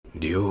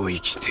領域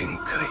展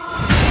開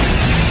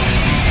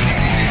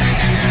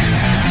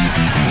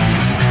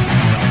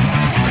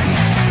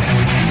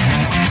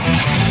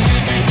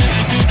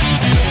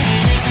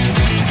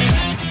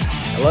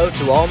Hello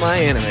to all my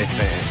anime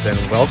fans, and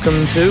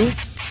welcome to テ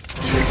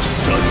キ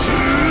サス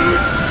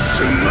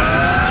スマ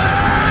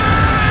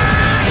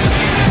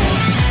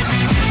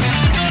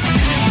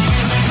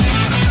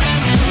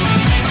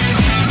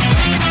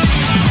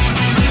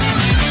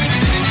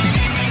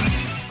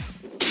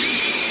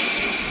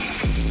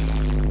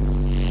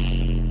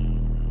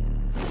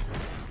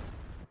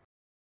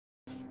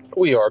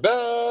We are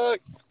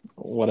back.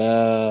 What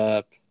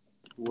up?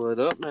 What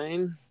up,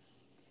 man?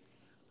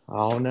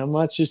 Oh, not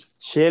much, just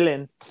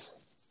chilling.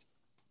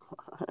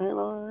 I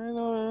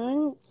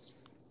know.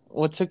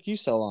 What took you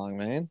so long,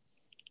 man?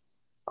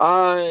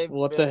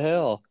 What The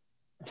hell?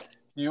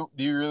 Do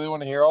you really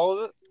want to hear all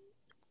of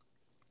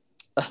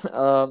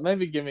it?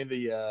 Maybe give me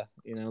the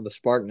the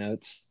spark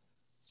notes.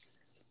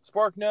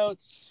 Spark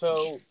notes.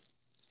 So,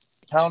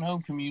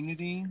 townhome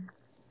community.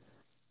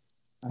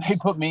 They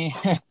put me.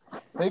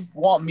 They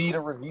want me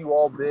to review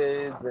all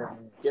bids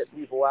and get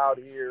people out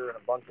here and a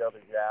bunch of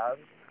other jazz.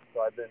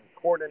 So I've been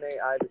coordinating.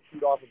 I had to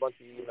shoot off a bunch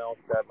of emails.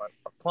 Had my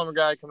plumber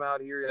guy come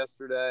out here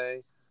yesterday,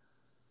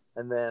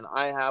 and then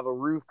I have a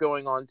roof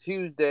going on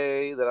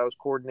Tuesday that I was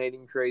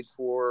coordinating trades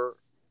for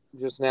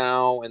just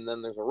now. And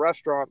then there's a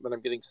restaurant that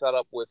I'm getting set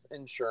up with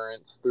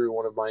insurance through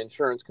one of my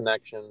insurance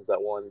connections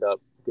that will end up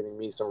getting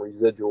me some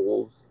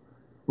residuals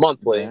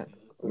monthly.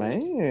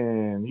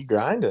 Man, you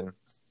grinding.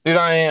 Dude,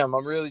 I am.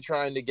 I'm really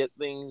trying to get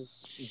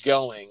things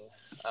going.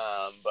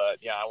 But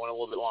yeah, I went a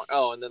little bit long.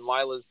 Oh, and then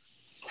Lila's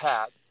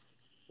cat.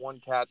 One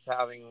cat's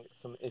having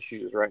some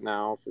issues right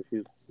now, so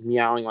she's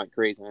meowing like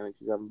crazy. I think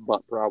she's having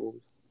butt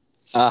problems.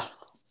 Ah,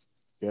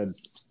 good.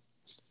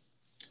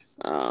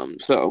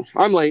 So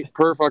I'm late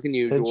per fucking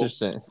usual.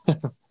 Interesting.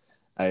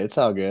 Hey, it's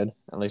all good.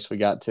 At least we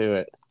got to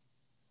it.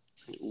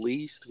 At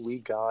least we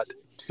got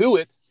to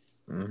it.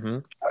 Mm-hmm.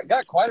 I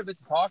got quite a bit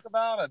to talk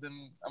about.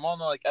 I'm on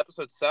like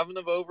episode 7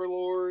 of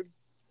Overlord.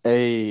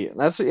 Hey,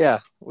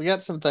 we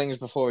got some things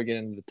before we get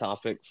into the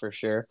topic for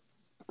sure.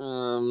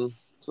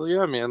 So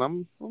yeah, man,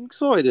 I'm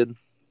excited.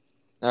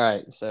 All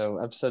right, so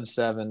episode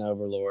 7,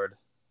 Overlord.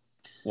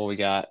 What we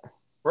got?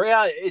 Well,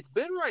 yeah, it's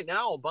been right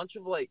now a bunch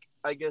of like,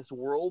 I guess,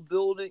 world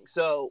building.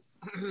 So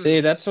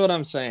see, that's what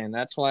I'm saying.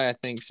 That's why I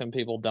think some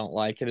people don't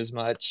like it as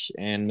much,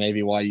 and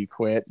maybe why you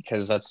quit,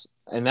 because that's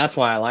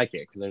why I like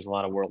it, because there's a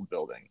lot of world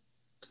building.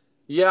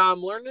 Yeah,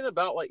 I'm learning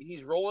about, like,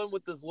 he's rolling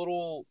with this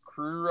little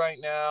crew right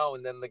now,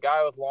 and then the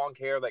guy with long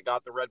hair that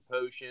got the red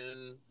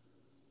potion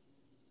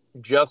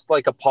just,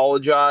 like,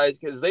 apologized,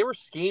 because they were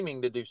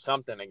scheming to do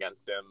something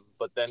against him,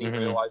 but then he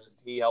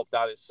realizes he helped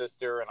out his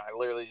sister, and I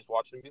literally just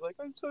watched him be like,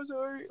 I'm so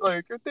sorry,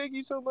 like, or thank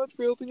you so much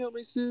for helping out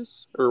my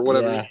sis, or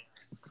whatever.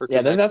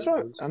 Yeah, that's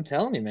what I'm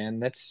telling you, man.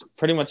 That's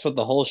pretty much what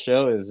the whole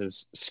show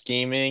is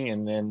scheming,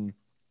 and then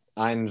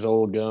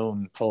Ainzol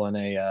Gon pulling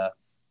a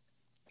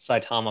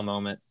Saitama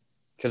moment.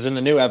 Because in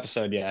the new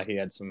episode, yeah, he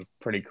had some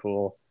pretty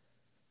cool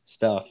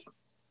stuff.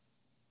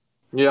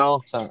 Yeah.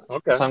 So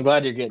okay. So I'm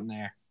glad you're getting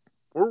there.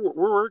 We're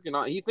working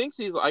on it. He thinks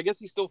I guess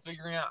he's still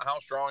figuring out how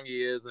strong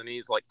he is, and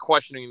he's like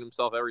questioning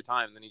himself every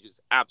time, and then he just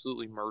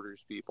absolutely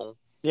murders people.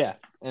 Yeah,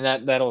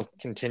 and that'll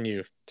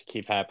continue to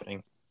keep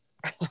happening.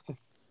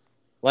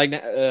 Like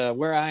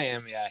where I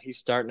am, yeah, he's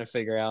starting to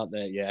figure out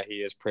that, yeah, he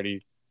is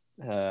pretty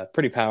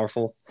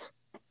powerful.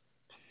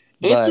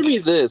 Answer me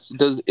this: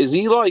 is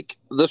he like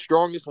the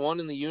strongest one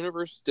in the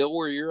universe still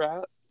where you're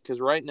at? Because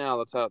right now,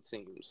 that's how it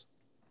seems.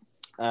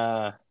 See,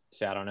 I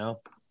don't know.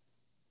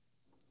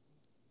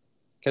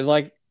 Because,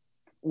 like,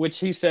 which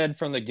he said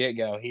from the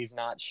get-go, he's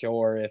not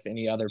sure if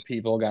any other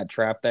people got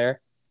trapped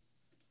there,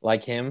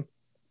 like him.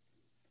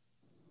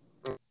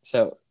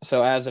 So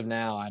as of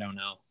now, I don't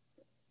know.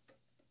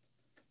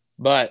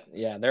 But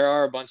yeah, there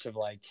are a bunch of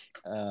like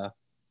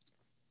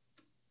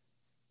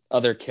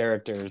other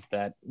characters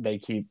that they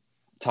keep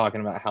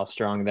talking about how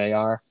strong they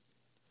are.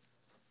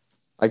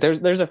 Like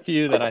there's a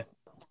few that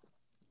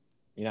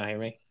you not hear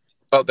me?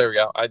 Oh, there we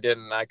go. I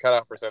didn't. I cut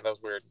out for a second. That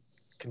was weird.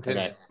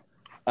 Continue. Okay.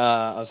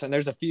 I was saying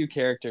there's a few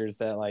characters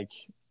that like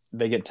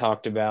they get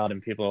talked about and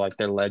people are like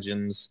they're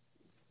legends,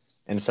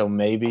 and so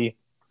maybe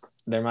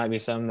there might be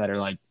some that are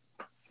like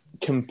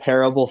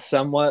comparable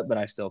somewhat, but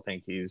I still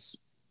think he's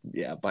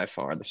by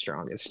far the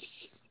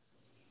strongest.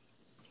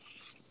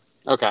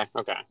 Okay.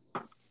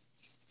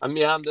 I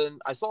mean, and then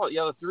I saw the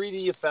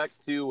 3D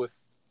effect too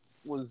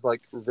was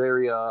like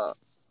very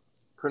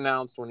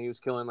pronounced when he was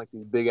killing like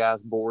these big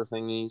ass boar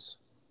thingies.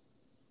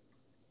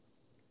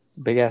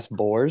 Big ass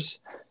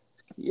boars?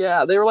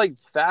 Yeah, they were like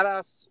fat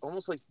ass,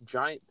 almost like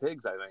giant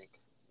pigs, I think.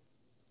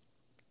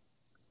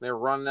 They were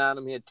running at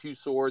him. He had 2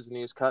 swords and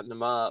he was cutting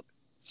them up.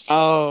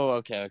 Oh,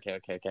 okay.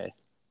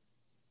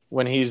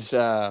 When he's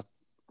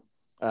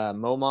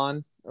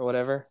Momon or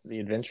whatever, the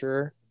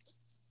adventurer.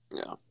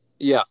 Yeah.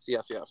 Yes.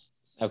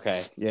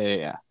 Okay.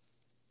 Yeah.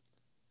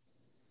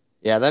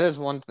 Yeah, that is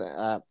one thing.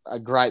 A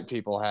gripe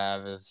people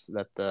have is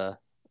that the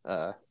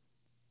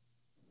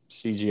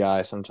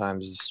CGI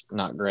sometimes is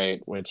not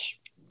great, which,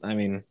 I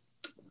mean,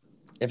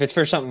 if it's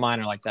for something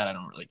minor like that, I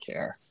don't really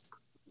care.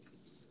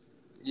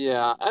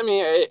 Yeah, I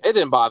mean, it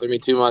didn't bother me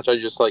too much. I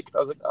was like,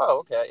 oh,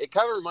 okay. It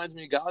kind of reminds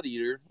me of God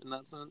Eater in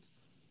that sense.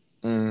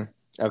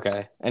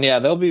 Okay. And yeah,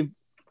 there'll be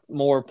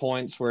more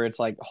points where it's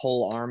like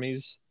whole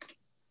armies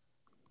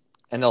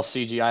and they'll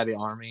CGI the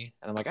army.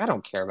 And I'm like, I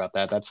don't care about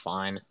that. That's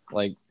fine.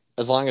 Like,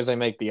 as long as they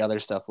make the other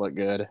stuff look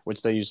good,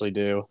 which they usually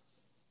do.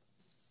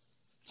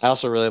 I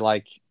also really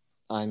like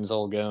Ein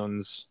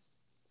Zolgon's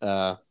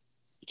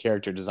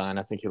character design.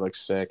 I think he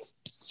looks sick.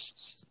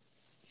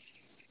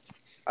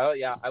 Oh,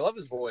 yeah. I love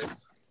his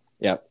voice.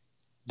 Yep.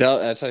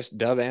 That's nice.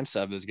 Dub and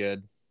sub is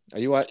good.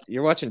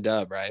 You're watching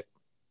dub, right?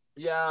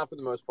 Yeah, for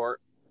the most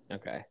part.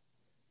 Okay.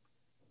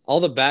 All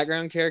the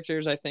background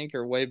characters I think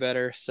are way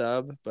better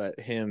sub, but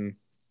him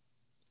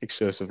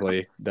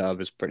exclusively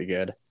dub is pretty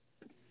good.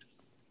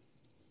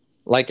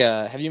 Like,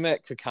 have you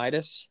met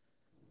Cocytus?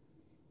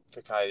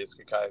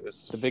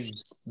 Cocytus. The big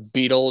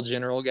beetle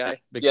general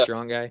guy, big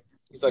strong guy.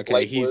 He's like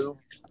light blue.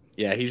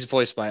 Yeah, he's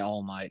voiced by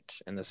All Might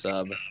in the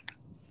sub.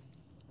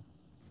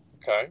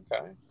 Okay.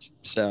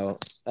 So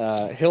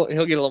he'll get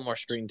a little more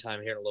screen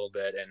time here in a little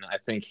bit, and I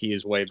think he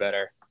is way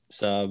better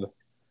sub.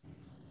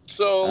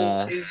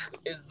 So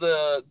is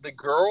the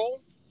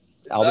girl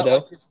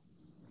Albedo?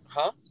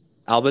 Huh?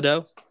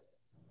 Albedo?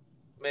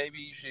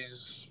 Maybe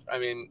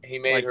he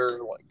made her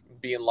like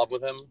be in love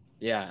with him.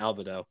 Yeah,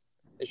 Albedo.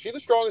 Is she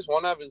the strongest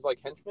one out of his like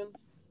henchmen?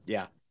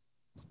 Yeah.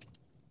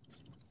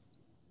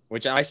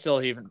 Which I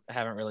still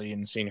haven't really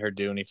even seen her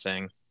do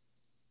anything.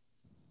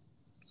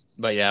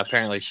 But yeah,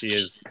 apparently she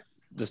is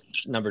this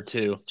number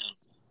 2.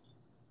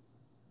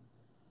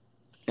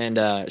 And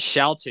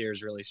Shaltir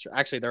is really strong.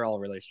 Actually, they're all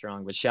really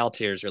strong, but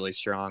Shaltir is really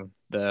strong.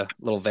 The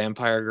little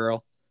vampire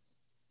girl.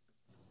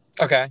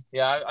 Okay.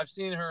 Yeah, I've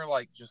seen her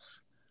like just,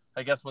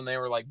 I guess when they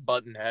were like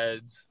button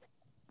heads.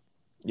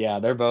 Yeah,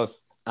 they're both.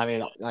 I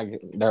mean,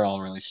 they're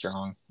all really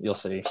strong. You'll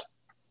see.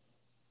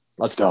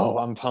 Let's go.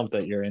 I'm pumped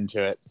that you're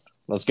into it.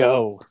 Let's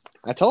go.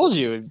 I told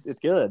you it's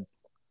good.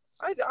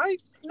 I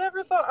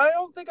never thought. I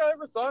don't think I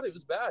ever thought it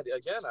was bad.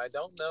 Again, I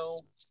don't know.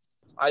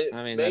 I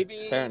mean,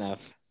 maybe fair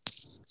enough.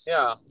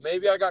 Yeah,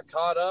 maybe I got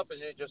caught up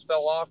and it just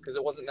fell off because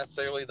it wasn't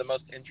necessarily the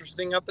most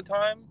interesting at the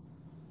time.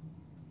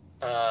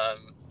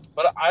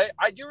 But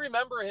I do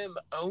remember him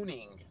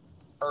owning,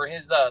 or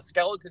his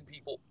skeleton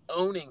people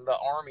owning the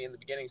army in the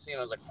beginning scene.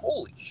 I was like,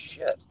 holy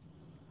shit.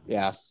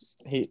 Yeah,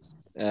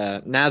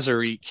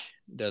 Nazarick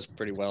does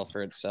pretty well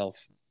for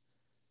itself.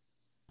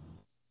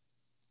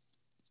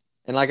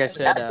 And like I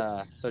said,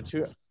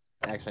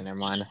 actually, never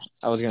mind.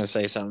 I was going to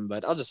say something,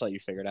 but I'll just let you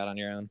figure it out on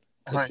your own.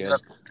 It's good.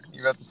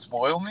 You got to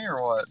spoil me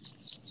or what?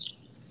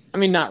 I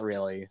mean, not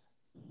really.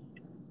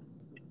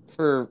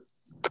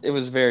 It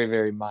was very,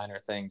 very minor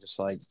thing, just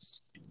like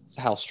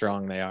how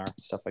strong they are,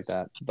 stuff like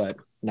that. But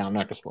no, I'm not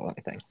going to spoil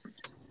anything.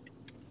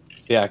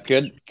 Yeah,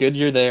 good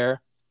you're there.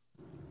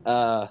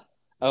 So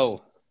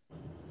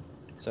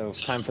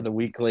it's time for the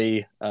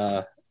weekly.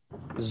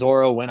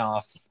 Zoro went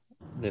off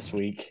this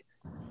week.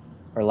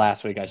 Or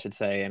last week, I should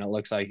say, and it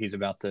looks like he's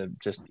about to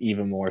just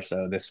even more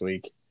so this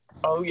week.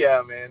 Oh,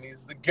 yeah, man.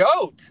 He's the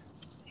GOAT.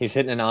 He's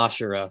hitting an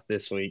Ashura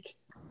this week.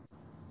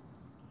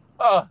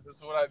 Oh, this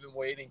is what I've been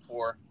waiting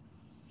for.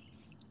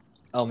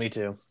 Oh, me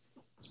too.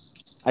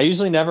 I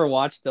usually never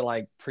watch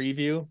the,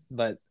 preview,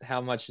 but how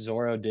much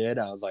Zoro did,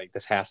 I was like,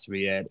 this has to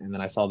be it. And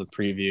then I saw the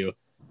preview,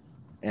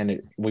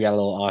 and we got a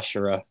little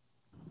Ashura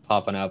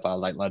popping up. I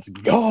was like, let's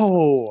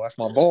go! That's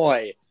my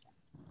boy.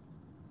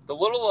 The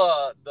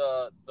little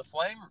the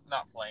flame,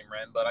 not flame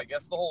Ren, but I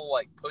guess the whole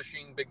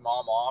pushing Big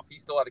Mom off, he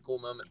still had a cool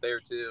moment there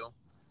too.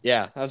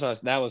 Yeah,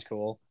 that was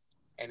cool.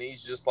 And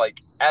he's just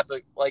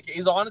epic.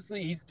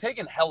 He's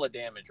taking hella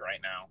damage right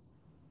now.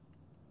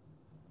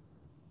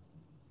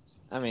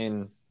 I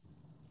mean,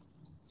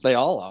 they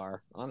all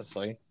are,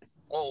 honestly.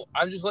 Well,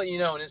 I'm just letting you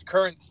know, in his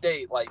current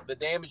state, the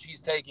damage he's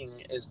taking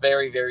is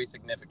very, very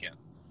significant.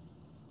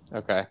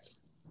 Okay.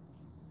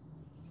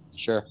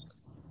 Sure.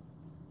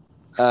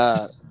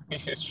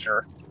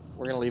 Sure.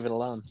 We're gonna leave it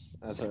alone.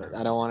 I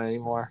don't want it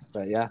anymore.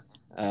 But yeah,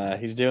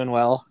 he's doing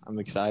well. I'm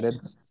excited.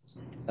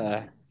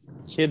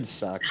 Kid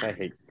sucks. I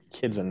hate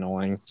Kid's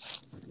annoying.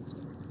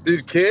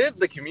 Dude,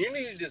 the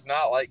community does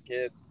not like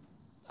Kid.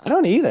 I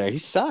don't either. He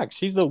sucks.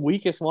 He's the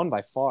weakest one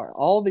by far.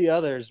 All the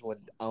others would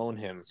own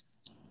him.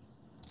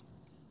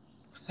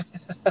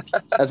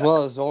 As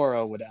well as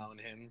Zoro would own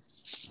him.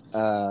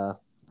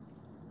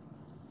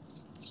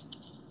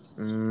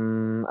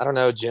 I don't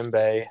know.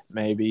 Jinbei,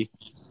 maybe.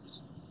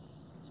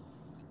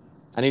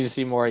 I need to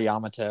see more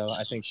Yamato.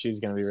 I think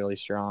she's going to be really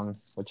strong,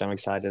 which I'm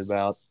excited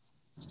about.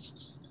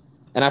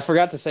 And I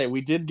forgot to say,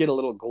 we did get a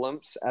little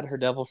glimpse at her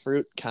devil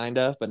fruit, kind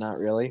of, but not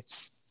really.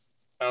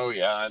 Oh,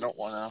 yeah. I don't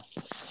want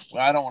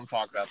to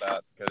talk about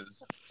that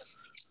because...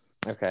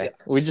 Okay. Yeah.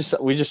 We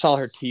just saw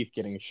her teeth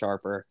getting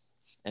sharper,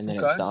 and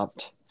then it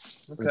stopped.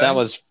 Okay. That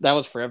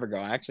was forever ago.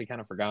 I actually kind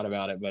of forgot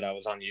about it, but I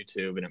was on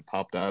YouTube, and it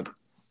popped up.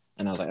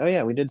 And I was like, oh,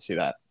 yeah, we did see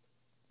that.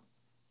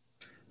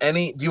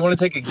 Do you want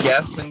to take a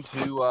guess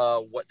into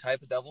what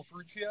type of devil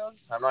fruit she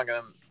has? I'm not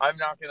gonna.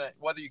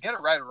 Whether you get it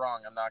right or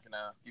wrong, I'm not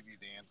gonna give you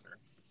the answer.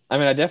 I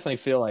mean, I definitely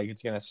feel like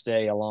it's gonna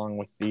stay along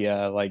with the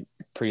like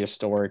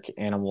prehistoric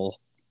animal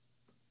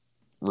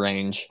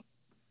range.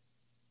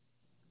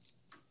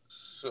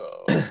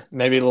 So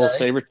maybe a little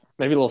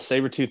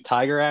saber-toothed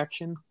tiger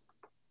action.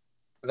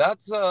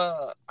 That's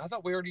I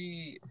thought we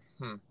already.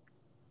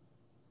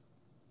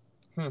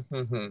 Leave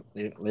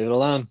it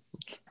alone.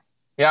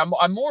 Yeah,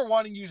 I'm more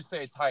wanting you to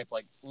say a type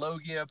like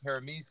Logia,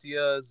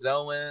 Paramecia,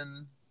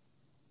 Zoan.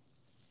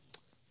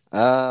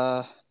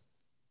 That's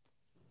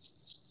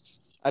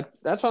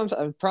what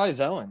I'm probably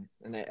Zoan,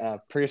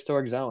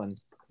 prehistoric Zoan.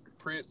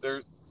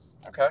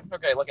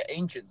 Okay, like an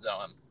ancient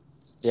Zoan.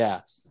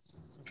 Yeah.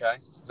 Okay,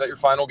 is that your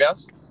final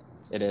guess?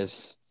 It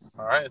is.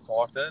 All right, it's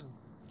locked in.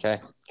 Okay,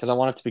 because I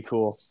want it to be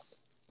cool.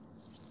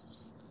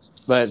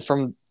 But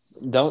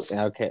don't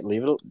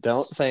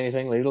say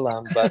anything. Leave it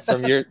alone. But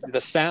from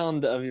the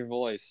sound of your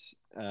voice,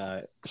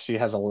 she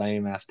has a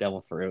lame ass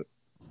devil fruit.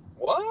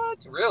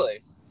 What?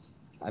 Really?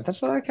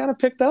 That's what I kind of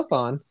picked up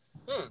on.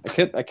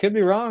 I could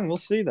be wrong. We'll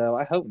see though.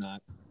 I hope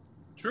not.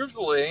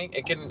 Truthfully,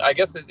 it can. I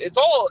guess it's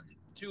all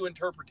to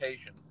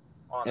interpretation.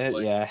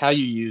 Honestly, how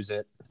you use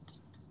it.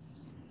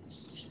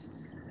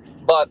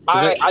 But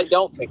I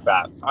don't think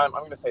that. I'm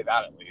going to say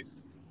that at least.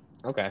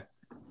 Okay,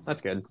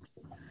 that's good.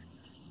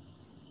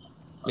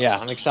 Yeah,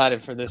 I'm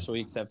excited for this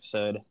week's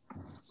episode.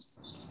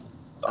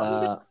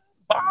 Also,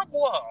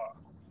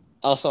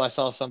 I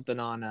saw something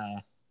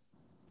on,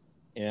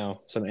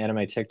 some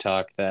anime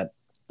TikTok that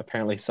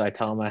apparently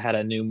Saitama had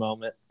a new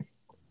moment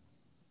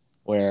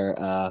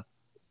where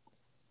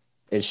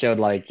it showed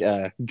like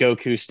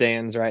Goku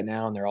stands right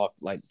now, and they're all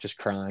like just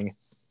crying,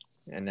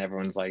 and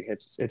everyone's like,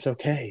 "It's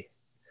okay.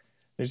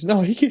 There's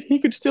no he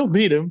could still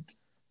beat him."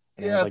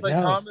 And yeah, like,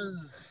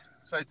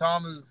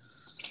 Saitama's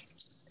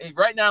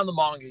right now in the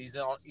manga.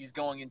 He's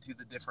going into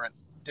the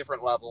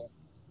different level,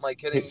 like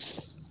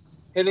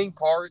hitting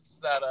parts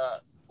that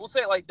we'll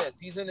say it like this.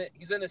 He's in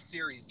a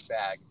series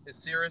bag. His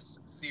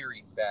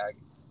series bag.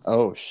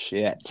 Oh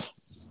shit!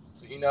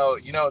 So you know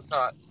it's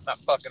not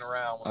fucking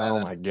around. Oh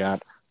my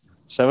god!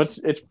 So it's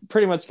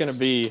pretty much going to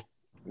be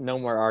no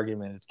more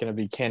argument. It's going to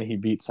be, can he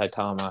beat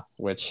Saitama,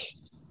 which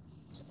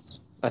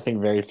I think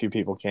very few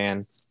people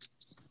can,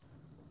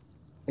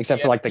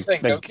 except for like the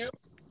Goku.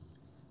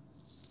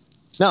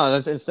 No,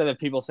 that's, instead of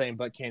people saying,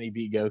 "But can he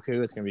beat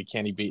Goku?" It's going to be,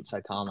 "Can he beat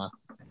Saitama?"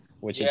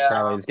 Which it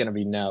probably is going to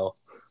be no.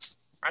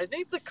 I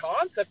think the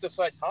concept of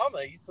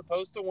Saitama, he's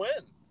supposed to win.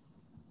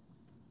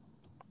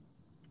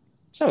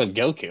 So is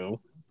Goku.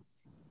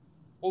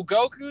 Well,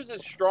 Goku's as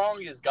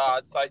strong as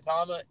God.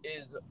 Saitama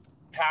is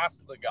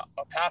past the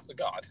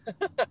god.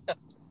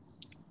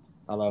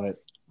 I love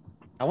it.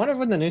 I wonder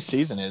when the new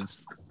season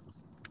is.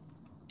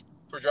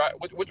 For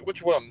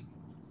which one?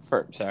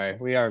 Sorry,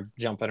 we are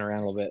jumping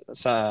around a little bit.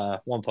 It's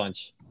One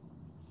Punch.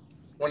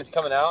 When it's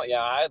coming out,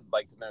 yeah, I'd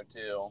like to know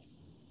too.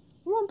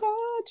 One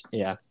Punch.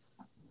 Yeah,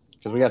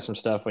 because we got some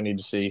stuff we need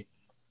to see.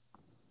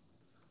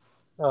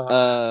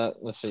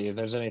 Let's see if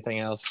there's anything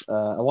else.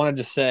 I wanted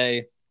to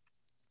say,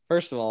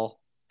 first of all,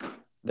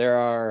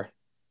 there's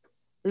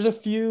a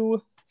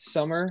few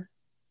summer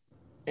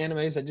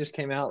animes that just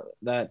came out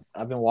that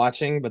I've been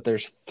watching, but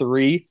there's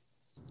 3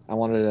 I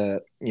wanted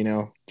to,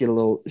 get a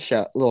little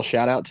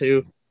shout out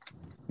to.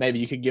 Maybe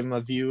you could give them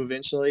a view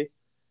eventually.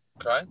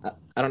 Okay.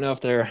 I don't know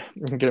if they're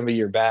going to be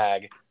your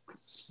bag,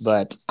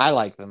 but I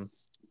like them.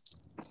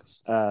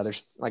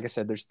 There's, like I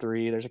said, there's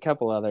 3. There's a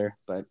couple other,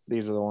 but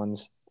these are the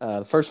ones.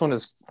 The first one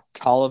is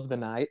Call of the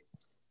Night.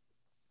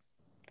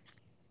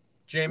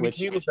 Jamie,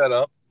 can you look that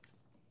up?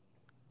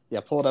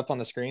 Yeah, pull it up on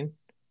the screen.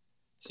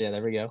 So, yeah,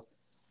 there we go.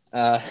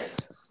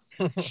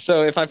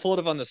 So if I pull it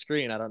up on the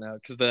screen, I don't know,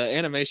 because the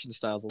animation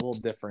style is a little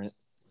different.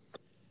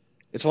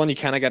 It's one you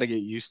kind of got to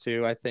get used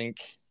to, I think.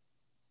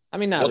 I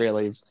mean, not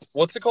really.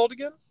 What's it called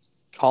again?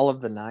 Call of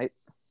the Night.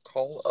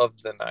 Call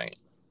of the Night.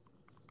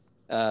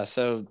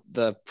 So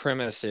the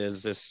premise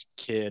is this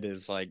kid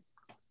is like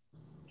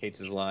hates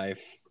his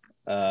life,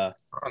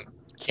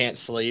 can't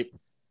sleep,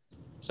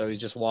 so he's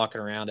just walking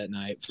around at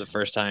night for the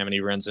first time, and he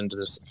runs into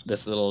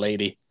this little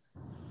lady,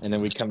 and then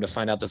we come to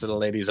find out this little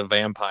lady's a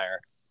vampire.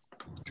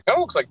 She kind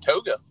of looks like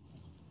Toga.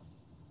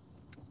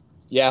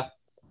 Yeah,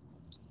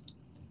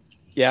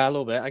 a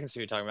little bit. I can see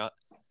what you're talking about.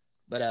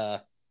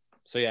 But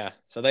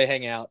so they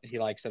hang out. He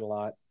likes it a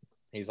lot.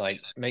 He's like,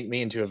 make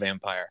me into a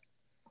vampire.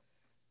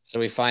 So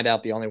we find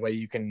out the only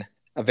way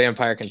a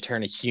vampire can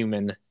turn a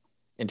human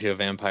into a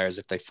vampire is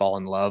if they fall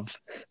in love.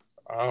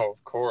 Oh,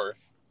 of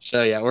course.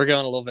 So yeah, we're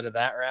going a little bit of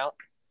that route.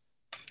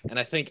 And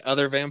I think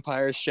other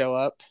vampires show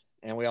up,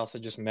 and we also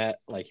just met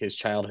like his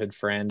childhood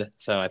friend.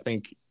 So I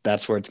think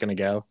that's where it's going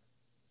to go.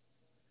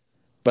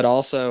 But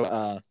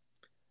also,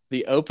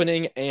 the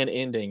opening and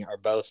ending are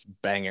both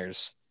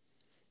bangers.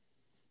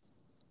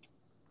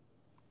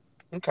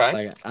 Okay.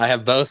 Like, I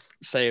have both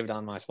saved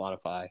on my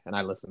Spotify, and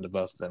I listen to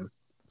both of them.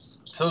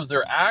 So is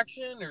there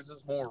action, or is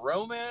this more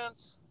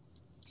romance?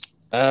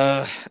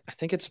 I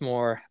think it's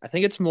more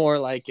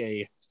like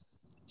a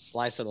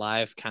slice of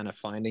life, kind of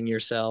finding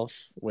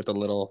yourself with a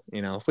little,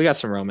 we got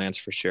some romance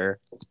for sure.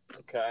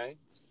 Okay.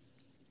 Is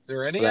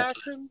there any So that-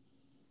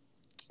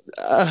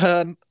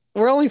 action?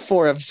 We're only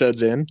 4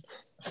 episodes in.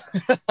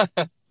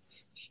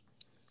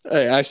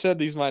 Hey, I said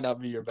these might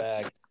not be your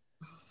bag.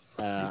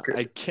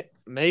 I can't,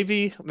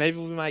 maybe we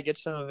might get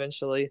some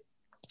eventually,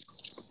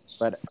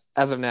 but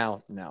as of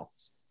now, no.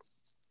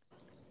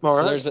 All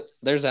So right.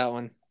 there's that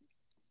one.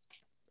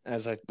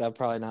 That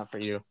probably not for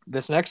you.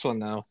 This next one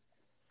though,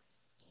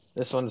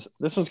 this one's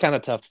kind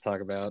of tough to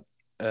talk about.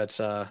 It's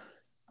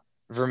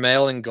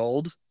Vermeil and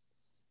Gold,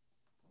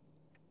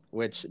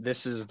 which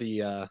this is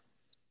the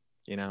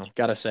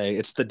gotta say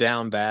it's the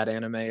down bad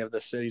anime of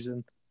the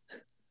season.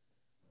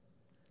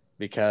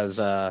 Because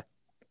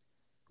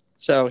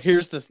so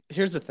here's the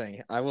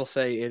thing. I will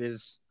say it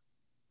is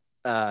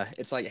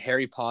it's like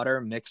Harry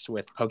Potter mixed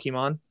with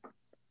Pokemon.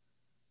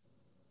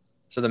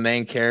 So the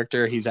main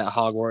character, he's at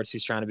Hogwarts,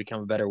 he's trying to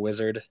become a better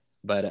wizard,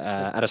 but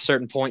at a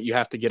certain point you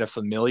have to get a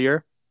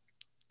familiar.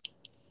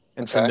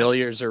 And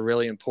familiars are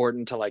really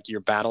important to like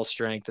your battle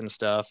strength and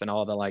stuff, and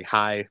all the like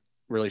high,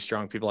 really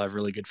strong people have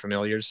really good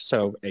familiars,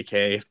 so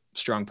aka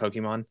strong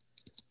Pokemon.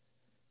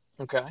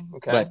 Okay.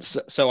 But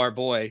so our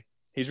boy,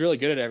 he's really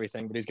good at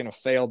everything, but he's going to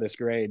fail this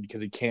grade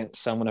because he can't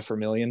summon a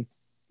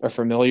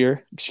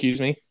familiar,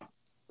 excuse me.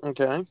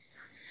 Okay.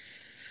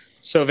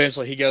 So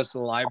eventually he goes to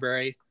the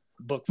library,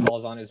 book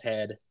falls on his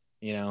head,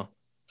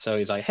 So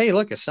he's like, hey,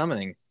 look, a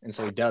summoning. And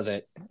so he does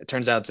it. It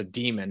turns out it's a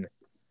demon,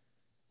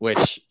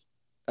 which,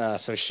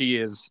 so she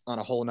is on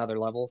a whole nother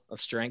level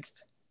of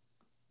strength.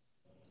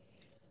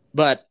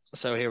 But,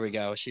 so here we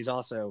go. She's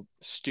also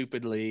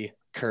stupidly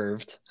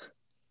curved.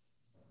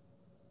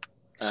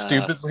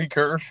 Stupidly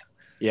curved?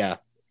 Yeah.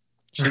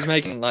 She's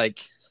making like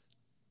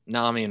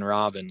Nami and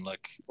Robin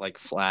look like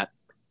flat.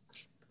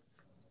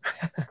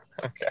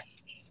 Okay.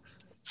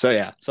 So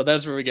yeah, so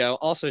that's where we go.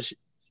 Also,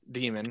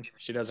 demon.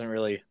 She doesn't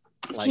really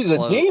like. She's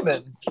a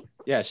demon.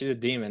 Yeah, she's a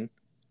demon.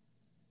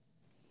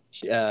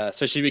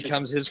 So she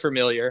becomes his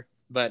familiar,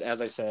 but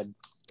as I said,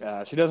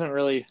 she doesn't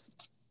really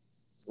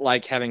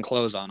like having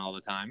clothes on all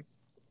the time.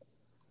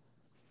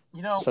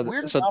 Weird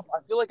enough,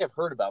 I feel like I've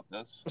heard about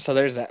this. So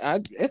there's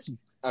that. It's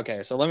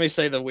okay. So let me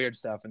say the weird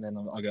stuff, and then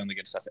I'll go on the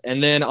good stuff.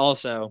 And then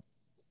also,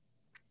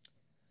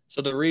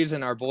 so the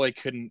reason our boy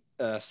couldn't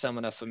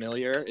summon a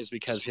familiar is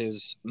because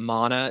his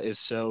mana is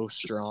so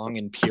strong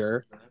and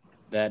pure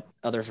that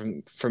other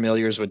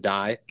familiars would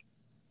die.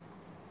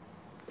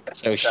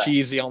 So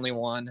she's the only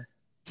one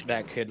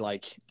that could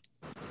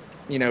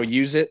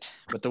use it.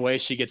 But the way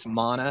she gets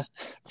mana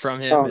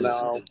from him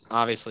is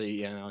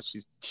obviously,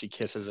 she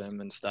kisses him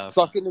and stuff.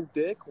 Sucking his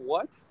dick?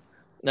 What?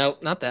 No,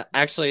 not that.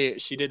 Actually,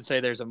 she did say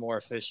there's a more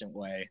efficient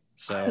way.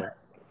 So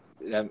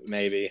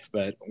maybe,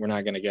 but we're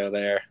not going to go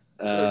there.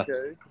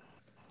 Okay.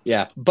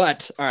 Yeah,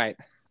 but all right.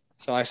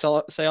 So I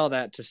say all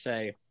that to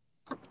say,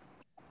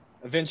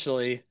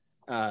 eventually,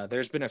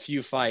 there's been a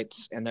few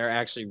fights, and they're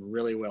actually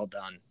really well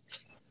done.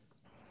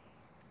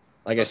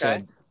 Like I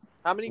said,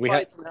 how many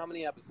fights and how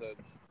many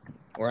episodes?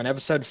 We're on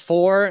episode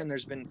 4, and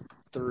there's been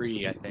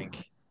 3, I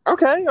think.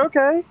 Okay.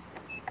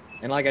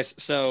 And like I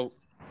so,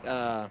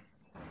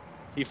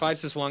 he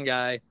fights this one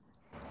guy.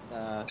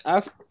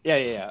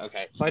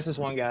 Okay. Fights this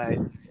one guy.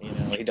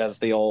 He does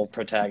the old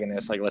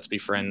protagonist, like let's be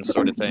friends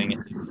sort of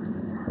thing.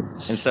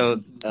 And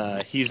so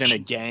he's in a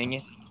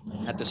gang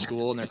at the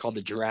school, and they're called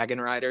the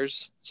Dragon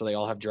Riders. So they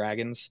all have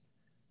dragons.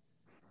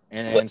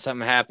 And then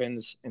something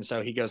happens, and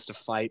so he goes to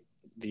fight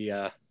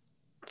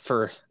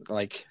for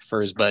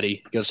his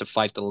buddy. He goes to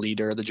fight the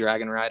leader of the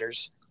Dragon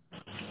Riders.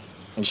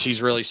 And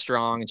she's really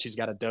strong, and she's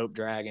got a dope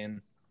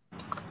dragon.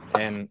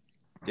 And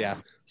yeah,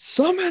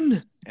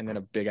 summon! And then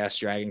a big ass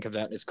dragon comes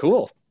out. It's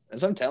cool.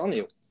 As I'm telling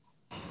you.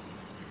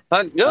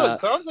 It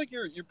sounds like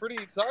you're pretty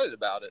excited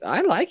about it.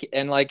 I like it.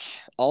 And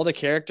all the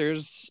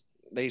characters,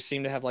 they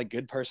seem to have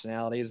good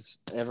personalities.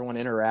 Everyone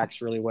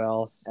interacts really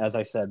well. As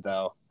I said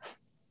though,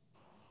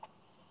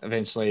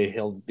 eventually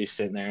he'll be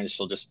sitting there and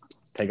she'll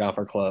just take off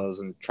her clothes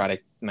and try to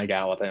make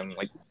out with him.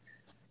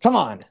 Come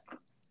on.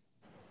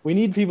 We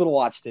need people to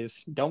watch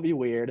this. Don't be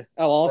weird.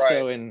 Oh,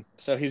 also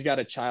so he's got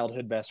a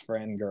childhood best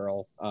friend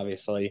girl,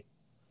 obviously.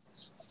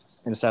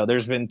 And so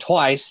there's been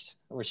twice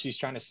where she's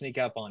trying to sneak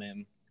up on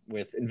him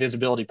with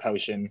invisibility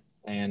potion,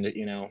 and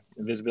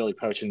invisibility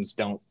potions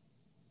don't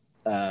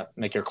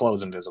make your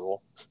clothes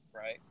invisible.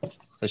 Right.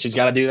 So she's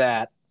got to do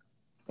that,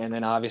 and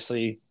then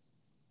obviously,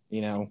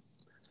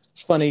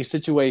 funny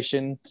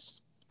situation.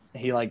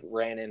 He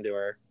ran into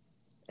her,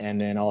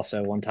 and then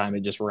also one time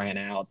it just ran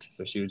out,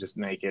 so she was just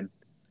naked.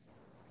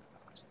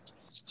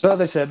 So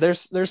as I said,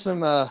 there's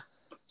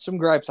some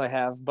gripes I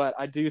have, but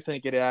I do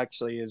think it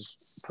actually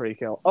is pretty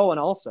cool. Oh, and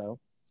also,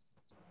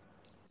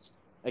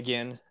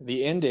 again,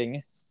 the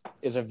ending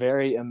is a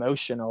very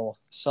emotional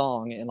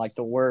song, and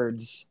the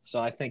words.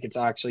 So I think it's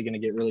actually going to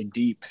get really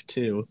deep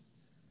too,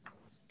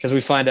 because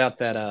we find out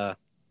that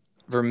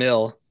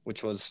Vermeil,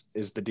 which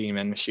is the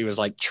demon, she was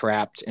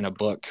trapped in a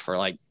book for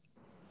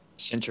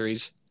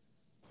centuries.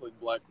 It's like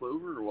Black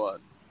Clover or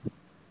what?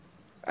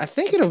 I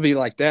think it'll be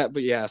like that,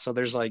 but yeah. So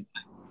there's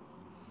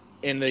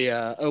in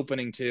the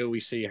opening too, we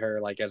see her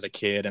like as a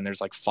kid, and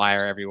there's like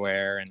fire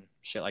everywhere and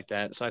shit like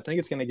that. So I think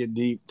it's gonna get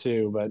deep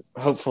too. But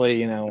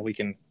hopefully, we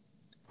can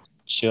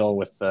chill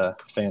with the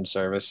fan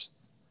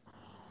service,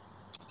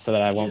 so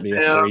that I won't be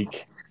a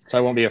freak. So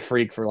I won't be a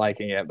freak for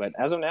liking it. But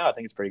as of now, I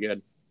think it's pretty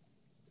good.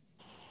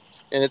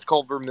 And it's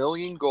called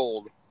Vermilion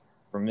Gold.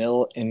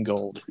 Vermilion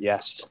Gold,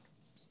 yes.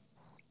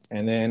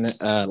 And then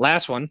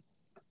last one,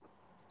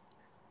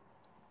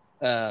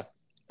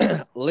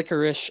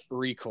 Licorice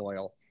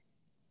Recoil,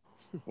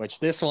 which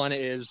this one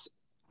is,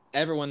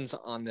 everyone's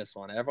on this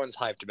one. Everyone's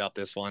hyped about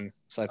this one,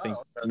 so I think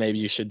maybe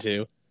you should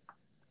too.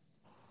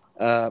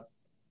 I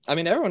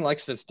mean, everyone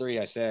likes this 3,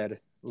 I said.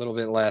 A little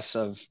bit less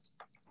of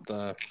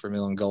the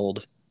Vermilion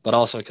Gold, but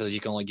also because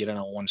you can only get it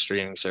on one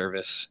streaming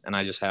service, and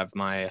I just have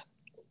my,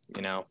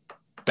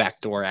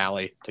 backdoor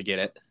alley to get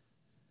it.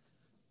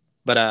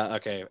 But,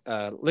 okay,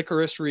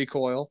 Licorice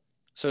Recoil.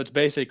 So it's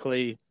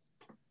basically,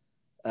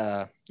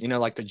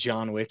 like the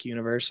John Wick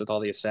universe with all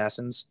the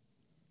assassins.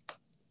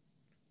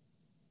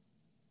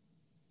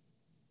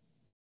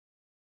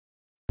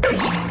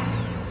 I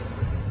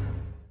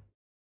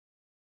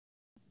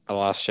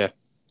lost you.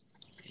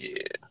 Yeah.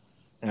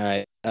 All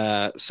right.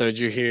 So did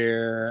you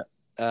hear?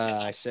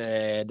 I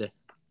said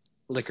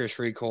Licorice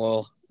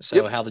Recoil.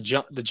 So how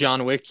the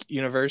John Wick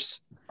universe?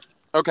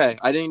 Okay,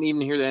 I didn't even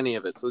hear any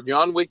of it. So the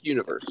John Wick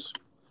universe.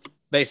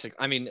 Basic.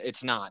 I mean,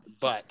 it's not,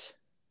 but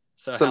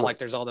so how like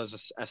there's all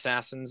those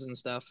assassins and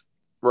stuff.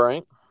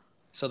 Right.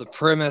 So the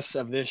premise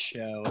of this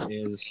show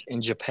is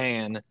in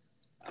Japan,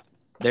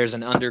 there's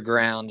an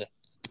underground,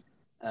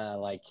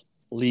 like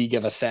league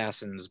of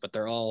assassins, but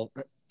they're all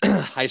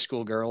high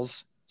school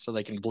girls, so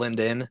they can blend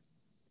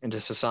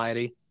into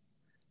society.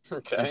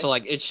 Okay. And so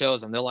like it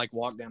shows them, they'll like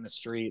walk down the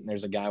street and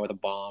there's a guy with a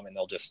bomb and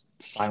they'll just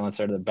silence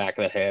her to the back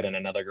of the head, and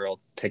another girl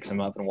picks him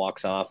up and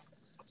walks off,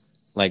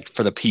 like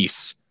for the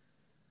peace.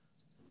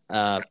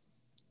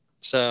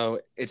 So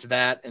it's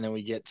that, and then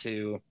we get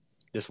to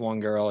this one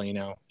girl,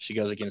 she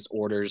goes against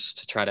orders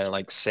to try to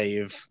like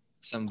save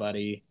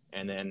somebody,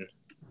 and then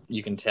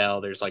you can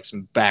tell there's like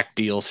some back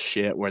deal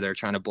shit where they're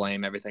trying to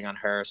blame everything on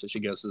her. So she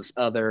goes to this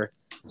other,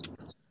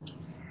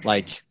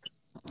 like,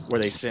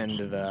 where they send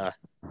the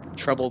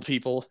troubled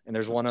people, and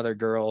there's one other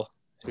girl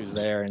who's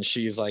there, and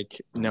she's like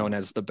known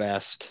as the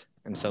best.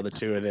 And so the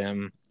two of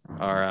them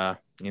are,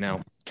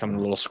 coming a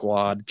little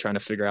squad trying to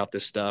figure out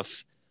this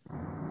stuff.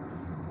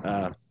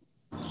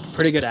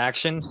 Pretty good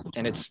action,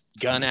 and it's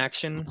gun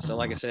action. So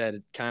like I said,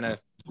 it kind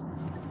of.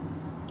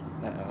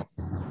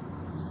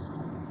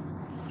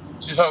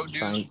 So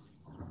do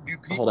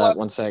people hold on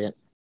 1 second.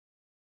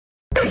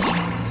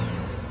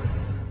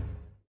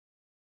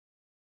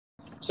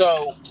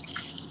 So,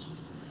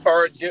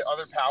 are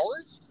other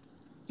powers?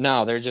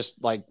 No, they're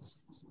just like,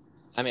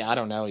 I mean, I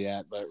don't know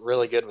yet, but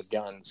really good with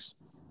guns.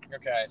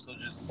 Okay, so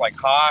just like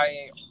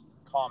high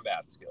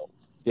combat skills.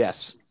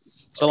 Yes.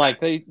 So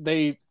like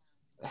they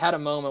had a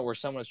moment where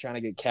someone was trying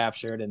to get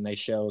captured, and they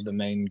showed the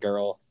main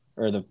girl,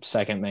 or the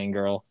second main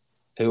girl,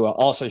 who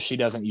also, she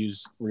doesn't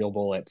use real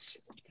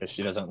bullets because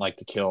she doesn't like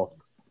to kill.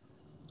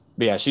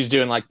 But yeah, she's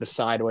doing like the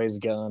sideways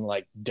gun,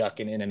 like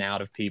ducking in and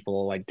out of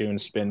people, like doing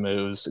spin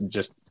moves and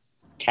just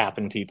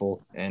capping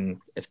people, and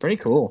it's pretty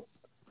cool.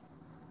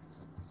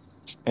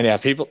 And yeah,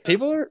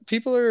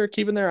 people are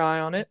keeping their eye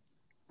on it.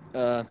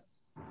 Again,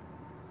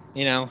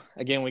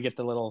 we get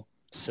the little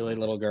silly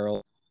little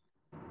girl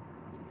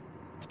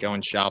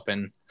going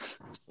shopping.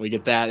 We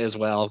get that as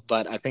well,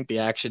 but I think the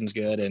action's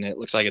good, and it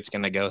looks like it's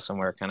going to go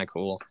somewhere kind of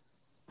cool.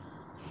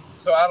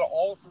 So out of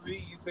all 3,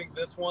 you think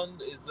this one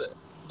is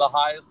the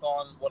highest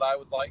on what I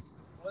would like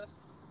list?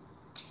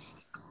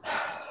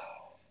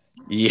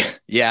 Yeah.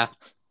 Yeah?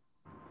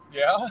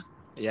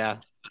 Yeah.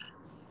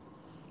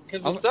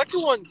 Because the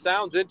second one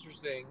sounds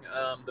interesting,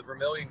 the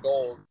Vermilion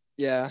Gold.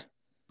 Yeah.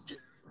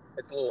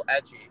 It's a little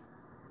edgy.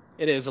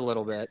 It is a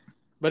little bit.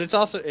 But it's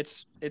also,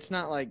 it's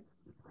not like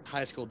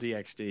High School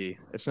DxD.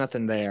 It's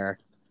nothing there.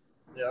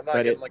 Yeah, I'm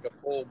not getting like a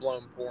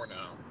full-blown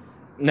porno.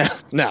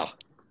 No.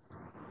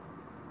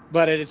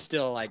 But it is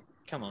still like,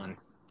 come on.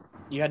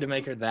 You had to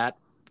make her that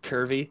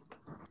curvy.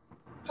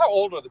 How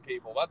old are the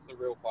people? That's the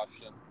real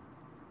question.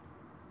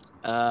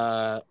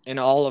 In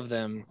all of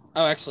them.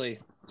 Oh, actually,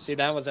 see,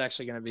 that was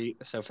actually going to be,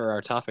 so for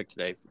our topic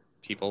today,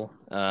 people,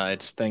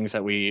 it's things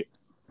that we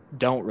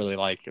don't really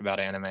like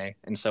about anime.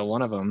 And so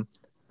one of them,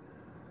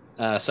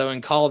 so in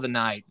Call of the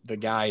Night, the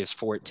guy is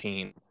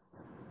 14.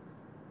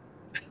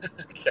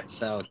 Okay.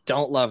 So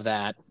don't love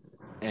that.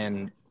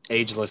 And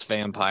Ageless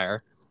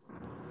Vampire.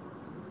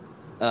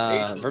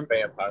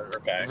 Vampire,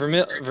 okay.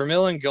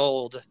 Vermilion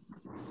Gold,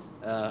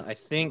 I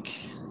think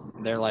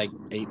they're like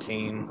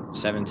 18,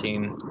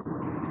 17.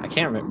 I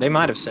can't remember. They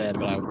might have said,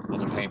 but I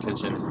wasn't paying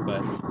attention.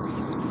 But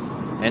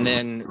and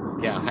then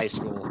high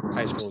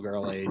school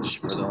girl age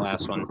for the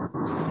last one. I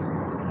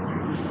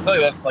feel like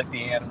that's like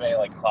the anime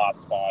like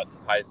hotspot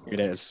is high school. It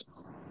is,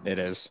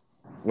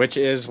 which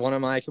is one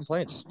of my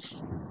complaints.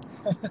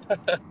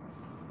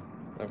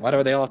 Why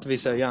do they all have to be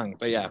so young?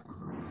 But yeah.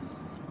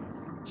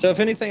 So if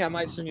anything, I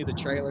might send you the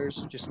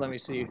trailers. Just let me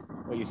see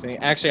what you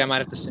think. Actually, I might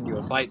have to send you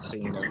a fight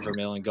scene of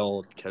Vermilion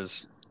Gold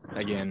because,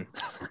 again,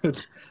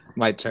 it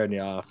might turn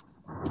you off.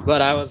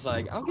 But I was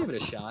like, I'll give it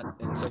a shot,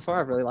 and so far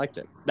I've really liked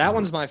it. That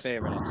one's my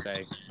favorite, I'd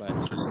say. But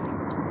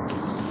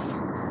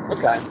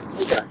Okay.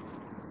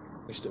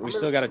 we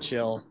still got to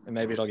chill, and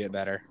maybe it'll get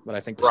better. But I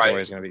think the Right.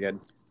 story is going to be good.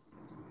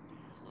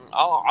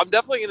 I'm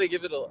definitely going to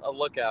give it a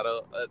look at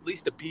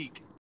least a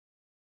peek.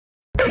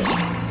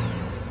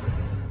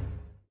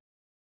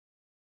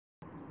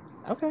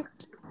 Okay.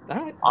 All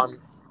right.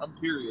 I'm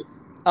curious.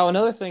 Oh,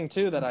 another thing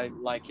too that I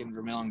like in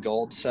Vermilion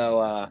Gold.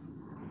 So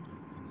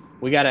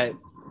we gotta.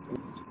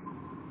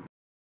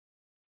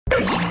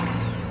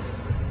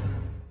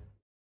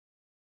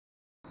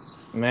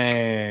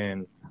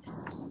 Man,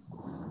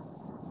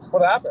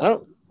 What happened?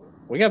 oh,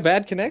 we got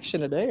bad connection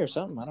today or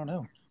something. I don't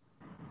know.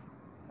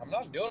 I'm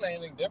not doing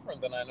anything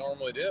different than I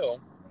normally do.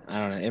 I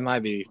don't know. It might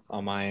be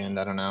on my end.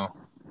 I don't know.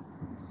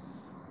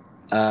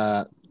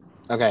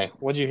 Okay.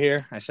 What'd you hear?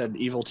 I said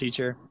evil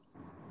teacher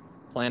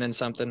planning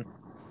something.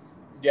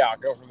 Yeah,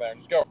 go from there.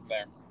 Just go from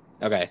there.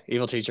 Okay.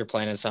 Evil teacher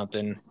planning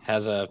something,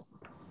 has a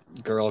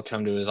girl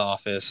come to his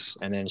office,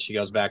 and then she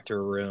goes back to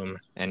her room.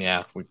 And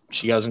yeah,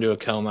 she goes into a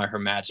coma. Her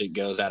magic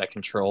goes out of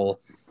control.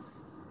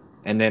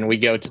 And then we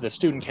go to the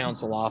student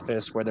council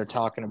office where they're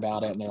talking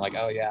about it. And they're like,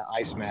 oh, yeah,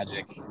 ice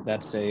magic.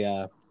 That's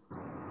a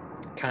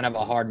kind of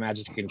a hard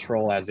magic to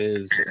control as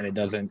is. And it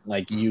doesn't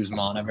like use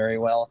mana very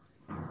well.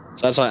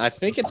 So that's why I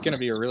think it's going to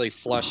be a really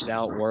flushed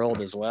out world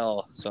as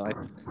well. So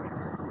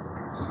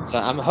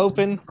I'm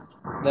hoping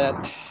that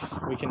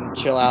we can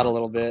chill out a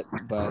little bit,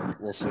 but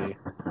we'll see.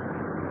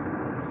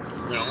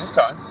 Yeah,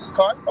 okay.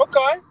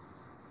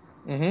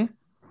 Mm-hmm.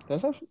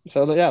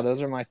 So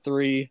those are my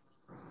 3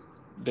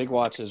 big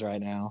watches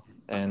right now,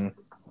 and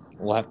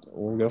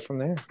we'll go from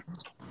there.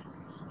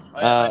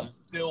 I'm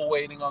still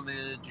waiting on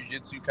the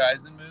Jujutsu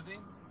Kaisen movie.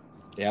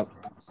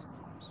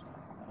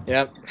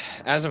 Yep.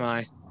 As am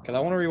I, because I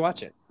want to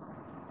rewatch it,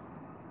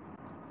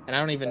 and I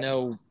don't even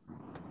know.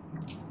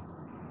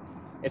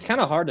 It's kind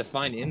of hard to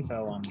find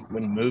info on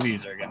when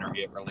movies are going to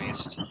get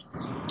released.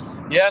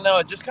 Yeah, no,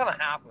 it just kind of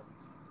happens.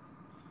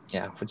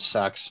 Yeah, which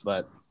sucks,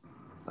 but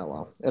oh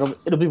well.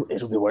 It'll be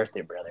worth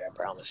it, brother. I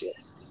promise you.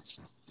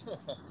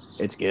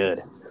 It's good.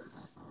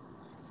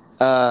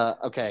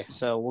 Okay,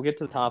 so we'll get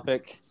to the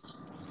topic.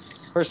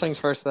 First things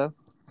first, though.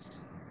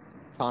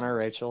 Connor,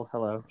 Rachel,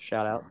 hello,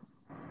 shout out.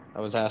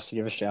 I was asked to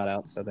give a shout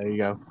out, so there you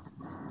go.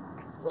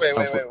 Wait,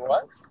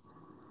 what?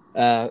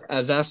 I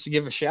was asked to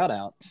give a shout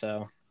out,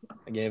 so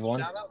I gave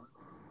one. Shout out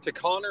to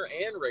Connor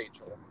and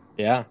Rachel.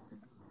 Yeah.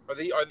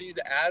 Are these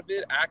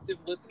avid active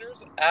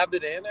listeners?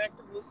 Avid and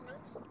active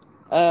listeners?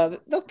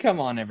 They'll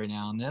come on every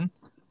now and then,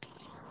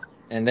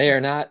 and they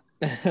are not.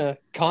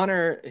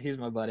 Connor, he's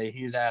my buddy.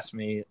 He's asked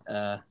me.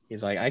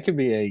 He's like, I could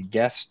be a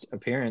guest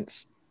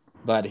appearance,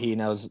 but he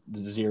knows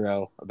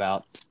 0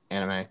 about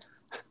anime,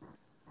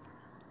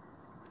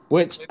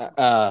 which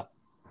kind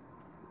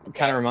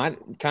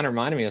of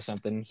reminded me of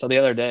something. So the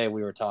other day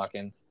we were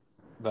talking,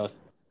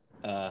 both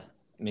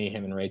me,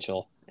 him, and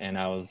Rachel, and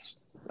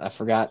I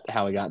forgot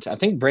how we got to. I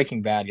think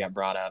Breaking Bad got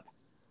brought up.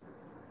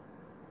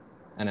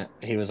 And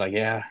he was like,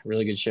 yeah,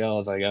 really good show. I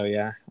was like, oh,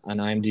 yeah. On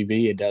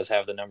IMDb, it does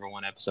have the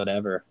 #1 episode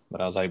ever. But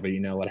I was like, but you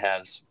know what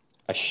has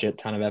a shit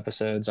ton of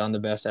episodes on the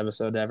best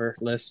episode ever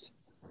list?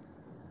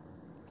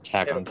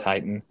 Attack on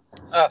Titan.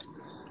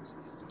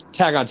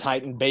 Attack on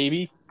Titan,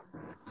 baby.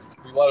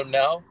 You let him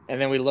know?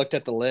 And then we looked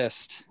at the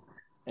list.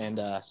 And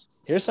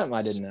here's something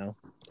I didn't know.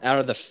 Out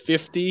of the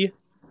 50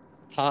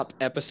 top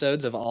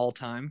episodes of all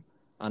time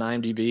on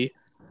IMDb,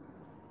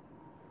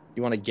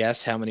 you want to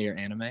guess how many are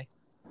anime?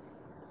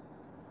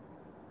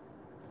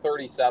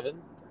 37.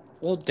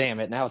 Well, damn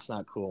it. Now it's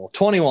not cool.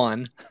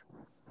 21.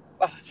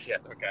 Oh,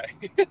 shit. Okay.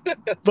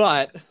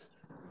 But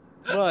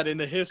in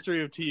the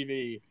history of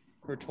TV,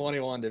 for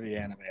 21 to be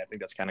anime, I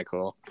think that's kind of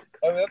cool.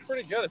 Oh, that's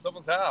pretty good. It's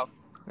almost half.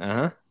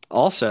 Uh-huh.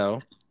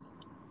 Also,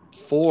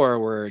 4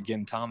 were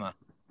Gintama.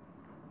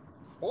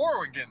 4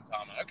 were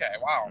Gintama. Okay,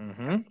 wow.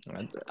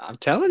 Mm-hmm. I'm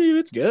telling you,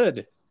 it's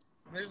good.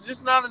 There's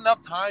just not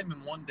enough time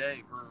in one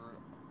day for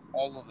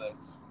all of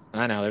this.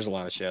 I know, there's a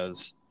lot of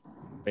shows.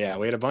 But yeah,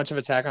 we had a bunch of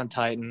Attack on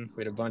Titan.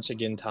 We had a bunch of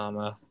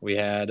Gintama. We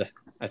had,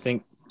 I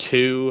think,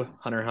 2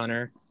 Hunter x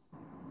Hunter.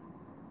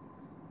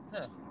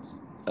 Huh.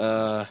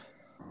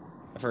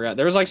 I forgot.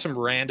 There was like some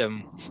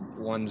random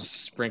ones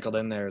sprinkled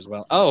in there as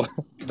well. Oh,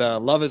 the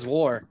Love is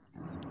War.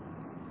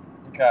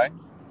 Okay.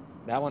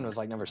 That one was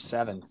like number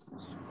 7.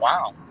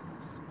 Wow.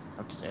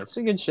 It's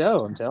a good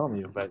show, I'm telling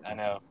you. But I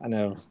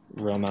know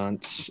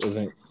romance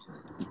isn't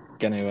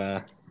going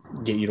to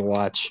get you to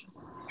watch.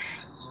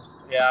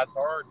 Yeah, it's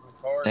hard.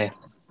 Hey,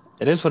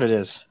 it is what it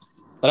is.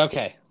 But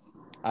okay,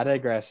 I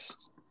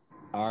digress.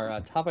 Our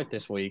topic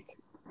this week,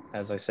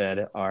 as I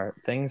said, are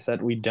things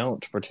that we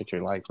don't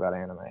particularly like about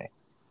anime.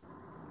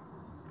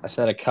 I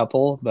said a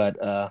couple, but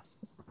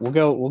we'll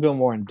go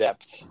more in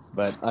depth.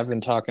 But I've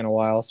been talking a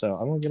while, so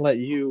I'm going to let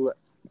you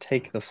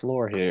take the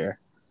floor here.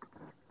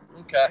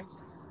 Okay.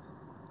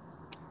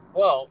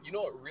 Well, you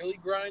know what really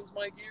grinds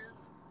my gears?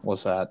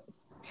 What's that?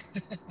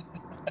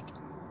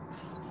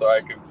 Sorry,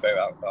 I couldn't say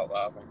that without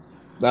laughing.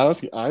 That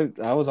was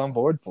I was on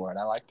board for it.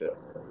 I liked it.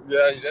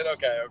 Yeah, you did?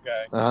 Okay.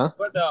 Uh-huh.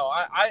 But no,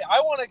 I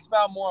want to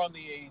expound more on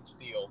the age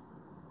deal.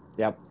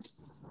 Yep.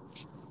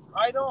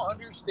 I don't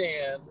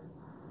understand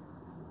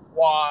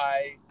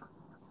why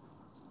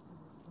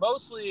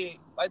mostly,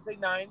 I'd say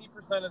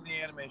 90% of the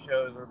anime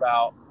shows are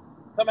about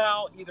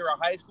somehow either a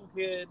high school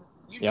kid,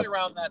 usually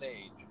around that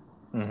age,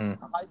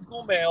 Mm-hmm. a high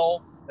school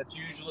male that's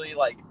usually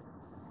like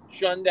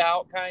shunned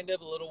out, kind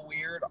of a little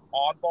weird,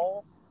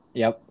 oddball.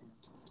 Yep.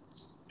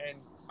 And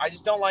I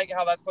just don't like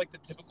how that's like the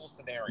typical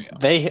scenario.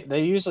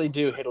 They usually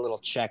do hit a little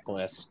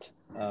checklist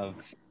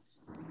of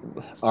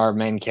our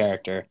main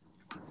character.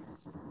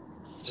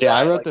 So yeah,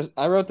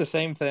 I wrote the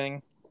same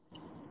thing,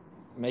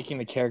 making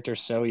the character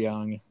so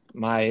young.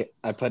 I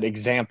put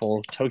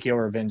example Tokyo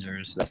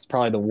Revengers. That's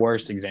probably the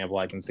worst example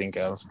I can think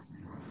of.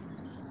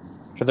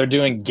 Because they're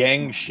doing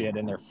gang shit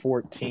and they're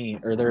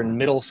 14 or they're in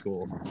middle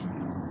school.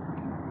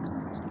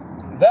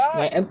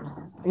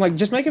 I'm like,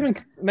 just make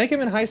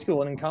them in high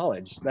school and in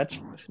college.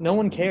 That's no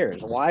one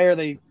cares. Why are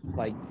they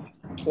like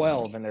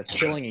 12 and they're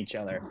killing each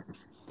other?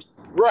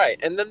 Right,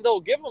 and then they'll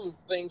give them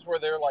things where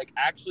they're like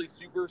actually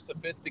super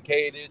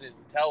sophisticated and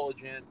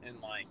intelligent and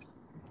like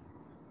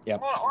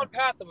on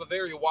path of a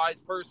very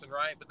wise person,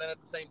 right? But then at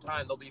the same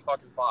time, they'll be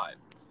fucking 5.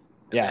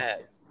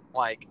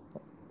 Like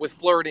with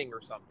flirting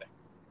or something.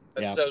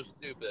 That's so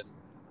stupid.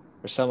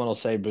 Or someone will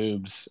say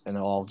boobs and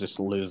they'll all just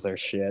lose their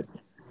shit.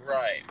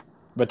 Right.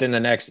 But then the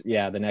next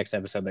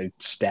episode, they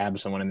stab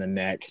someone in the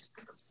neck.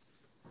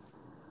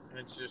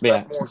 And it's just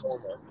more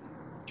normal.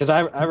 Because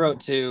I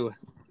wrote too,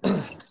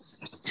 the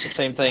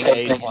same thing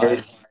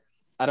age-wise.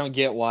 I don't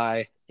get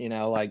why,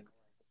 like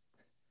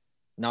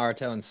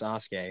Naruto and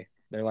Sasuke,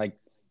 they're like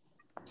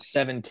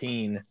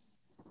 17,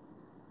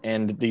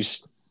 and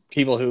these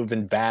people who have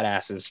been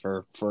badasses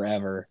for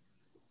forever,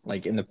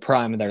 like in the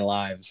prime of their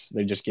lives,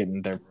 they're just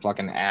getting their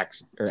fucking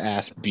ass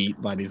beat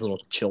by these little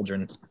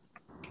children.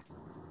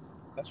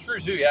 That's true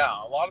too. Yeah,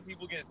 a lot of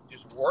people get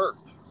just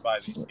worked by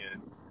these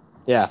kids.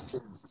 Yeah,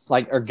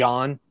 like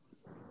Ergon,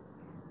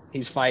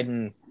 he's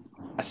fighting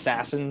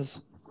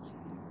assassins,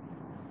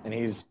 and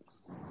he's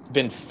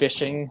been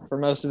fishing for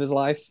most of his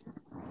life.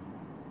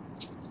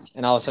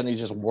 And all of a sudden, he's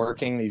just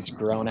working these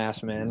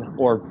grown-ass men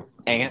or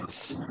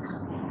ants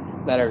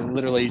that are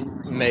literally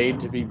made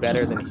to be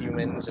better than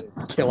humans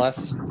and kill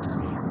us.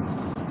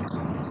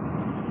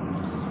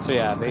 So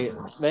yeah, the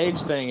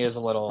age thing is a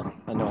little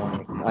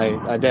annoying.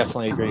 I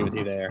definitely agree with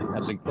you there.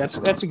 That's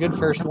a good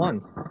first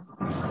one.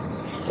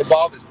 It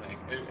bothers me.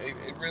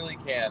 It really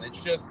can.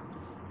 It's just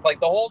like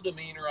the whole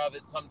demeanor of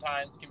it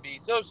sometimes can be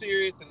so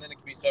serious and then it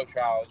can be so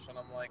childish. And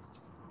I'm like,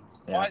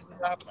 why is this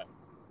happening?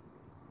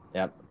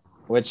 Yep.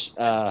 Which,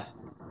 go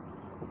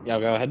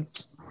ahead.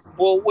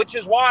 Well, which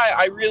is why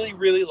I really,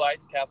 really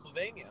liked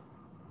Castlevania.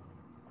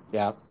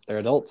 Yeah, they're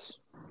adults.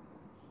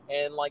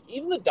 And, like,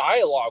 even the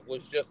dialogue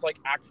was just, like,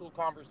 actual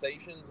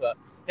conversations.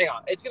 Hang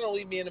on. It's going to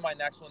lead me into my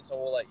next one, so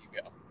we'll let you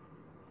go.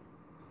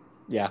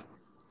 Yeah.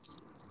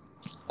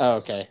 Oh,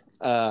 okay.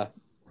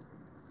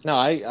 No,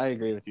 I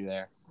agree with you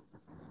there.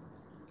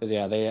 Because,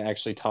 yeah, they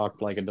actually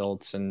talked like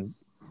adults and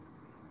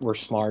were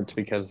smart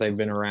because they've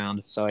been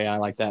around. So, yeah, I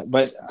like that.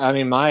 But, I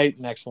mean, my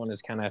next one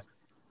is kind of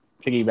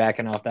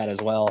piggybacking off that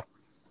as well,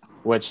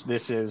 which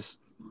this is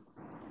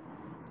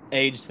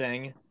age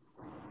thing,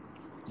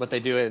 but they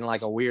do it in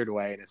like a weird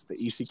way, and it's the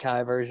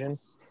isekai version.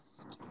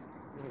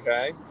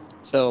 Okay.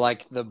 So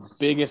like the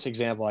biggest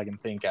example I can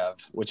think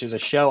of, which is a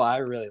show I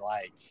really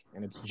like,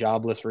 and it's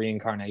Jobless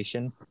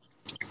Reincarnation.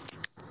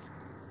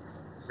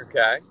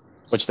 Okay.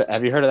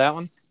 Have you heard of that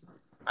one?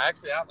 I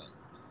actually haven't.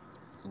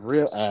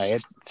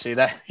 See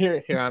that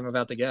here I'm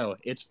about to go.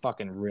 It's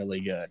fucking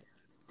really good.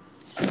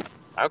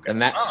 Okay. It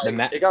got an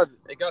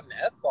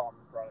F-bomb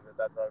in front of it.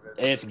 That's how it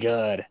is. It's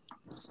good.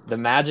 The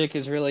magic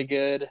is really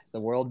good. The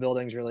world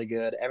building's really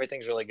good.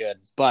 Everything's really good.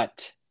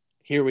 But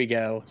here we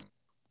go.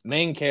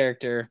 Main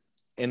character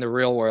in the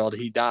real world,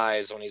 he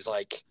dies when he's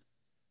like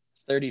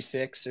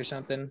 36 or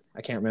something.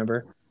 I can't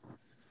remember.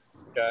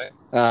 Okay.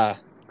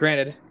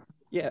 Granted,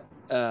 he had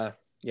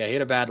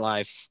a bad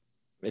life.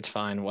 It's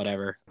fine,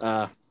 whatever.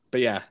 But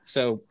yeah,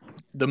 so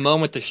the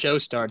moment the show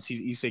starts,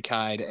 he's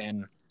isekai'd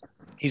and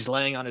he's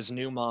laying on his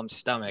new mom's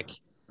stomach,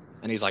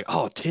 and he's like,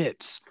 "Oh,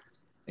 tits!"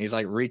 And he's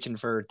like reaching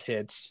for her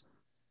tits,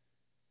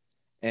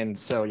 and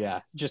so yeah,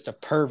 just a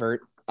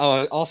pervert.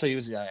 Oh, also he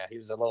was a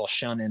little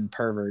shonen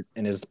pervert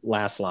in his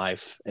last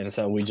life, and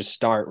so we just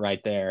start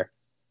right there.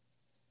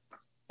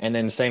 And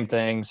then same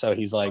thing. So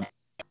he's like,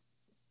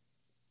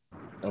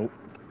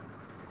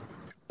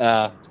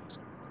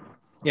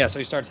 yeah. So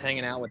he starts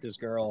hanging out with this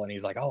girl, and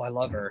he's like, "Oh, I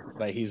love her,"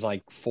 but he's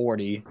like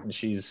 40 and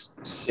she's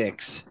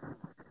 6.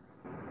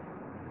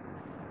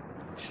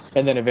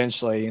 And then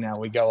eventually,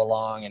 we go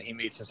along and he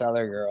meets this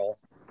other girl.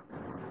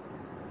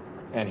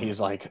 And he's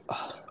like,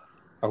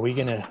 are we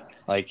going to,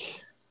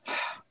 like,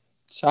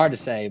 it's hard to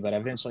say, but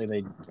eventually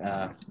they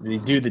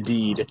do the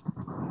deed.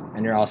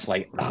 And you're also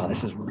like, oh,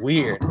 this is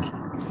weird.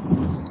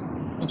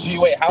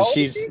 Wait, how old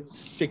she's is she?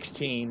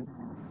 16.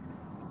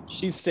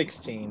 She's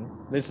 16.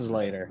 This is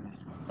later.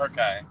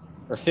 Okay.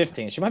 Or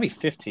 15. She might be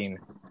 15.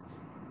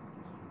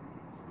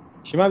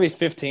 She might be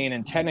 15,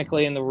 and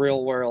technically in the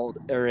real world,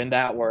 or in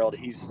that world,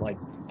 he's like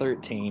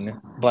 13.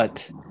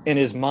 But in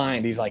his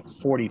mind, he's like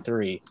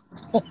 43.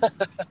 Oh my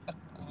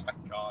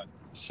god.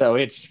 So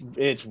it's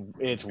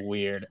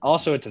weird.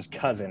 Also, it's his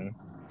cousin.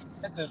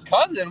 It's his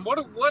cousin.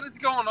 What is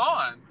going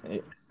on?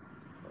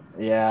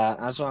 Yeah,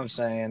 that's what I'm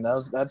saying.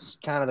 That's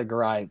kind of the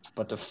gripe.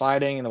 But the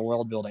fighting and the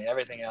world building,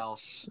 everything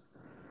else,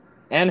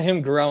 and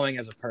him growing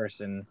as a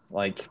person,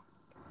 like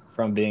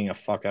from being a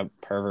fuck up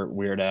pervert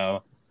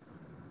weirdo,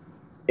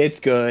 it's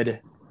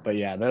good. But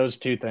yeah, those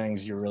two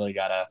things you really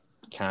gotta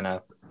kind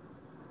of,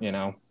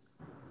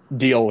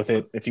 deal with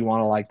it if you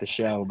want to like the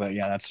show. But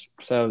yeah,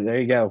 there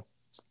you go.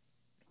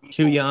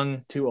 Too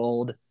young, too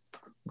old,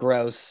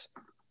 gross.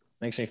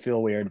 Makes me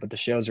feel weird, but the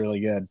show's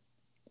really good.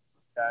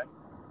 Okay.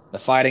 The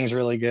fighting's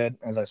really good.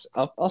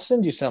 I'll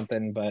send you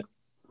something, but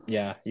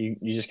yeah, you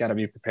just got to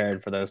be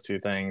prepared for those two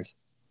things.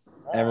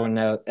 Everyone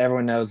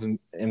knows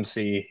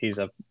MC. He's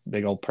a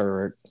big old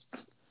pervert,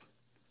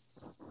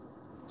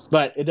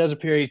 but it does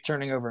appear he's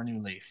turning over a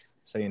new leaf.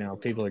 So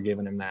people are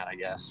giving him that, I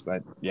guess.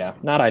 But yeah,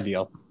 not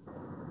ideal.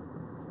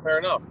 Fair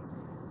enough.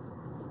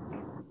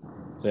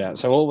 Yeah.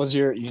 So what was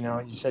your? You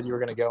said you were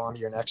going to go on to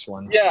your next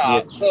one.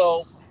 Yeah.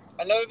 So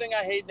another thing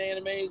I hate in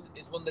anime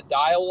is when the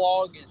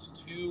dialogue is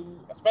too.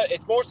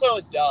 It's more so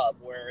a dub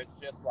where it's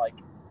just like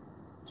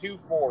too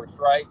forced,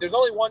 right? There's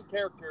only one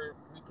character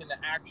who can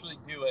actually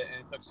do it,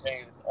 and it's okay,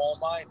 and it's All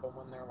Might. But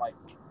when they're like,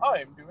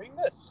 "I'm doing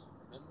this,"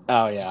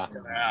 oh yeah,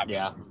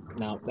 yeah.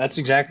 No, that's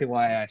exactly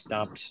why I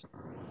stopped.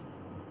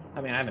 I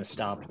mean, I haven't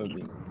stopped, but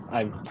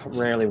I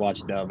rarely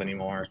watch dub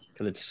anymore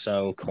because it's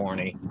so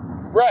corny.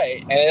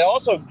 Right, and it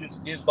also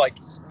just gives like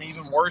an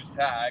even worse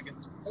tag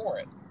for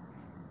it.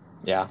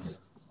 Yeah,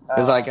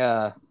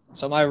 because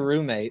so my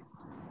roommate,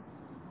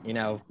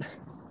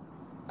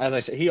 as I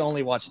said, he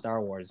only watched Star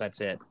Wars.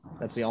 That's it.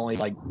 That's the only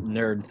like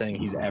nerd thing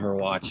he's ever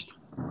watched.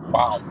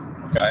 Wow.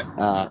 Okay.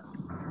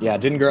 Yeah,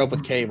 didn't grow up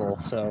with cable,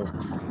 so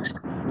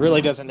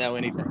really doesn't know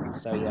anything.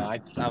 So yeah,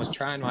 I was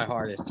trying my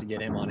hardest to get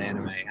him on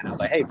anime, and I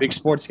was like, hey, big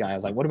sports guy. I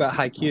was like, what about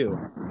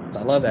Haikyuu?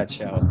 I love that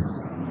show.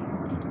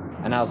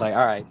 And I was like,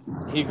 all right.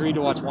 He agreed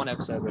to watch one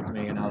episode with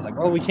me, and I was like,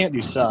 well, we can't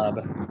do sub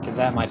because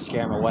that might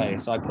scare him away.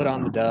 So I put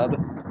on the dub,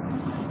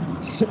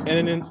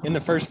 and in the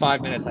first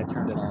 5 minutes, I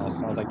turned it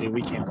off. I was like, dude,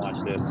 we can't watch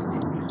this.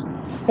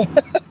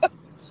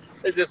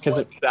 It just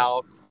went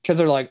south. Because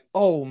they're like,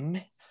 oh,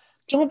 man,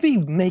 don't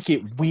make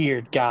it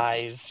weird,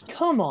 guys.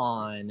 Come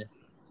on.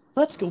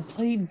 Let's go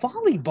play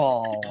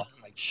volleyball. I'm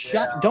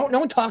like, no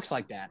one talks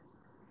like that.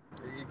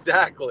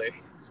 Exactly.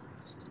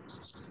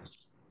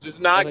 Just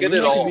not good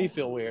at all. Making me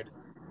feel weird.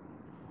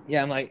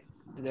 Yeah, I'm like,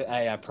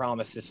 I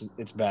promise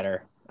it's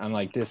better. I'm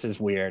like, this is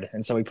weird.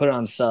 And so we put it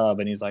on sub,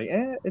 and he's like,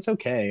 it's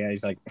okay.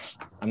 He's like,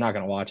 I'm not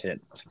going to watch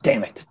it. I was like,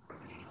 damn it.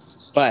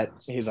 But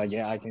he's like,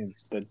 yeah, I can.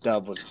 The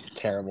dub was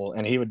terrible.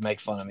 And he would make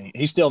fun of me.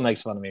 He still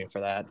makes fun of me for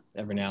that.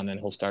 Every now and then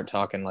he'll start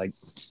talking like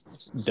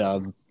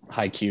dub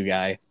Haikyuu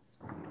guy.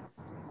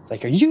 It's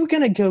like, are you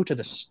going to go to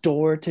the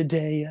store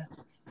today?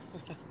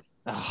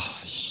 Oh,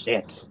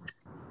 shit.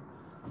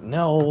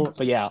 No.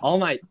 But yeah, All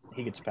Might,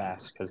 he gets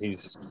passed because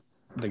he's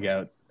the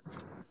GOAT.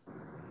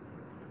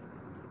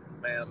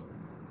 Man.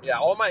 Yeah,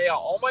 All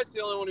Might's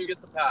the only one who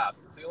gets a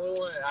pass. It's the only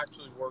one it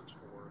actually works for.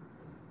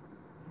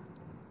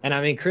 And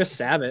I mean, Chris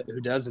Sabat,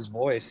 who does his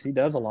voice, he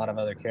does a lot of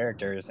other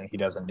characters, and he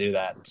doesn't do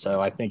that.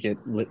 So I think it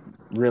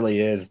really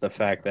is the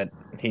fact that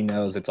he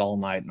knows it's All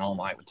Might, and All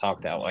Might would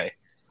talk that way.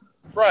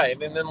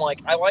 Right, and then like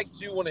I like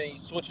too when he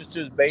switches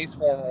to his base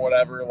form or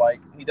whatever. Like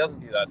he doesn't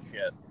do that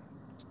shit.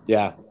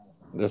 Yeah,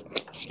 the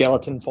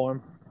skeleton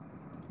form.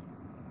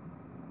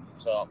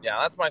 So yeah,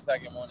 that's my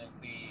second one. Is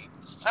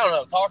the I don't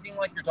know, talking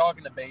like you're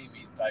talking to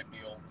babies type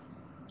deal.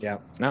 Yeah,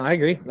 no, I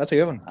agree. That's a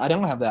good one. I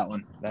don't have that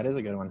one. That is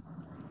a good one.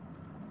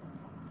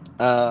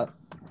 What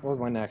was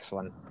my next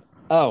one?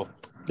 Oh,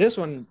 this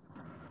one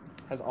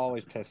has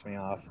always pissed me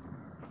off.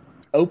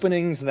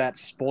 Openings that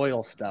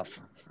spoil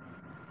stuff.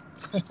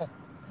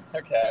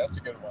 Okay, that's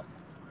a good one.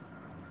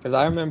 Because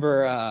I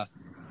remember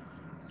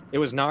it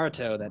was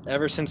Naruto that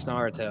ever since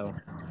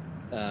Naruto,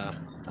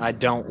 I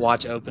don't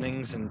watch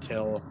openings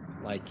until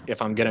like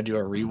if I'm gonna do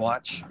a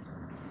rewatch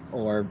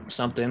or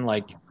something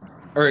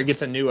or it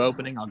gets a new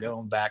opening, I'll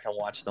go back and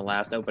watch the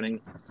last opening.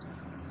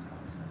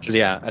 Because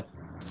yeah,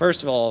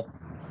 first of all,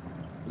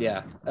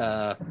 yeah,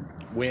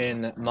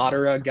 when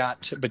Madara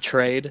got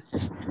betrayed,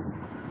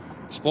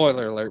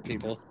 spoiler alert,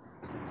 people,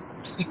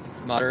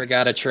 Madara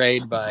got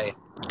betrayed by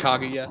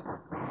Kaguya,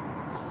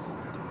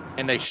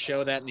 and they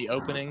show that in the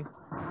opening,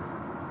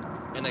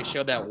 and they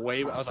showed that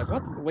way. I was like,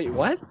 what? Wait,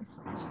 what?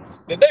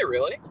 Did they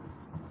really?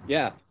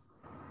 Yeah,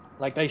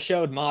 like they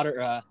showed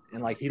Madara,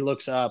 and like he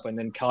looks up, and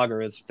then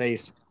Kagura's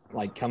face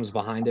like comes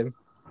behind him.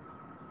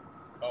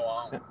 Oh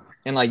wow.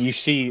 And like you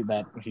see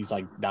that he's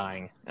like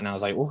dying, and I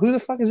was like, well, who the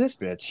fuck is this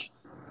bitch?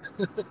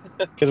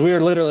 Because we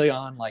were literally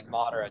on like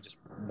Madara just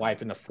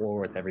wiping the floor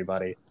with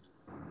everybody.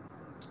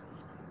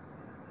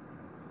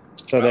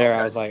 So there,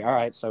 I was like, all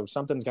right, so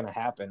something's gonna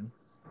happen.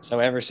 So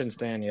ever since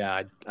then,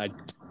 yeah, I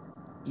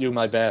do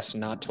my best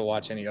not to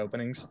watch any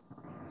openings.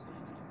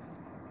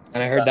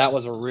 And I heard that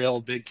was a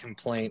real big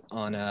complaint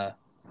on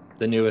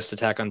the newest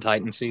Attack on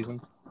Titan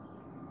season.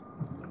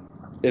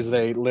 Is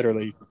they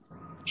literally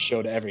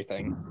showed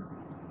everything.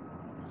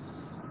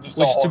 Just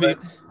Which all of it.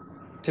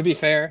 to be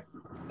fair,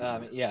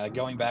 yeah,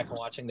 going back and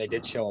watching, they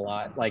did show a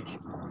lot. Like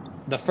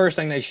the first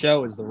thing they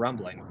show is the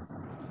rumbling,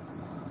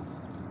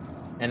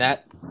 and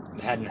that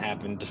hadn't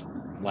happened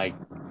like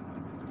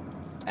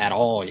at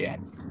all yet.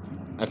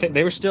 I think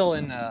they were still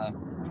in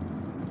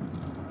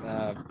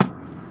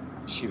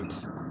shoot,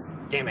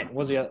 damn it, what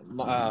was the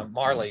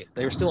Marley?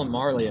 They were still in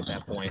Marley at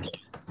that point,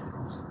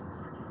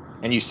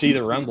 and you see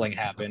the rumbling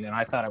happen, and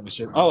I thought it was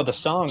just the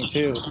song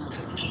too,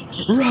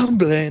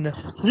 rumbling,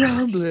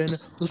 rumbling,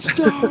 let's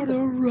start a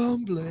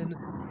rumbling.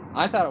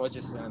 I thought it was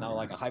just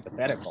like a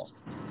hypothetical,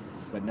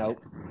 but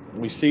nope.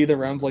 We see the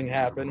rumbling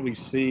happen. We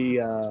see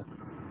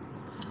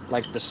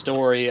like the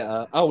story.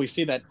 We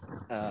see that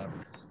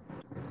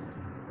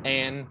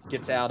Anne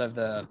gets out of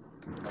the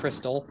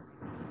crystal.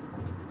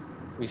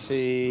 We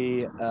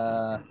see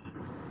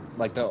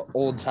like the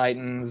old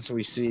Titans.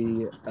 We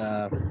see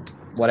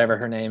whatever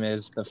her name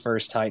is, the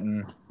first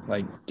Titan,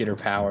 like get her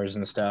powers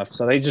and stuff.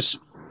 So they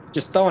just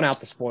throwing out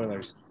the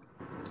spoilers.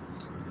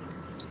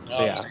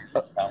 So yeah,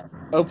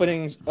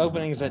 openings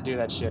that do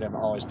that shit have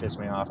always pissed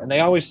me off, and they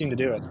always seem to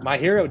do it. My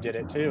Hero did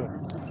it too.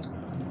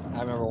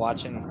 I remember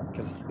watching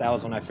because that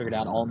was when I figured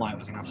out All Might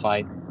was gonna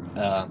fight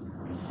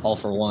All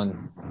for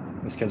One.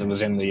 It's because it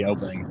was in the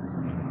opening.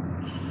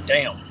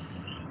 Damn.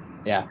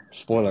 Yeah,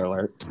 spoiler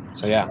alert.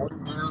 So yeah,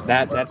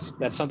 that's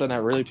something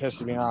that really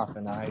pisses me off,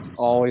 and I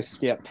always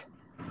skip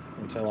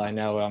until I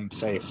know I'm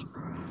safe.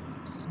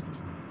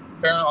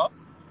 Fair enough.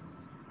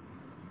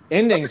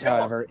 Endings,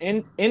 however,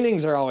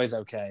 endings are always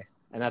okay,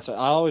 and that's what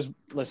I always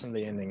listen to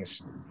the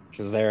endings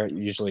because they're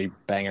usually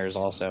bangers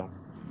also.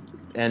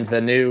 And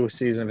the new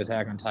season of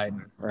Attack on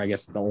Titan, or I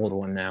guess the old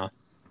one now,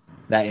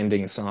 that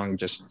ending song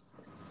just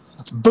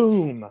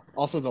boom.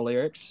 Also the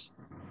lyrics,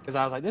 because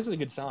I was like, this is a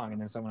good song,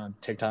 and then someone on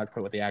TikTok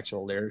put what the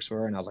actual lyrics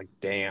were, and I was like,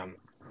 damn,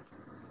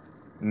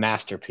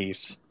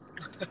 masterpiece.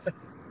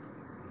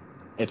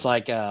 It's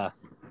like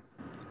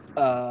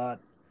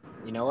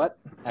you know what?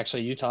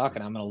 Actually, you talk,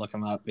 and I'm gonna look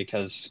them up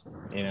because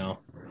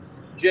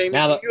Jamie,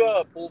 can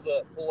you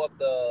pull up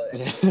the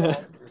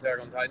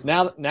Attack on Titan?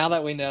 Now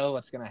that we know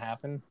what's gonna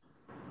happen,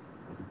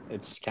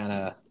 it's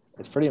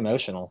pretty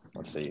emotional.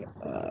 Let's see.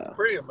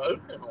 Pretty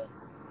emotional.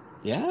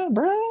 Yeah,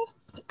 bruh.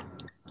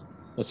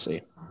 Let's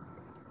see.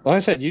 Well, I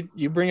said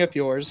you bring up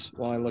yours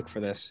while I look for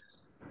this.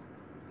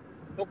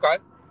 Okay.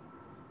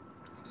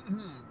 You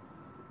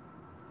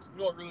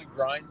know what really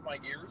grinds my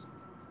gears?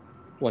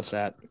 What's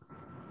that?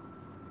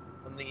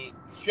 When the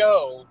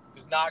show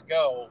does not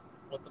go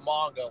with the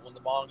manga when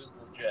the manga's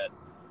legit.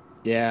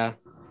 Yeah.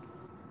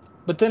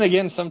 But then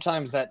again,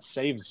 sometimes that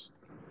saves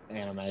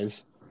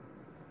animes.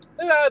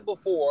 It had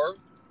before,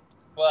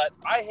 but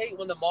I hate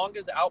when the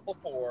manga's out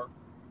before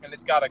and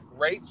it's got a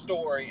great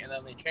story and then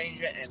they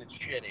change it and it's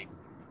shitty.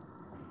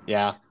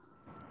 Yeah.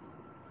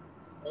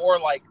 Or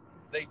like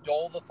they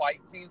dull the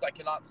fight scenes. I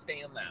cannot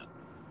stand that.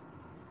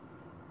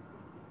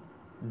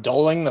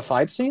 Dulling the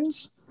fight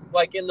scenes?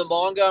 Like in the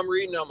manga I'm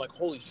reading, I'm like,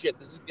 holy shit,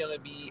 this is gonna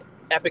be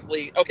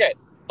epically okay.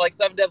 Like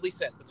Seven Deadly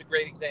Sins, it's a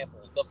great example.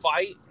 The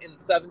fight in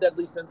Seven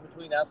Deadly Sins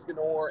between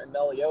Escanor and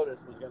Meliodas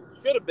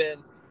should have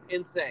been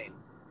insane.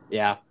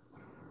 Yeah.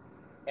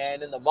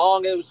 And in the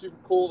manga, it was super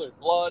cool. There's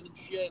blood and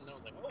shit, and I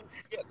was like, oh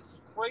shit, this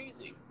is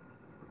crazy.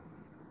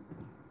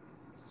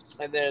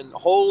 And then,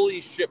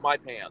 holy shit, my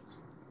pants.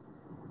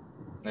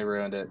 They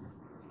ruined it.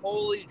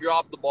 Holy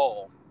dropped the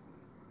ball.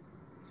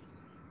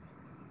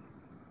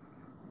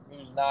 It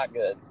was not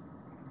good.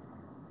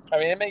 I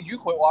mean, it made you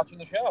quit watching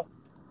the show.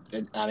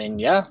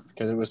 Yeah,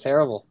 because it was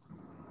terrible.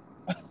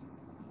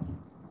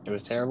 It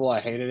was terrible. I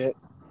hated it.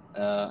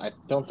 I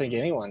don't think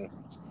anyone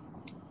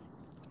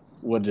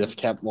would have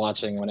kept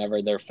watching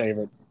whenever their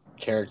favorite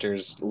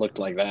characters looked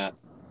like that.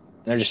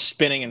 They're just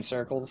spinning in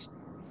circles.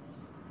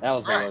 That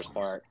was the worst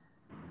part.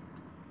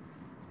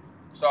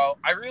 So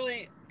I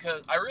really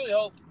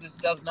hope this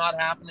does not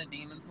happen to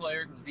Demon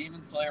Slayer, because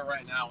Demon Slayer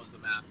right now is a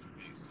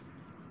masterpiece.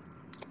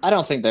 I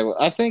don't think they will.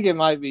 I think it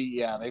might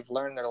be, they've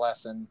learned their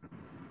lesson,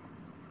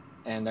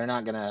 and they're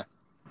not going to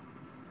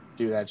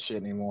do that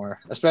shit anymore,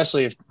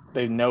 especially if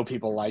they know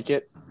people like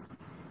it.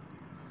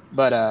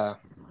 But,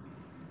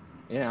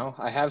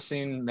 I have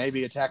seen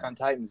maybe Attack on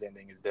Titan's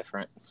ending is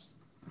different.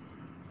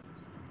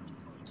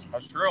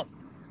 That's true.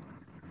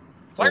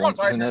 Attack on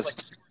Titan has like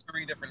 2 or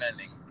 3 different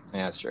endings.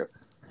 Yeah, that's true.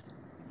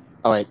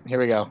 Oh, wait, here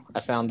we go. I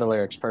found the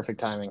lyrics. Perfect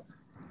timing.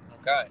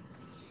 Okay.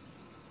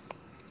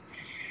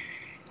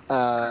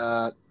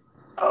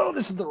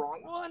 This is the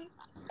wrong one.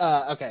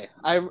 Okay.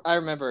 I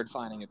remembered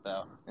finding it,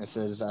 though. It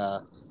says,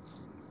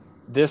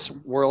 this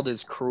world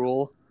is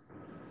cruel,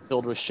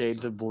 filled with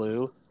shades of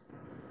blue.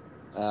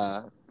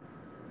 Damn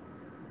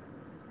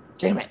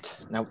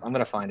it. No, I'm going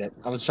to find it.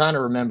 I was trying to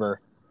remember.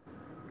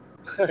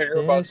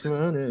 This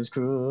one is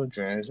cruel,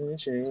 driving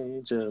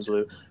shades of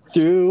blue.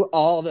 Through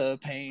all the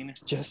pain,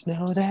 just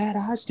know that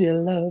I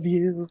still love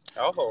you.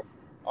 Oh,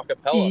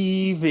 acapella.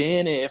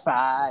 Even if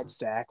I'd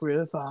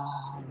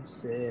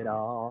sacrifice it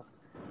all,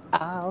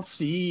 I'll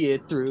see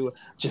it through.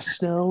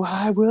 Just know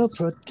I will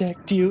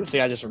protect you. See,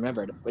 I just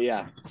remembered. But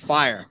yeah,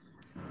 fire.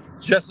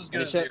 Just as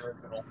good as the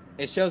original.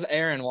 It shows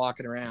Aaron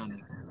walking around,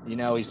 and you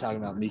know he's talking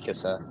about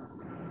Mikasa.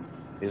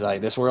 He's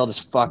like, this world is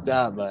fucked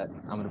up, but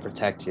I'm going to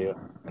protect you.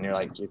 And you're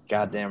like, you're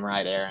goddamn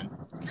right, Aaron.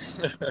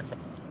 You're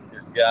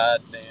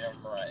goddamn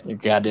right. You're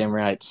goddamn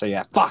right. So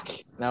yeah, fuck.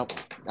 Nope.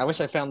 I wish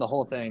I found the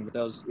whole thing, but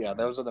those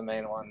are the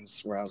main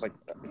ones where I was like,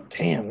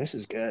 damn, this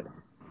is good.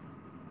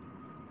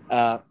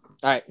 All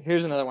right,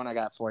 here's another one I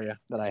got for you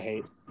that I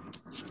hate.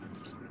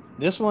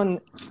 This one,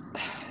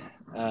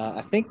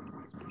 I think,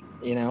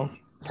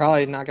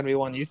 probably not going to be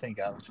one you think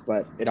of,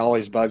 but it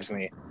always bugs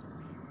me.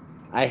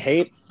 I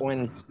hate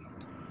when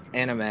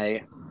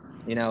anime,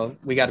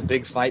 we got a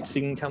big fight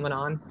scene coming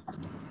on.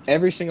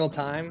 Every single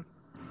time,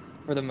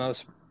 for the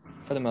most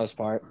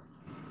part,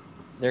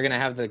 they're going to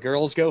have the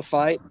girls go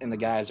fight and the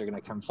guys are going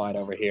to come fight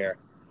over here.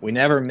 We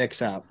never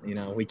mix up,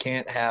 we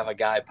can't have a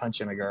guy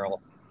punching a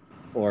girl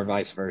or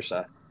vice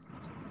versa.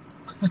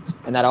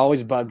 And that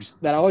always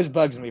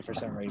bugs me for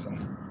some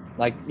reason.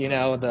 Like,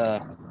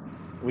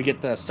 we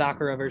get the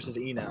Sakura versus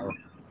Ino.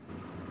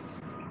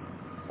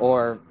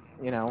 Or,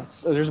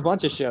 there's a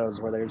bunch of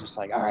shows where they're just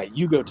like, all right,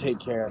 you go take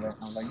care of it.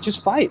 I'm like,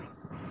 just fight.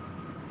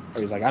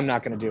 Or he's like, I'm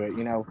not going to do it.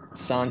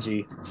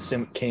 Sanji,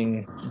 Simp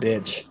King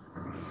bitch.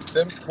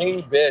 Simp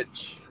King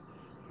bitch.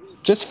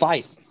 Just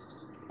fight.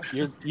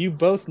 You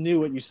both knew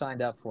what you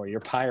signed up for. You're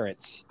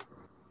pirates.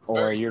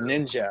 Or you're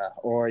ninja.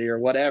 Or you're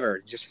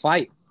whatever. Just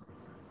fight.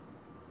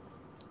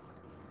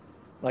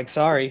 Like,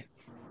 sorry.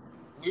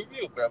 Luffy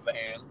will throw the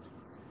hands.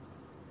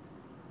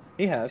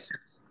 He has.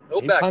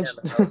 He'll backhand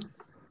the hoe.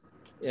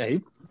 Yeah,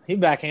 he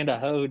backhand a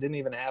hoe who didn't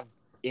even have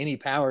any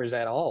powers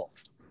at all.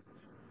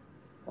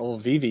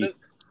 Old Vivi.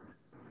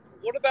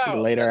 What about...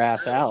 He laid her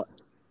ass out.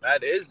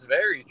 That is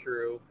very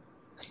true.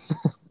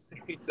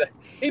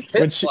 He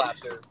pit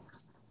slapped her.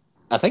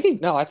 I think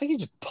he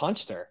just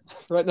punched her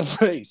right in the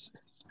face.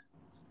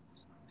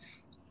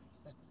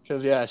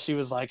 Because, yeah, she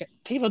was like,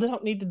 people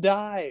don't need to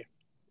die.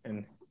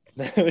 And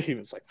he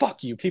was like,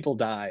 fuck you, people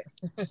die.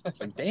 It's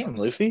like, damn,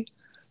 Luffy.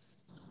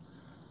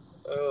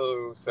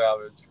 Oh,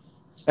 savage.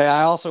 Hey,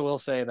 I also will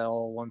say that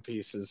all One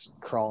Piece is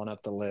crawling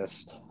up the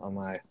list on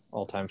my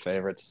all-time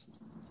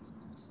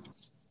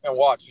favorites. And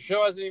watch,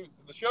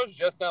 the show's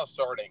just now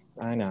starting.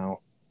 I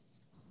know.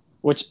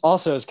 Which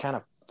also is kind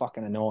of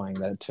fucking annoying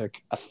that it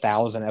took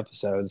 1,000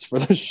 episodes for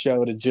the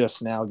show to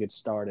just now get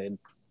started.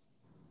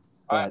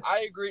 But,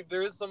 I agree.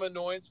 There is some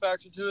annoyance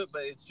factor to it,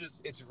 but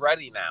it's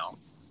ready now.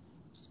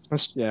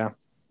 Yeah.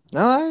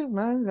 No,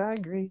 I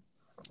agree.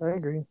 I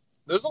agree.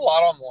 There's a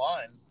lot on the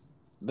line.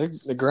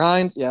 The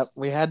grind, yep.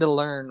 We had to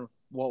learn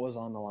what was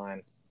on the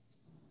line.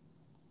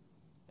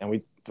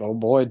 And oh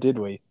boy, did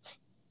we.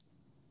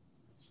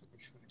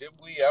 Did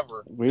we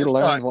ever? We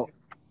learned what...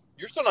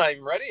 You're still not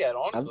even ready yet,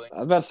 honestly. I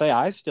was about to say,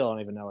 I still don't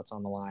even know what's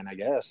on the line, I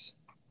guess.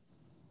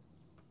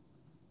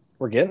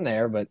 We're getting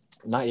there, but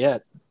not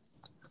yet.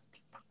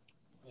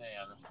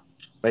 Man.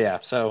 But yeah,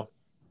 so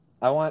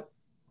I want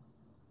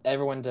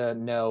everyone to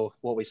know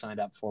what we signed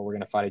up for. We're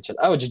going to fight each other.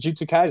 Oh,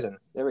 Jujutsu Kaisen.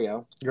 There we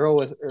go.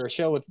 A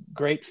show with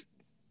great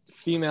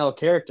female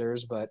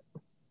characters, but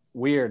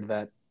weird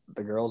that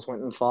the girls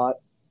went and fought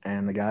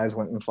and the guys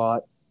went and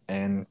fought,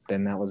 and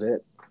then that was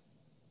it.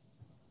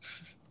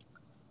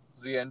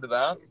 Was the end of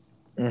that?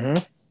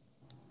 Mm-hmm.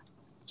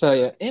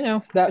 So yeah,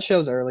 that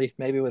show's early.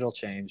 Maybe it'll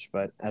change,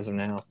 but as of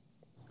now,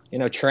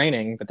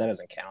 training, but that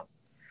doesn't count.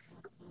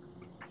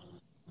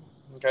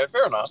 Okay,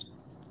 fair enough.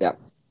 Yeah.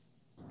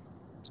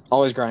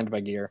 Always grind by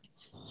gear.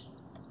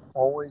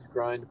 Always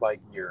grind by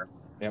gear.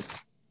 Yep.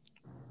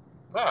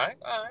 All right.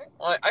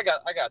 Well, I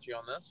got you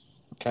on this.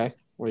 Okay.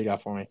 What do you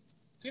got for me? So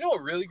you know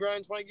what really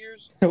grinds my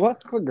gears?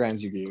 What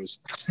grinds your gears?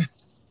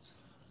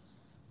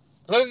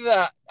 Another thing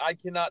that I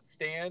cannot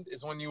stand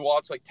is when you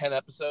watch like 10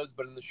 episodes,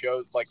 but in the show,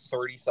 it's like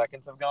 30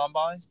 seconds have gone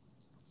by.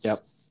 Yep.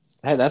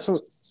 Hey, that's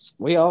what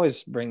we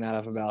always bring that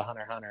up about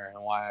Hunter x Hunter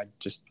and why I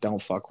just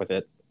don't fuck with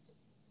it.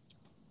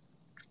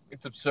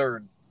 It's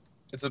absurd.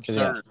 It's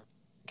absurd.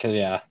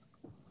 Because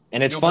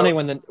and it's funny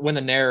when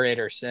the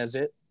narrator says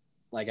it,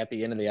 like at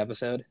the end of the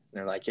episode, and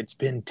they're like, "It's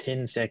been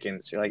 10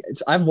 seconds." You're like,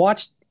 I've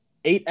watched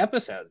 8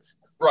 episodes.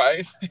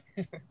 Right.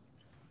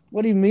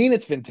 What do you mean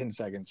it's been 10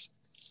 seconds?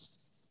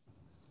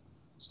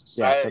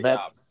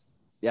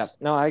 Yeah.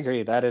 No, I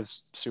agree. That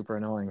is super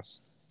annoying.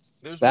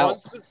 There's one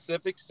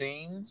specific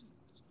scene.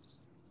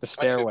 The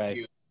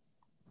stairway.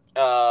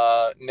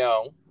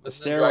 No. The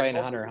stairway in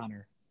Hunter x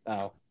Hunter.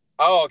 Oh.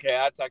 Oh, okay.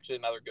 That's actually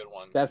another good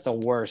one. That's the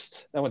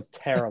worst. That one's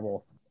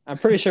terrible. I'm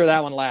pretty sure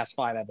that one lasts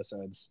 5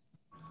 episodes.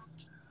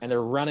 And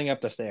they're running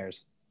up the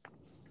stairs.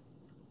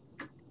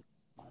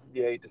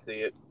 You hate to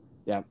see it.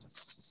 Yep.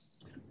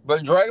 But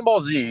in Dragon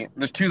Ball Z,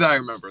 there's 2 that I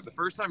remember. The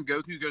first time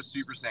Goku goes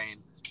Super Saiyan,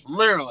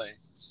 literally,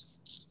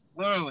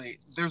 Literally,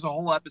 there's a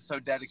whole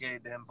episode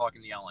dedicated to him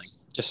fucking yelling.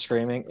 Just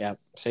screaming. Yeah.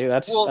 See,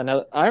 that's Well,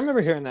 another. I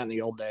remember hearing that in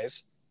the old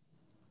days.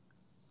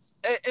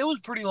 It was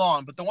pretty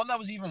long, but the one that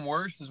was even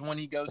worse is when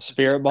he goes to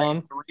Spirit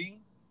Bomb. 3.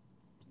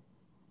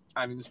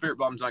 I mean, the Spirit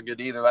Bomb's not good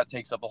either. That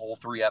takes up a whole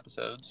 3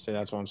 episodes. See,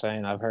 that's what I'm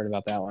saying. I've heard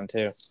about that one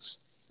too.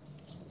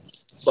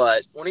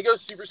 But when he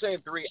goes Super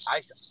Saiyan 3,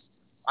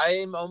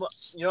 I'm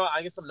almost,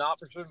 I guess I'm not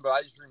for certain, but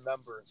I just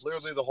remember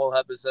literally the whole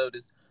episode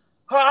is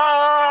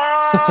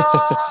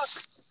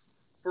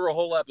for a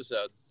whole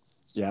episode.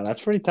 Yeah,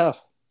 that's pretty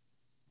tough.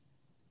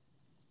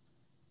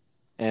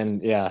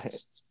 And yeah,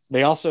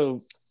 they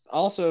also,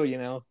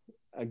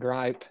 a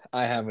gripe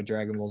I have with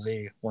Dragon Ball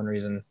Z. One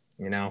reason,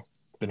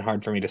 it's been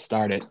hard for me to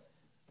start it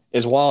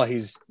is while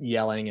he's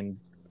yelling and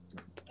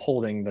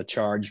holding the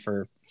charge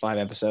for 5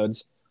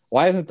 episodes,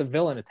 why isn't the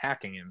villain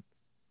attacking him?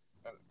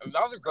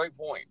 Another great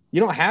point.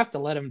 You don't have to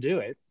let him do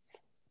it.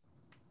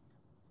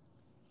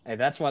 Hey,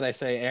 that's why they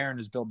say Aaron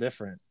is built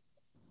different.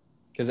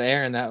 Because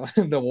Aaron,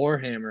 the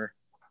Warhammer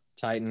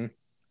Titan,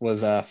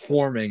 was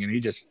forming, and he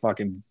just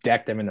fucking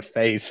decked him in the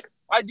face.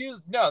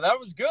 No, that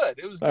was good.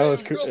 It was good. That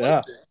was cool.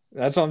 Yeah,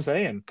 that's what I'm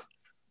saying.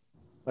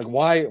 Like,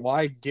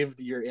 why give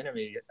your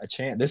enemy a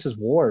chance? This is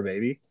war,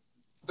 baby.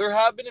 There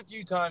have been a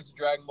few times in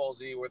Dragon Ball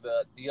Z where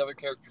the other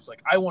character's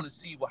like, I want to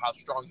see how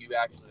strong you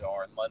actually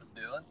are, and let him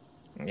do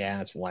it.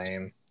 Yeah, it's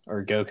lame.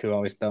 Or Goku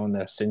always throwing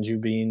the Senju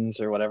beans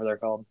or whatever they're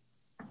called.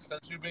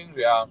 Senju beans,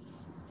 yeah.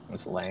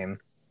 That's lame.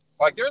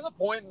 Like, there's a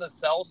point in the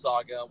Cell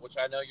Saga, which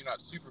I know you're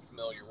not super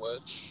familiar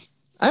with.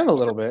 I'm a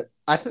little bit.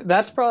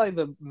 That's probably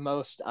the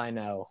most I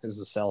know is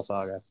the Cell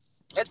Saga.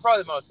 It's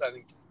probably the most I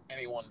think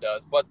anyone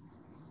does. But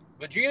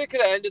Vegeta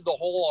could have ended the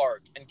whole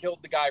arc and killed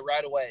the guy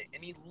right away.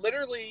 And he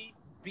literally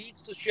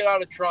beats the shit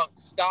out of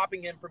Trunks,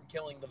 stopping him from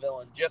killing the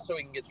villain just so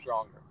he can get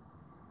stronger.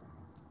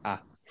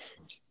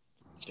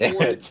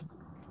 Damn it.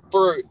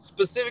 For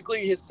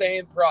specifically his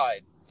Saiyan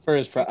pride. For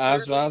his pride.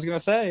 That's what I was going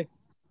to say.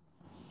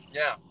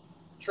 Yeah.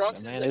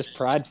 Trunks is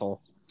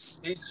prideful.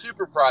 He's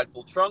super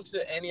prideful. Trunks,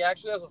 and he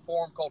actually has a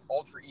form called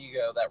Ultra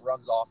Ego that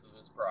runs off of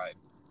his pride.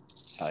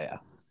 Oh, yeah.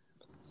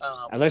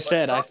 As I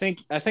said,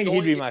 Trunks, I think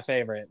he'd be my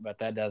favorite, but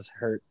that does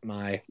hurt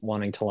my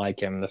wanting to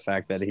like him, the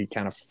fact that he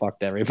kind of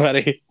fucked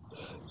everybody.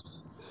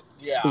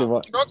 Yeah.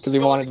 Because he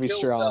wanted to be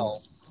strong. Cell.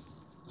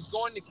 He's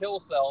going to kill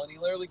Cell, and he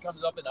literally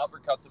comes up and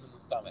uppercuts him in the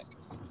stomach.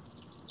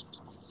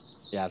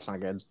 Yeah, it's not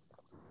good.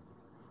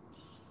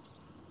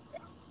 Yeah.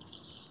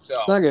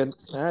 So, not good.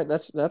 All right,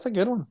 that's a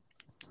good one.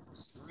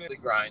 Really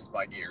grinds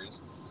my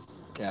gears.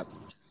 Yep.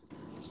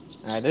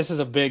 All right, this is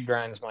a big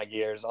grinds my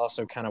gears.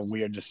 Also kind of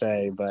weird to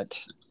say,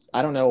 but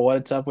I don't know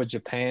what's up with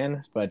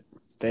Japan, but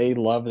they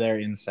love their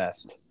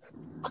incest.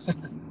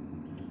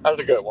 That's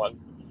a good one.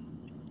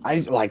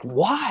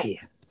 Why?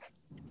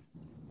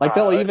 Like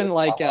they'll even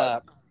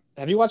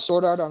have you watched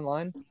Sword Art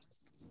Online?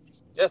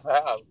 Yes, I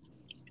have.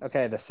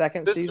 Okay, the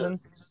second season.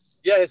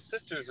 Yeah, his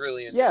sister's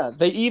really into it.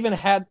 They even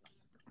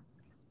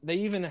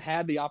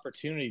had the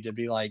opportunity to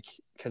be like,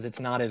 because it's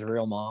not his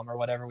real mom or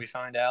whatever we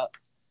find out.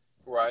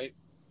 Right.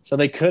 So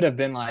they could have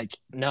been like,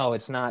 no,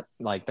 it's not,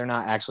 like, they're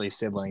not actually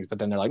siblings, but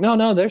then they're like,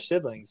 no, they're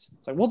siblings.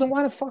 It's like, well, then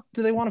why the fuck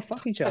do they want to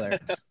fuck each other?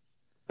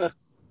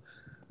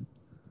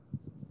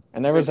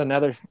 And there's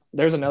another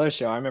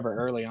show I remember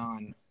early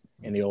on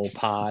in the old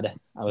pod.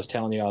 I was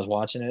telling you I was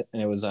watching it,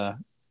 and it was a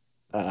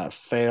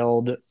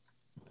failed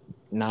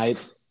night,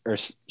 or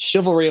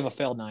Chivalry of a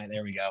Failed Knight.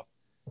 There we go.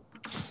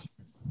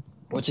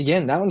 Which,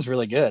 again, that one's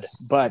really good.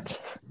 But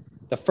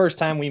the first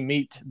time we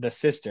meet the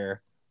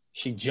sister,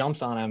 she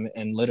jumps on him,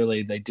 and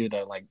literally they do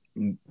the, like,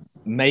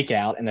 make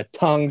out, and the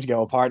tongues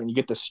go apart, and you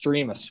get the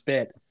stream of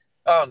spit.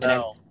 Oh,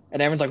 no.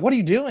 And everyone's like, what are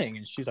you doing?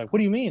 And she's like, what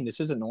do you mean? This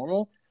isn't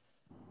normal?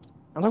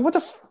 I was like, what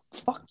the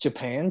fuck,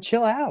 Japan?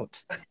 Chill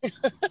out.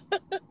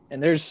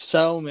 And there's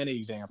so many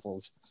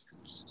examples.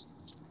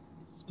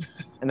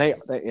 And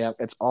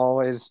it's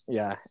always,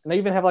 And they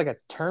even have, like, a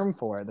term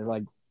for it. They're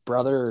like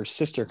brother or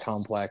sister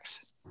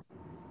complex.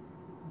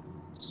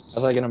 I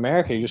was like, in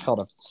America, you're just called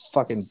a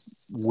fucking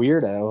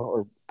weirdo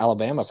or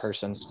Alabama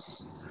person.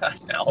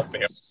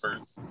 Alabama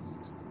person.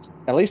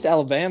 At least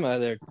Alabama,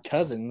 they're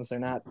cousins. They're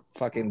not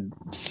fucking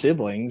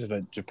siblings,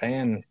 but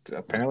Japan,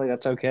 apparently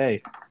that's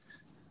okay.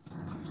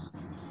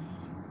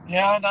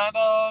 Yeah,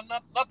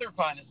 not their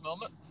finest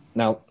moment.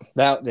 No,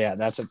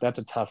 that's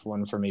a tough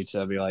one for me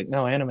to be like,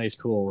 no, anime's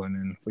cool, and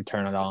then we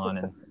turn it on,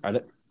 and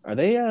are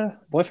they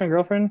boyfriend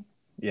girlfriend?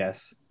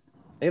 Yes.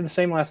 They have the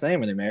same last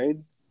name. Are they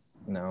married?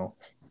 No.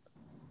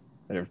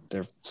 They're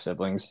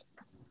siblings.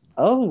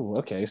 Oh,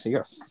 okay. So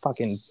you're a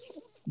fucking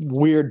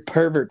weird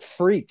pervert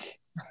freak.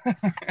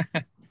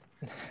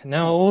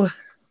 No.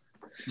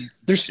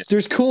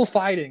 There's cool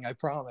fighting, I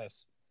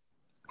promise.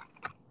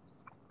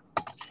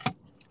 Well,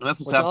 that's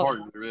the sad part.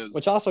 There is.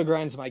 Which also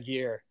grinds my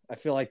gear. I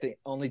feel like the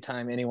only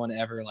time anyone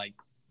ever, like,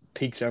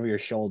 peeks over your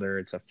shoulder,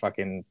 it's a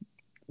fucking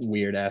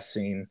weird ass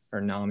scene, or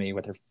Nami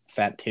with her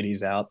fat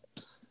titties out.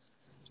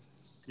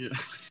 Yeah.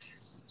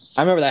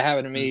 I remember that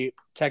happened to me,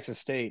 Texas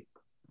State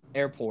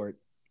Airport.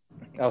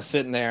 I was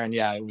sitting there, and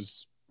it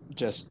was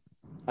just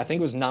I think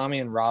it was Nami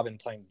and Robin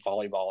playing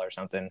volleyball or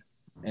something,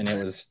 and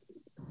it was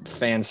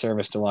fan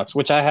service deluxe,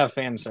 which I have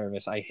fan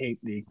service. I hate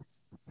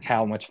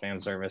how much fan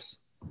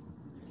service.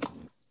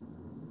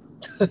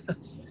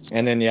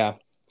 And then yeah,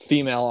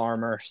 female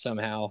armor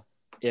somehow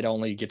it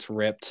only gets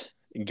ripped.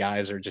 And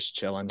guys are just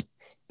chilling.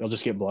 They'll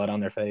just get blood on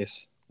their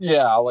face.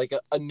 Yeah, like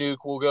a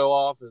nuke will go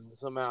off, and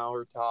somehow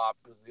her top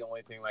is the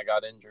only thing that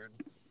got injured.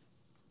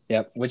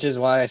 Yep, which is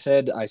why I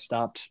said I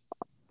stopped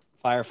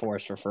Fire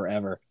Force for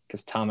forever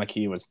because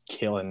Tamaki was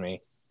killing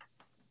me.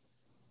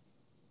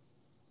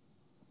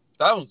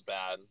 That one's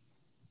bad.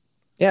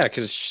 Yeah,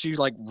 because she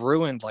like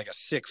ruined like a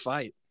sick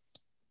fight.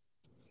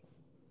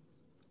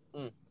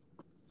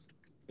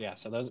 Yeah,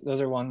 so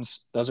those are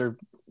ones. Those are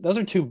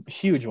two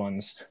huge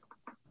ones.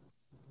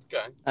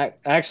 Okay. I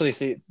actually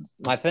see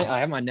my thing. I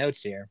have my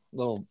notes here,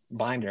 little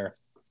binder.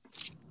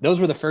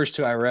 Those were the first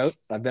two I wrote.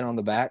 I've been on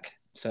the back,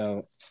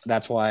 so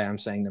that's why I'm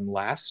saying them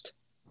last.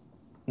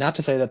 Not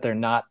to say that they're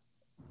not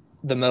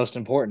the most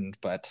important,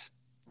 but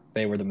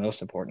they were the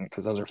most important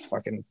because those are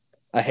fucking.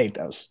 I hate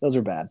those. Those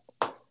are bad.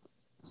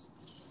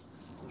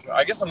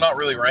 I guess I'm not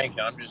really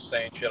ranking. I'm just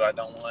saying shit I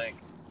don't like.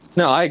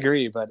 No, I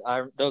agree, but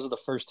those are the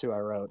first two I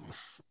wrote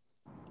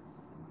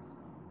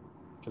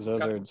because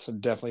those are some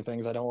definitely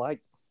things I don't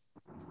like.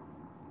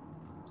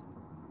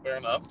 Fair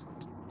enough.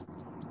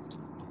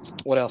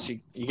 What else?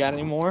 You got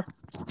any more?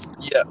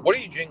 Yeah. What are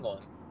you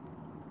jingling?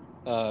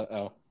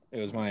 It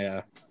was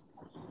my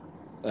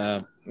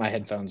my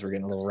headphones were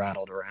getting a little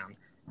rattled around.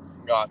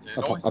 Gotcha.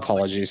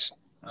 Apologies.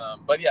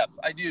 But yes,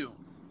 I do.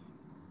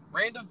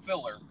 Random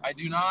filler. I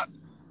do not.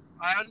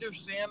 I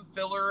understand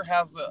filler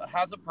has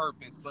a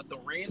purpose, but the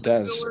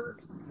random filler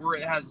where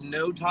it has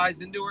no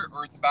ties into it,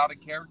 or it's about a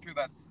character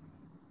that's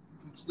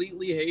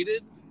completely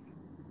hated,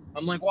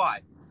 I'm like,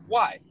 why?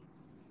 Why?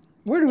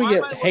 Where did we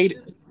get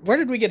hated? Where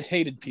did we get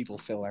hated people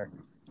filler?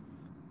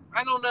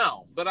 I don't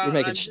know, but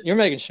you're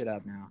making shit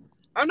up now.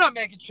 I'm not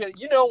making shit.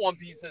 You know, One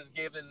Piece has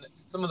given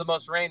some of the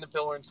most random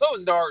filler, and so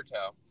is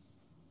Naruto.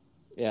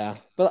 Yeah,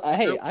 but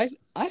hey,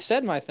 I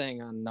said my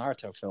thing on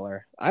Naruto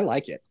filler. I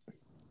like it.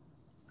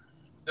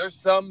 There's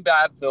some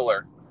bad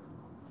filler.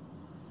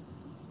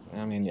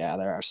 I mean, yeah,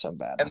 there are some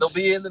bad. And they'll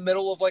be in the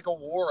middle of like a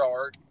war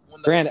arc. All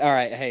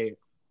right, hey,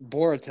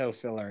 Boruto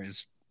filler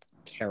is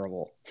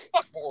terrible.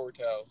 Fuck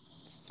Boruto.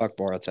 Fuck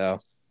Boruto.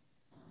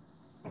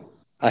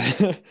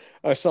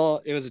 I saw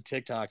it was a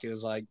TikTok. It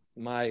was like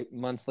my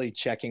monthly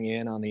checking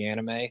in on the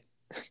anime,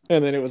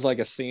 and then it was like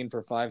a scene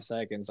for 5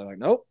 seconds. I'm like,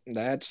 nope,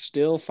 that's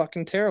still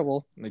fucking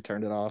terrible. And they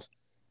turned it off.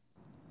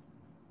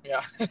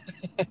 Yeah.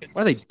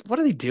 What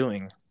are they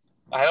doing?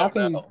 I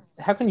don't know.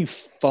 How can you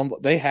fumble?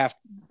 They have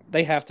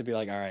to be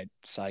like, all right,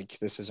 psych,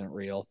 this isn't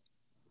real.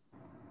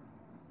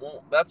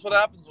 Well, that's what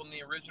happens when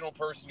the original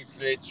person who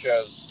creates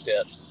shows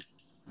dips.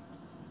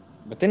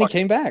 But then he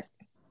came back.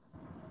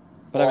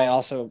 But I mean,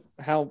 also,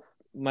 how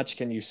much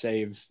can you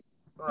save?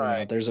 Right. You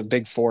know, there's a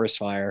big forest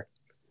fire.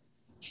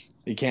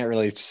 You can't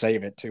really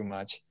save it too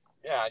much.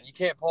 Yeah, you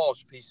can't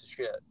polish a piece of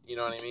shit. You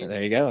know what I mean?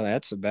 There you go.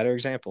 That's a better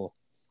example.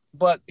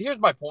 But here's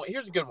my point.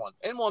 Here's a good one.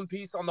 In One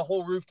Piece, on the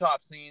whole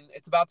rooftop scene,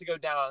 it's about to go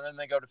down, and then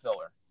they go to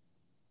filler.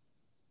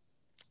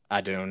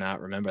 I do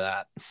not remember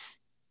that.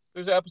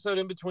 There's an episode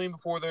in between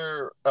before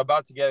they're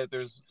about to get it.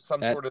 There's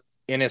some sort of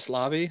Ines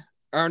Lobby.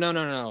 Or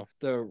no.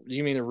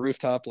 You mean the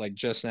rooftop like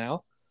just now?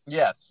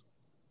 Yes.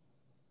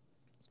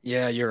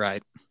 Yeah, you're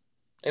right.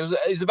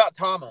 It's about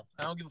Tama.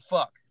 I don't give a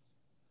fuck.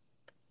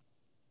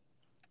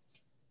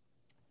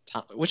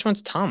 Which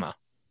one's Tama?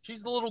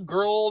 She's the little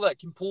girl that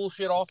can pull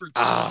shit off her.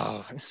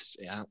 Oh,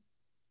 yeah.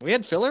 We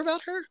had filler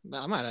about her?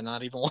 I might have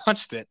not even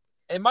watched it.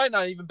 It might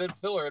not even been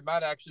filler. It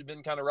might have actually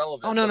been kind of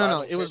relevant. Oh no.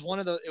 It was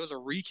it was a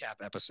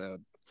recap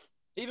episode.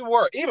 Even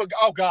worse.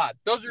 Oh god,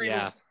 those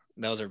are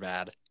those are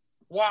bad.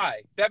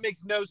 Why? That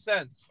makes no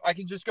sense. I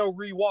can just go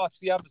rewatch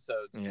the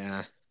episodes.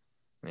 Yeah.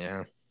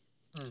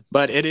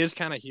 But it is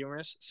kind of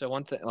humorous. So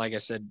one thing, like I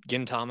said,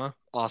 Gintama,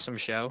 awesome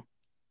show,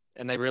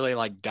 and they really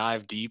like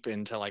dive deep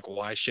into like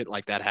why shit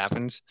like that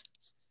happens.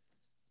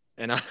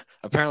 And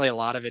apparently, a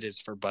lot of it is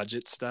for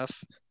budget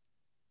stuff.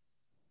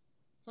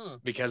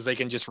 Because they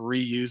can just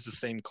reuse the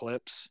same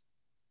clips,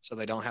 so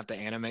they don't have to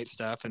animate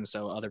stuff, and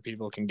so other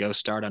people can go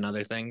start on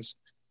other things.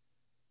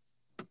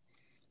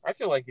 I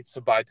feel like it's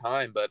to buy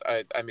time, but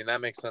I mean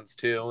that makes sense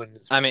too. And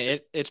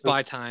it's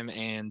buy time,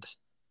 and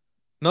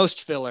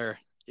most filler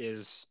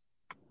is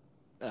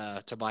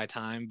to buy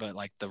time, but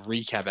like the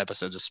recap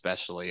episodes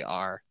especially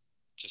are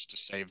just to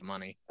save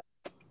money.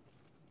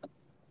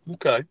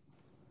 Okay. And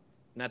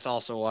that's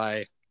also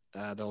why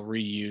they'll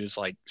reuse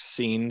like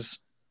scenes.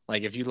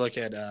 Like if you look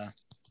at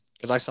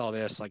because I saw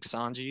this, like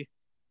Sanji,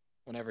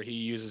 whenever he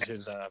uses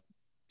his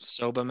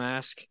Soba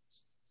mask,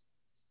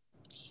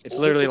 it's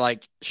literally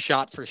like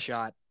shot for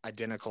shot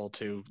identical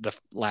to the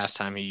last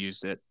time he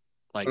used it.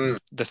 Like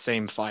the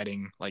same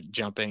fighting, like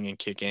jumping and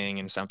kicking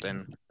and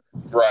something.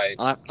 Right.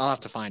 I'll have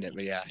to find it,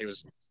 but yeah, it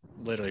was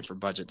literally for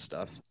budget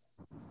stuff.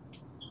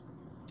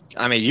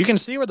 I mean, you can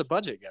see where the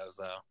budget goes,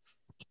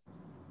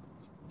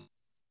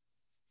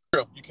 though.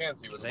 true. You can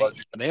see with the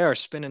budget. They are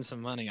spending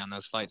some money on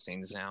those fight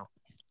scenes now.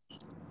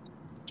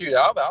 Dude,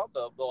 how about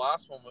the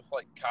last one with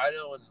like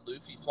Kaido and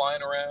Luffy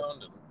flying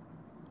around? And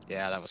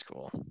Yeah, that was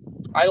cool.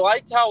 I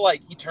liked how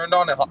like he turned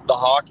on the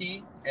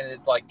hockey and it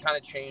like kind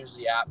of changed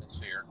the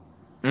atmosphere.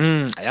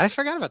 I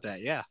forgot about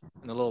that. Yeah,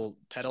 and the little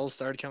pedals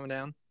started coming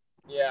down.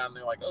 Yeah, and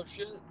they're like, "Oh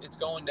shit, it's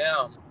going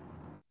down."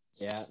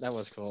 Yeah, that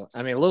was cool.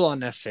 I mean, a little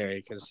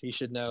unnecessary because he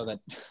should know that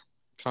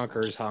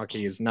Conqueror's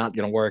hockey is not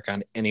going to work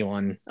on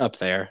anyone up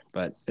there,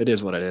 but it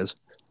is what it is.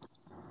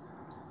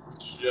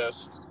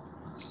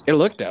 It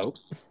looked dope.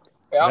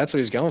 Yeah. That's what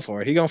he's going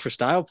for. He's going for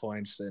style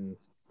points, then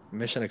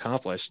mission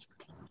accomplished.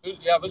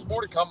 Yeah, there's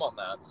more to come on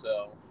that,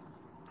 so.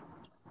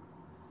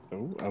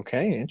 Oh,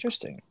 okay,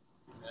 interesting.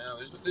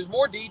 Yeah, there's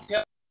more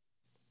detail.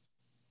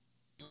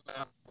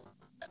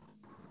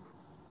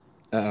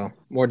 Uh-oh.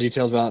 More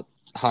details about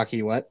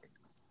hockey what?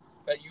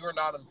 That you are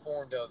not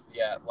informed of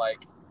yet,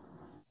 like.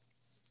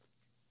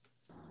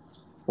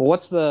 Well,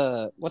 what's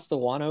the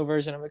Wano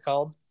version of it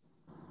called?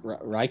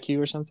 Raikou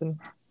or something?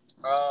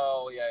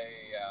 Oh yeah.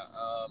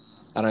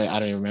 I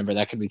don't even remember.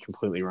 That could be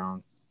completely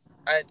wrong.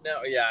 That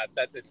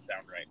didn't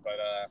sound right. But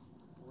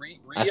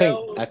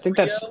Rio. I think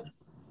that's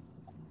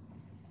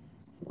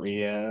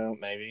Rio,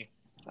 maybe.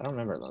 I don't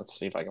remember. Let's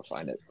see if I can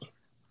find it.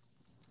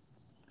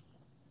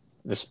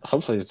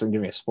 Hopefully this doesn't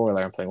give me a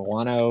spoiler. I'm playing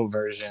Wano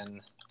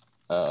version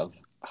of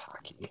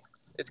hockey.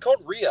 It's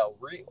called Rio.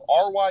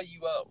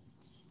 Ryuo.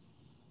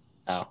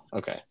 Oh,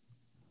 okay.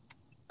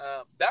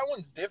 That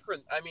one's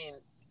different. I mean,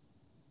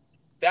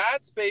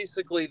 that's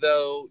basically,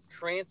 though,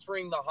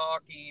 transferring the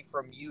hockey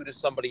from you to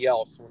somebody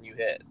else when you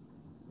hit.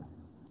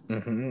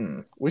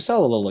 Mm-hmm. We saw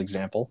a little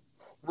example.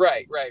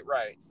 Right.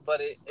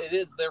 But it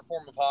is their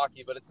form of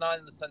hockey, but it's not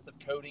in the sense of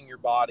coating your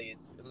body.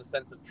 It's in the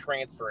sense of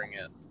transferring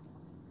it.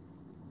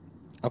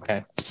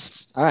 Okay.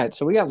 All right,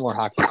 so we got more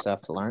hockey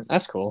stuff to learn.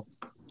 That's cool.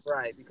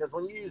 Right, because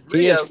when you use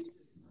Rio,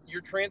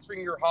 you're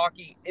transferring your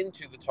hockey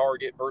into the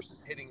target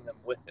versus hitting them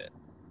with it.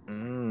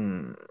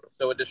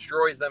 So it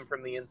destroys them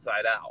from the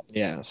inside out.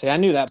 Yeah, see, I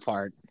knew that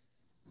part,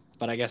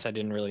 but I guess I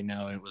didn't really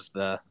know it was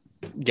the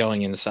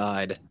going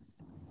inside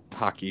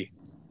hockey.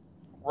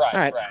 Right, all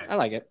right. Right. I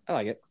like it.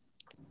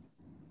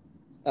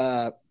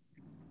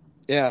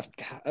 Yeah,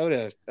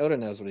 Oda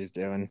knows what he's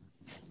doing.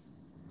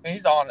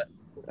 He's on it.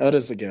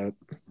 Oda's the GOAT.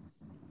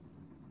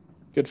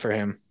 Good for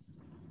him.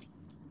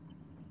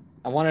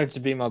 I wanted it to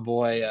be my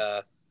boy.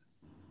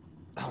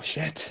 Oh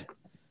shit!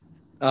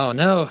 Oh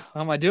no!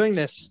 How am I doing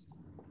this?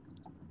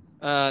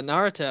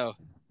 Naruto.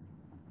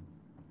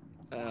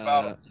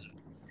 The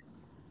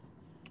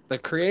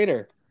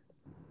creator.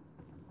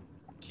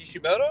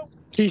 Kishimoto.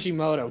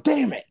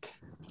 Damn it!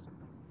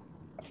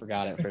 I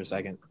forgot it for a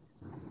second.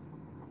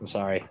 I'm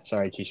sorry.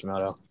 Sorry,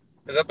 Kishimoto.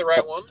 Is that the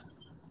right one?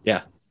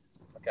 Yeah.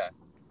 Okay.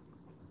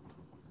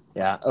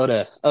 Yeah,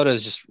 Oda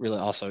is just really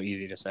also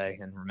easy to say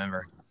and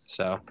remember.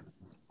 So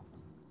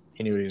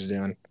he knew what he was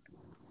doing.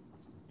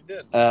 He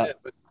did. But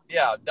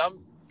yeah,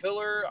 dumb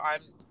filler.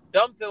 I'm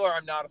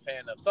not a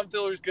fan of. Some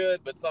filler's good,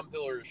 but some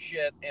filler is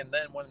shit. And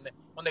then when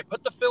they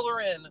put the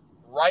filler in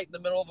right in the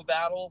middle of a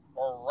battle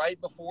or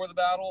right before the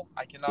battle,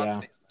 I cannot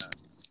stand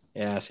that.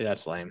 Yeah, see,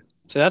 that's lame.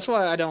 So that's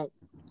why I don't.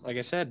 Like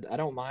I said, I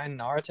don't mind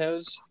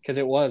Naruto's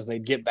because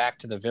they'd get back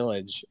to the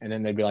village and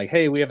then they'd be like,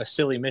 "Hey, we have a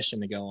silly mission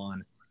to go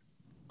on."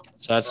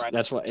 So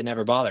that's what it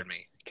never bothered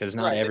me because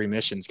not every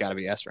mission's got to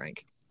be S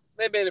rank.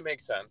 They made it make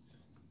sense.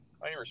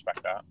 I can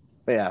respect that.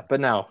 But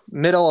no,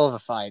 middle of a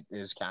fight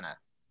is kind of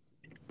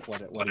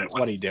what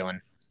are you doing?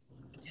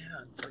 Yeah,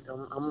 it's like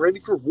I'm ready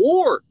for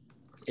war.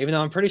 Even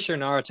though I'm pretty sure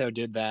Naruto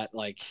did that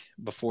like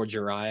before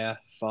Jiraiya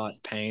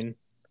fought Pain.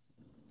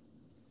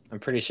 I'm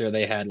pretty sure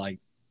they had like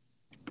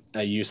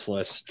a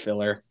useless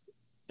filler,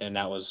 and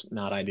that was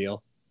not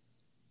ideal.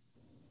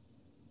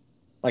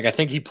 Like, I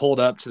think he pulled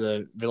up to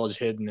the village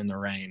hidden in the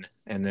rain,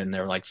 and then they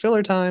were like,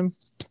 filler time.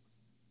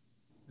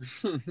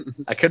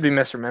 I could be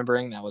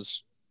misremembering. That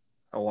was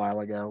a while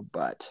ago,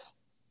 but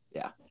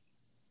yeah,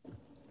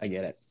 I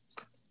get it.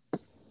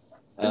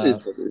 It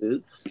is what it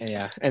is.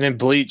 Yeah, and then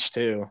Bleach,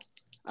 too.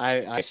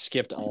 I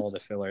skipped all the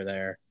filler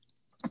there.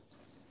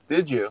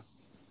 Did you?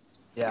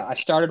 Yeah, I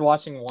started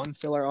watching one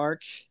filler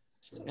arc,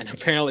 and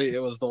apparently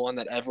it was the one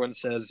that everyone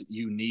says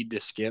you need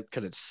to skip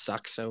because it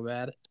sucks so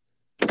bad.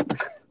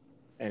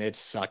 And it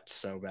sucked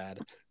so bad.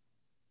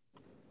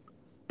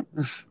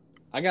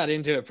 I got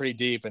into it pretty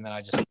deep, and then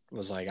I just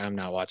was like, I'm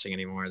not watching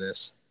any more of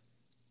this.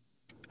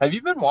 Have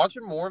you been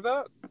watching more of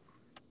that?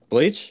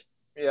 Bleach?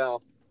 Yeah.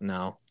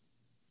 No.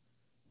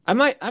 I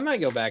might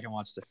go back and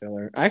watch the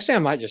filler. Actually, I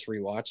might just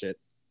rewatch it.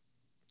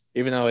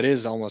 Even though it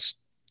is almost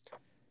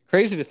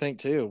crazy to think,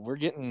 too. We're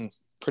getting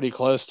pretty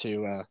close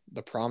to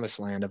the promised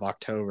land of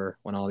October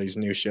when all these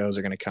new shows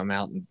are going to come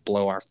out and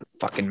blow our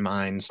fucking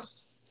minds.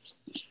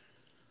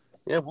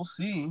 Yeah, we'll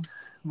see.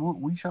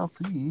 We shall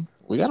see.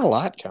 We got a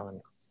lot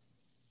coming.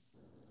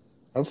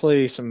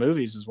 Hopefully some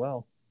movies as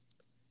well.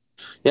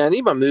 Yeah, I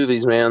need my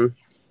movies, man.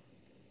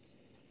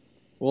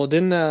 Well,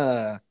 didn't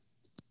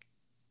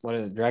what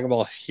is it, Dragon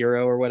Ball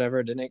Hero or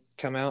whatever, didn't it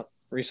come out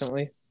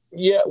recently?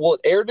 Yeah, well,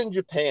 it aired in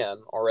Japan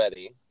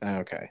already,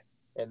 Okay.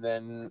 and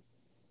then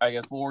I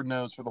guess Lord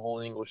knows for the whole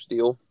English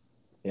deal.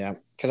 Yeah,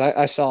 because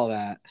I saw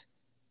that.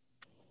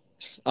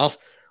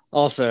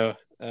 Also,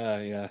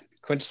 yeah,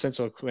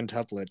 Quintessential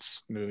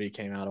Quintuplets movie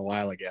came out a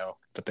while ago,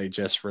 but they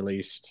just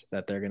released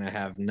that they're gonna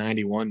have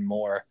 91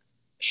 more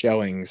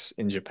showings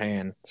in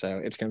Japan, so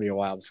it's gonna be a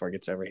while before it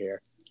gets over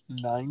here.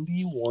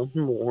 91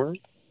 more?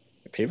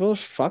 People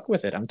fuck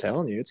with it. I'm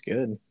telling you, it's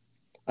good.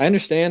 I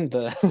understand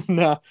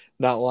the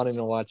not wanting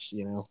to watch,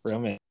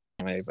 romance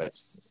anime, but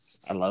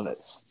I love it.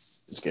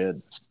 It's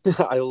good.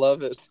 I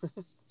love it.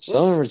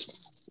 Some of them are,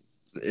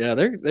 yeah,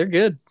 they're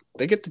good.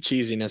 They get the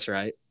cheesiness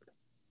right.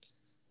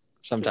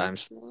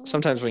 Sometimes we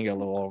can get a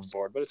little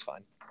overboard, but it's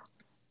fine.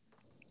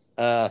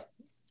 I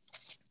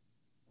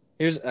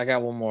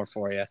got one more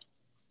for you,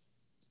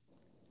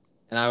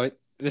 and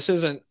this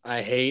isn't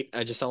I hate.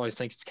 I just always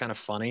think it's kind of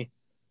funny,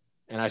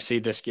 and I see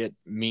this get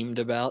memed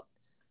about.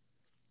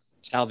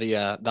 It's how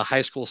the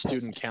high school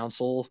student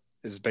council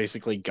is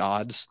basically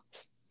gods.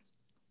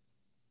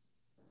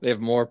 They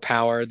have more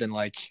power than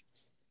like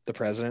the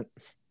president.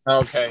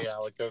 Okay, yeah,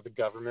 like the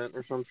government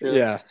or some shit.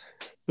 Yeah,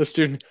 the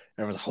student.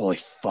 Everyone's like, holy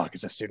fuck,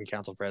 it's a student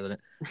council president.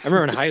 I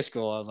remember in high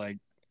school, I was like,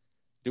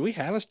 do we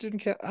have a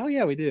student council? Oh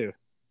yeah, we do.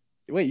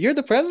 Wait, you're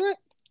the president?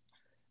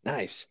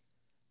 Nice.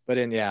 But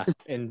in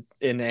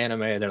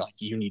anime, they're like,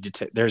 you need to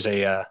take. There's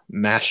a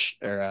mash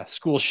or a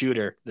school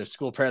shooter. The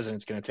school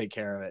president's going to take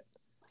care of it.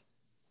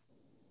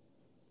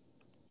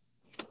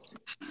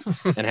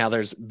 And how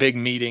there's big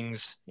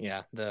meetings.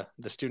 Yeah, the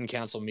student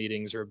council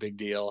meetings are a big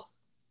deal.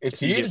 It's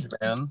huge,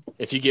 man.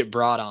 If you get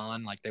brought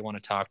on, like they want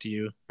to talk to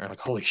you, they're like,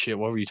 holy shit,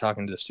 what were you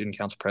talking to the student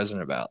council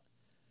president about?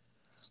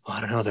 Oh,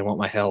 I don't know. They want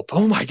my help.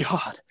 Oh my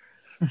God.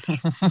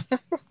 I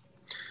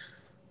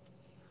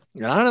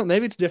don't know.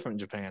 Maybe it's different in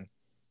Japan.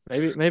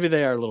 Maybe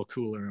they are a little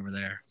cooler over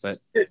there. But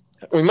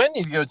we might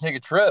need to go take a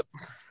trip.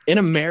 In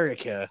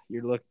America,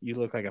 you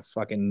look like a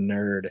fucking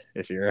nerd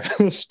if you're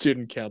a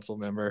student council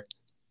member.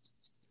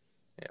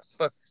 Yeah,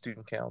 fuck the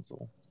student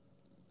council.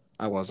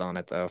 I was on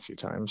it though a few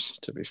times,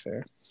 to be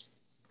fair.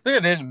 I think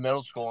I did in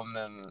middle school, and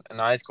then in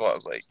high school, I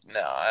was like,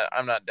 no,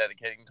 I'm not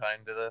dedicating time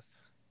to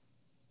this.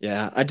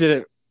 Yeah, I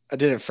did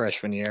it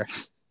freshman year.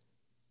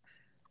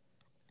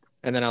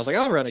 And then I was like,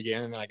 I'll run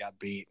again, and then I got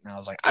beat. And I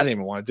was like, I didn't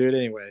even want to do it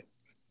anyway.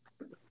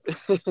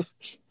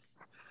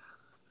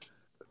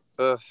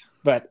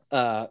 But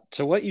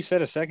to what you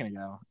said a second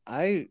ago,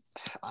 I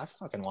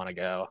fucking want to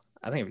go.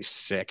 I think it'd be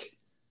sick.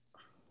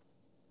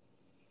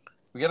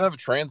 We gotta have a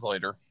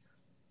translator.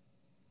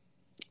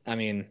 I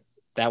mean,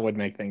 that would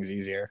make things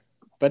easier.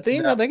 But they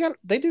do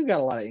got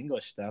a lot of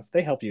English stuff.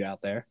 They help you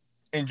out there.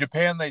 In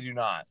Japan, they do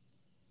not.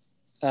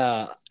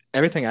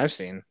 Everything I've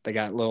seen, they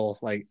got little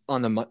like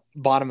on the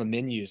bottom of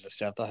menus and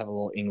stuff. They'll have a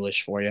little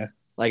English for you.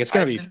 Like it's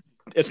gonna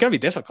be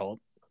difficult.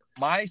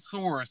 My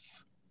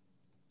source,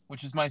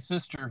 which is my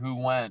sister who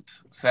went,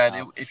 said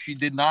if she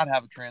did not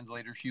have a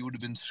translator, she would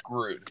have been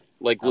screwed.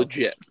 Like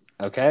legit.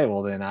 Okay,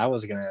 well then I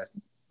was gonna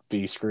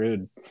be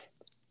screwed.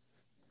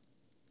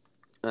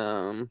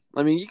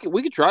 I mean,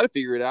 we could try to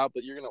figure it out,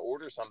 but you're gonna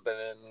order something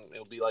and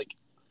it'll be like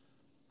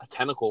a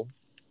tentacle.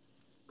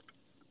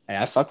 Hey,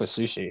 I fuck with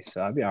sushi,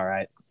 so I'd be all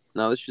right.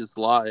 No, this shit's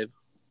live.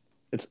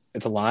 It's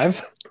alive?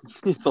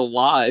 It's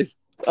alive.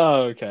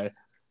 Oh, okay.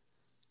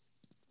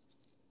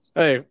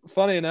 Hey,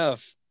 funny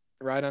enough,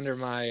 right under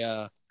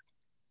my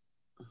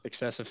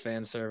excessive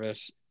fan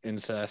service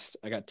incest,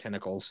 I got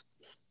tentacles.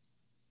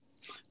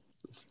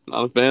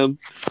 Not a fan.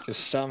 Because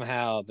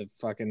somehow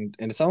and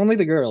it's only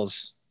the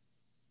girls.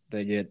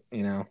 They get,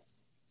 the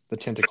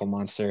tentacle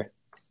monster.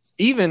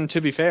 Even,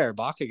 to be fair,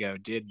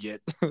 Bakugo did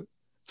get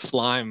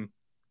slime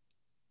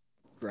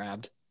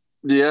grabbed.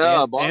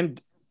 Yeah.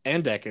 And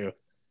Deku.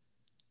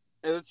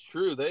 It's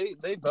true.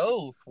 They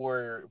both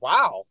were,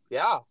 wow.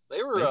 Yeah.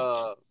 They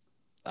were,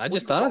 I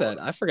just thought of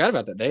that. I forgot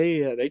about that.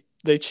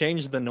 They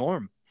changed the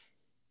norm.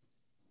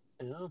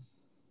 Yeah.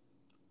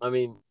 I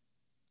mean.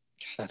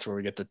 That's where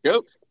we get the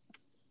joke.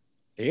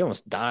 He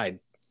almost died.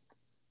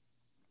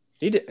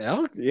 He did.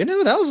 Oh,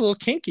 that was a little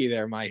kinky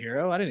there, my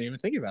hero. I didn't even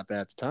think about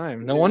that at the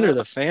time. No wonder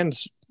the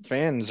fans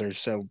are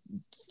so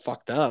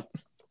fucked up.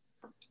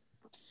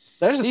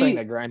 There's a thing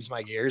that grinds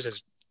my gears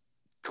is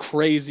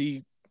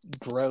crazy,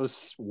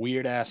 gross,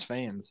 weird ass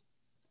fans.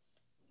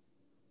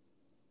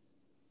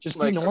 Just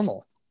be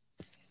normal.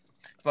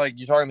 Like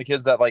you're talking to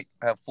kids that like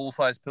have full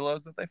size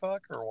pillows that they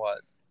fuck or what?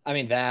 I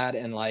mean that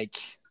and like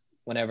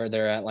whenever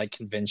they're at like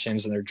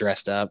conventions and they're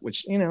dressed up,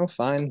 which,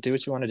 fine, do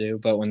what you want to do.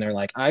 But when they're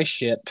like, I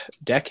ship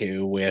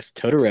Deku with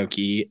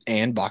Todoroki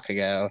and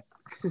Bakugo,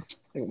 like,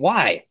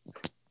 why?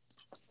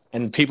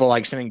 And people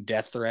like sending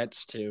death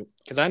threats to,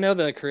 because I know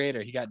the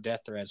creator, he got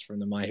death threats from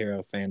the My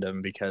Hero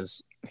fandom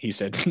because he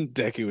said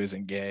Deku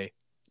isn't gay.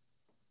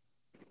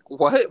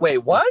 What? Wait,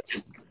 what?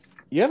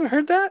 You haven't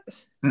heard that?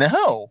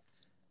 No.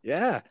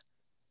 Yeah.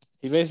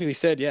 He basically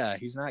said, yeah,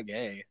 he's not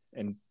gay.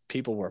 And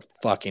people were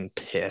fucking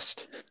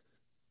pissed.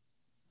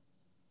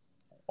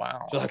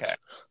 Wow. Okay.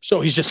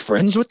 So he's just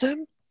friends with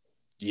them?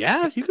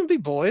 Yeah, you can be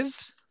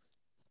boys.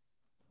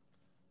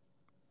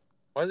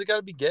 Why's it got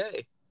to be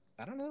gay?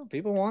 I don't know.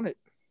 People want it.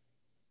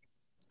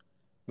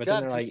 But God,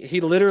 then they're like,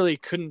 he literally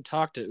couldn't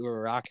talk to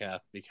Uraraka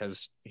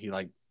because he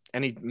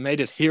made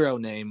his hero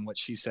name,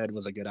 which he said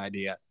was a good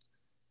idea.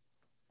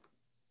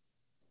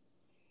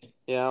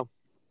 Yeah.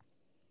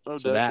 Oh,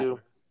 So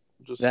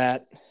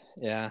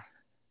yeah.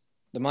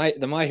 The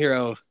My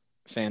Hero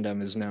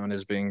fandom is known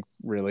as being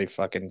really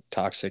fucking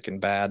toxic and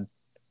bad.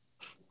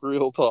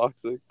 Real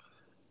toxic.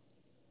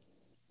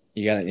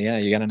 You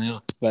gotta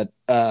know. But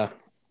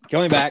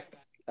going back,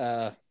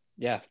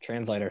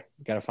 translator.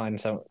 You gotta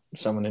find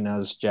someone who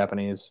knows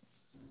Japanese.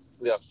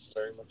 Yes,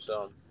 very much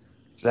so.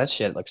 That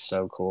shit looks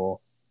so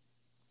cool.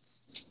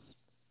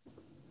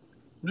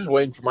 I'm just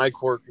waiting for my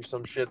quirk or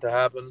some shit to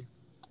happen.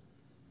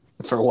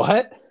 For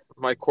what?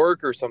 My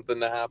quirk or something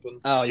to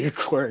happen. Oh, your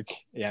quirk.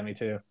 Yeah, me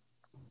too.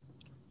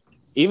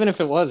 Even if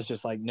it was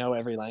just like know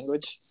every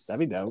language, that'd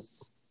be dope.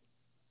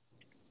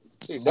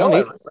 Dude, know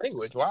every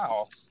language.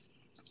 Wow.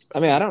 I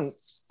mean, I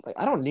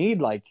don't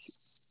need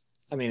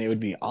it would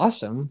be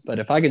awesome, but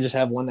if I could just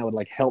have one that would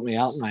like help me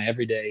out in my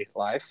everyday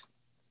life,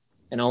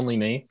 and only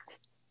me,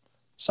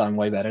 so I'm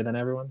way better than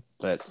everyone.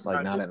 But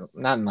like not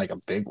in like a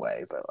big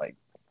way, but like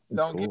it's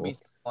don't cool. give me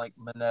like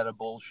Mineta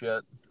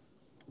bullshit.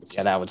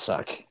 Yeah, that would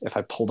suck if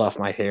I pulled off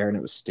my hair and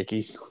it was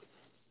sticky.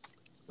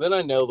 Then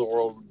I know the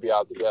world would be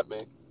out to get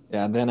me.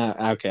 Yeah, then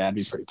I'd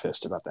be pretty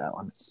pissed about that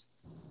one.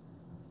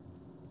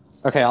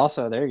 Okay,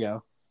 also there you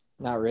go.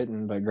 Not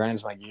written, but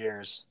grinds my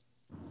gears.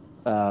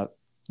 The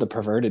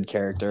perverted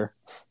character.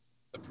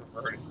 The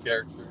perverted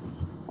character.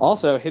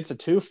 Also hits a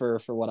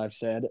twofer for what I've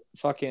said.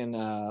 Fucking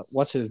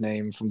what's his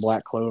name from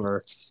Black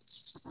Clover?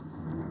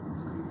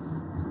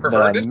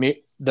 Perverted?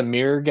 The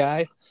mirror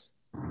guy.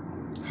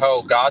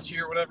 Oh, Gotchi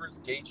or whatever,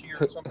 Gaichi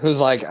or something. Who's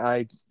like,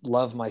 I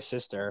love my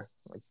sister.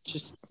 Like,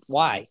 just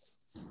why?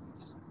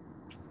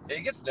 Yeah,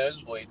 he gets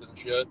nosebleeds and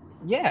shit.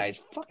 Yeah,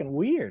 it's fucking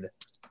weird.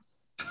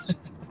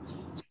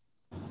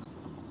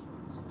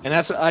 And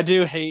that's what I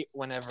do hate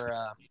whenever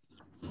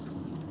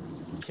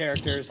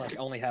characters like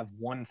only have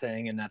one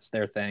thing and that's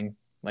their thing.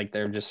 Like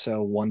they're just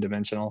so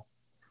one-dimensional.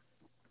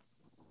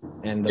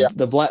 And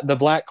the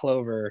Black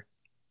Clover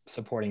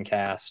supporting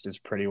cast is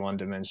pretty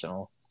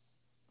one-dimensional.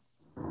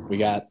 We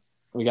got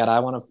I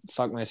want to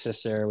fuck my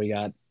sister. We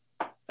got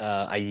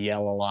I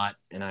yell a lot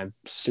and I'm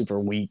super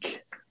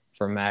weak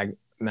for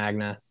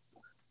Magna.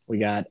 We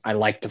got I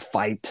like to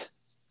fight.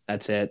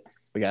 That's it.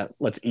 We got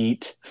let's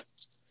eat.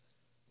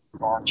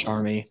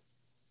 Charmy.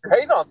 You're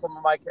hating on some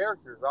of my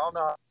characters. I don't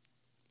know.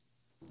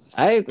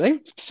 They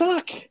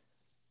suck.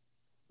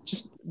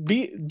 Just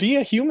be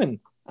a human.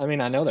 I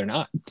mean, I know they're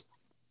not,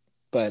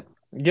 but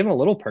give them a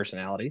little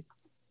personality.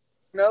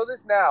 You know this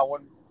now.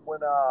 When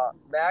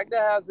Magna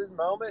has his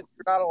moment,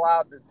 you're not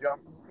allowed to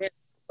jump. You can't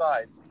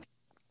decide.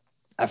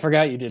 I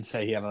forgot you did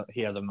say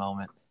he has a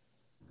moment.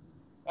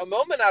 A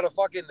moment out of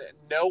fucking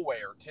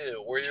nowhere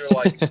too, where you're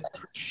like,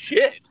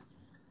 shit.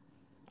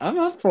 I'm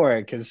up for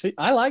it because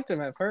I liked him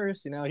at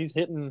first. You know, he's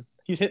hitting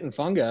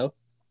fungo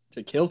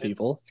to kill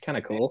people. It's kind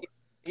of cool.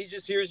 He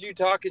just hears you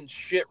talking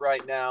shit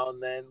right now,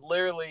 and then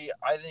literally,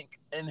 I think,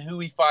 in who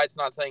he fights,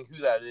 not saying who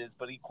that is,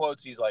 but he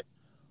quotes, he's like,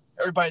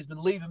 everybody's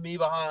been leaving me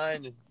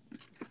behind, and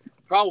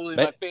probably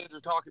my fans are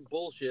talking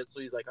bullshit,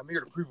 so he's like, I'm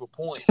here to prove a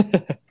point.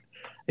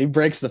 He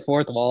breaks the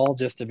fourth wall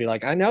just to be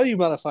like, I know you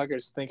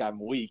motherfuckers think I'm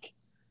weak.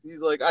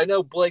 He's like, I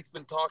know Blake's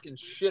been talking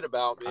shit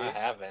about me. I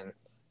haven't.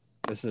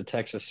 This is a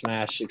Texas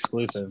Smash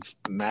exclusive.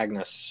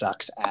 Magnus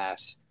sucks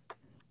ass.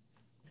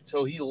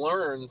 So he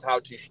learns how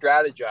to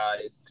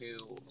strategize to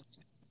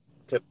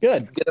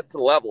Good. Get up to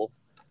the level.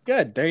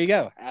 Good. There you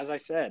go. As I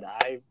said,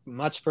 I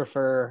much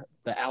prefer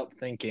the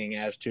outthinking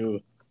as to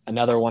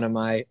another one of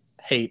my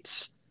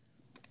hates.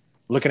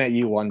 Looking at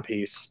you, One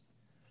Piece.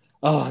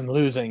 Oh, I'm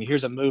losing.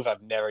 Here's a move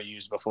I've never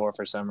used before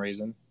for some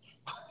reason.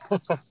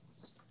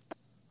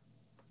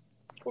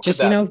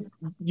 Just,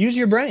 use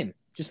your brain.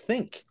 Just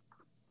think.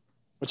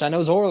 Which I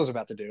know Zoro's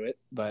about to do it,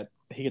 but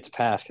he gets a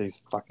pass because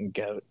he's a fucking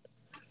goat.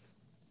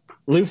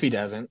 Luffy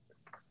doesn't.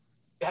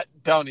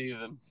 Don't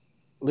even.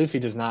 Luffy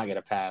does not get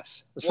a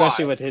pass.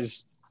 Especially with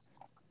his...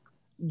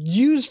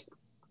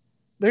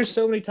 There's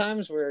so many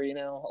times where,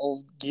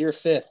 old Gear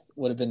 5th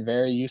would have been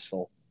very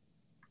useful.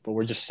 But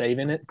we're just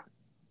saving it.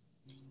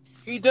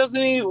 He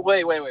doesn't even...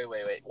 Wait.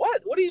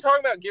 What? What are you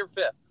talking about, Gear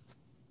 5th?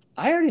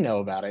 I already know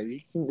about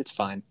it. It's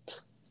fine.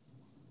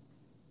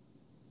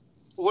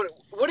 What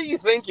do you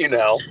think you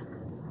know?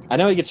 I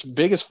know he gets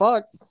big as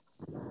fuck.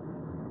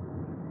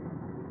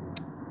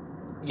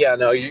 Yeah,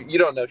 no, you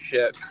don't know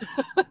shit.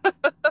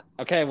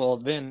 Okay, well,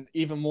 then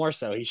even more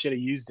so. He should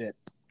have used it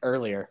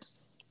earlier.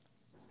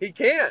 He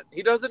can't.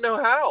 He doesn't know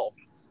how.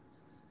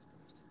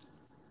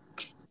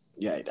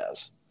 Yeah, he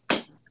does.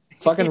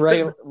 Fucking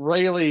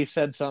Rayleigh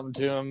said something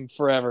to him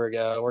forever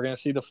ago. We're going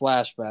to see the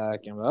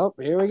flashback. And,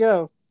 here we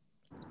go.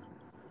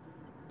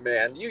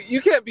 Man,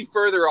 you can't be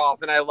further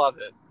off, and I love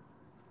it.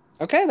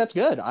 Okay, that's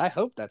good. I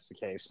hope that's the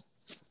case.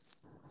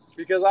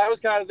 Because I was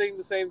kind of thinking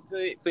the same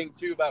thing,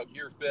 too, about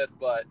Gear 5th,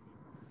 but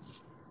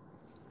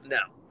no,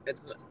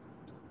 it's not.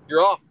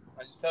 You're off.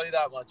 I just tell you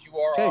that much. You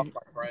are off,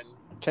 my friend.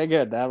 Okay,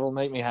 good. That will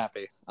make me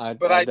happy.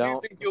 But I do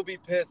don't. think you'll be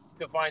pissed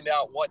to find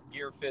out what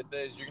Gear 5th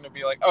is. You're gonna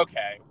be like,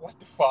 okay, what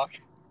the fuck?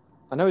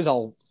 I know he's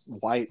all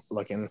white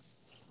looking,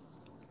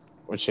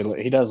 which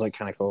he does look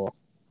kind of cool.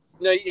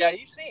 No, yeah,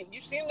 you've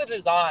seen the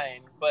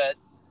design, but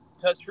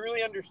to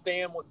truly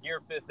understand what Gear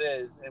 5th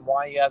is and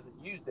why he hasn't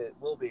used it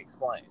will be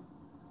explained.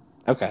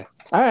 Okay.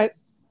 All right.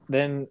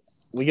 Then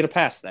we get a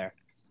pass there.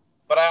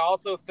 But I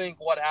also think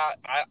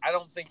I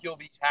don't think you'll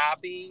be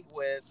happy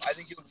with. I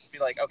think you'll just be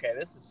like, okay,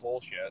 this is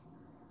bullshit.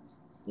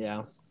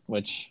 Yeah,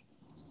 which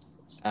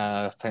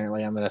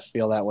apparently I'm going to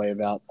feel that way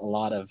about a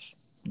lot of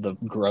the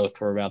growth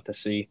we're about to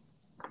see.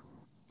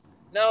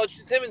 No, it's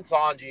just him and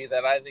Sanji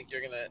that I think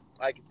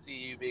I could see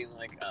you being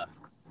like,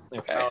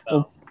 okay. I don't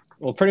know.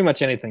 Well, pretty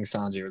much anything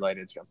Sanji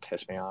related is going to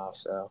piss me off.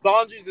 So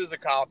Sanji's is a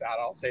cop out.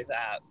 I'll say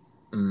that.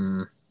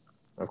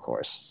 Of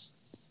course.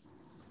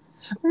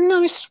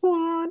 Nice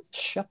one.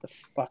 Shut the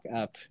fuck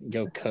up.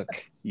 Go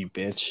cook, you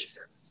bitch.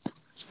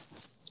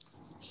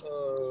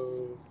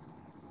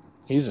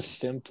 He's a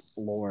simp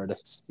lord.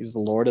 He's the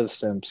lord of the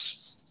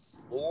simps.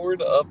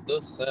 Lord of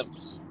the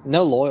simps.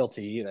 No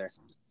loyalty either.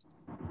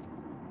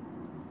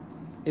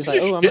 He's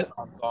like, I'm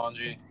on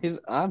Sanji.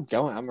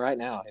 I'm right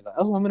now. He's like,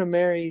 oh, I'm gonna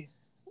marry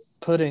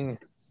Pudding.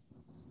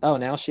 Oh,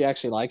 now she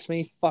actually likes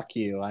me? Fuck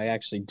you. I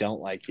actually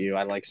don't like you.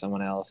 I like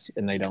someone else,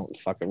 and they don't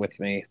fuck it with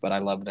me, but I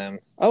love them.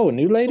 Oh, a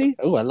new lady?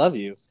 Oh, I love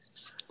you.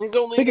 He's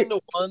only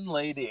into one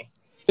lady.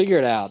 Figure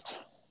it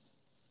out.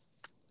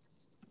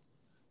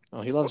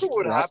 Oh, he loves.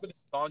 What would happen if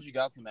Sanji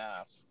got some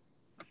ass?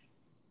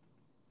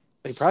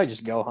 He'd probably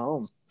just go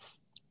home.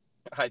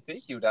 I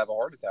think he would have a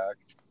heart attack.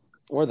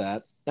 Or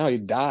that. No,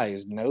 he'd die.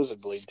 His nose would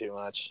bleed too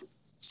much.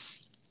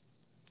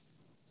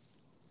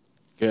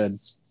 Good.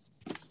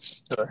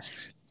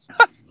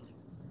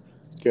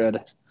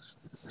 Good.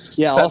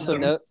 Yeah,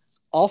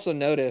 also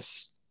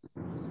notice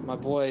my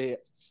boy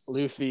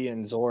Luffy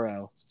and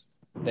Zoro.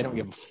 They don't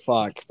give a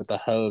fuck, but the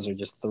hoes are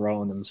just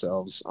throwing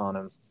themselves on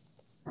him.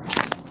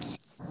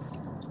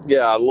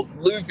 Yeah,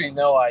 Luffy,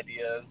 no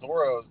idea.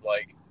 Zoro's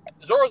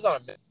on a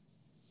mission.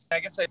 I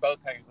guess they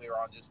both technically are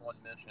on just one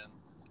mission.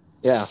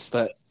 Yeah,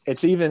 but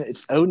it's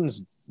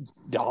Odin's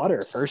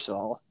daughter, first of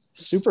all.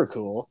 Super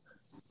cool.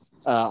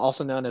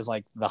 Also known as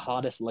like the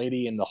hottest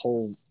lady in the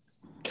whole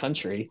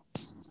country.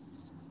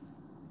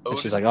 And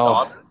she's like, oh,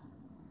 daughter?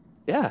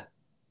 Yeah.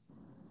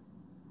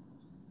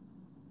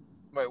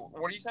 Wait,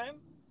 what are you saying?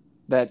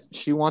 That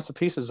she wants a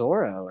piece of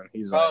Zoro, and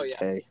he's like, yeah.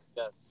 hey.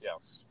 Yes.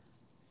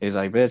 He's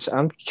like, bitch,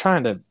 I'm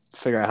trying to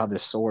figure out how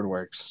this sword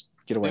works.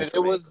 Get away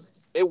from me.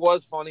 It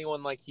was funny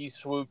when like he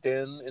swooped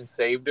in and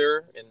saved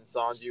her, and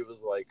Sanji was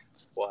like,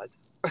 what?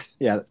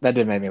 Yeah, that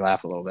did make me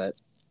laugh a little bit.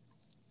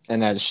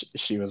 And then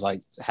she was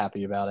like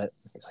happy about it.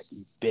 He's like,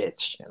 you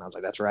bitch. And I was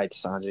like, that's right,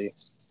 Sanji.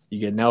 You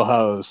get no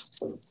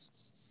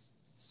hose.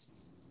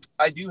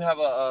 I do have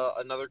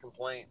another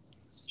complaint.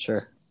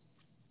 Sure.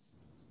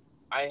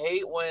 I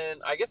hate when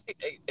I guess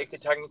it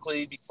could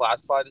technically be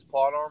classified as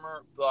plot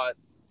armor, but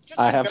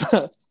I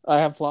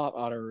have plot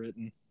armor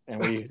written, and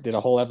we did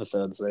a whole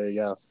episode. So there you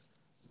go.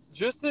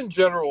 Just in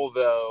general,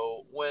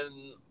 though,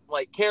 when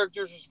like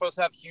characters are supposed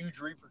to have huge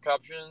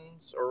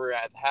repercussions or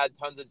have had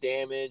tons of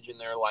damage, and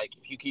they're like,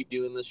 if you keep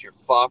doing this, you're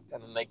fucked,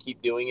 and then they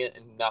keep doing it,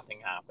 and nothing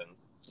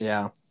happens.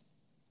 Yeah.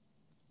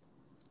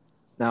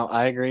 No,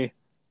 I agree.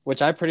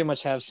 Which I pretty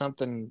much have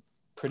something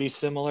pretty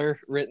similar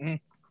written,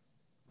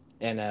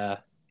 and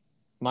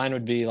mine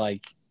would be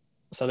like,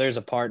 so there's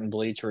a part in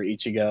Bleach where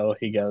Ichigo,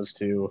 he goes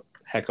to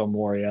Heko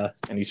Moria,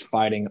 and he's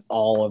fighting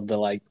all of the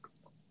like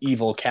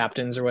evil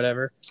captains or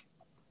whatever.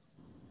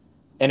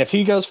 And if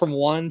he goes from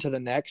one to the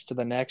next to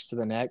the next to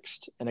the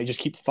next, and they just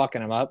keep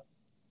fucking him up,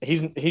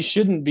 he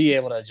shouldn't be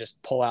able to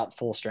just pull out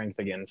full strength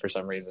again for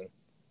some reason.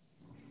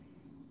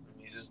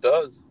 He just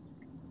does.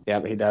 Yeah,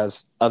 but he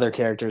does. Other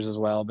characters as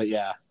well, but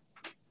yeah.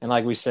 And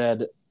like we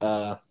said,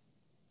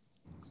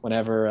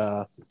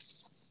 whenever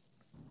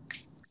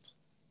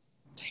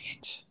dang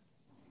it.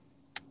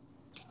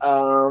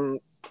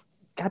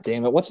 God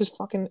damn it, what's his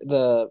fucking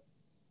the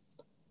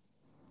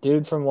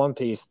dude from One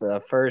Piece,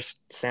 the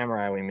first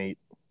samurai we meet?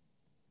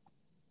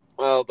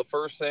 Well, the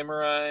first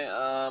samurai,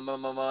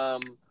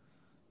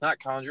 not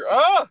Conjuro.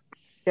 Oh!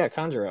 Yeah,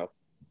 Conjuro.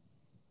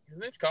 His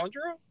name's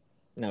Conjuro?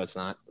 No, it's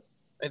not.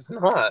 It's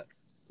not.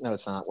 No,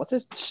 it's not. What's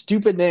his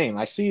stupid name?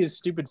 I see his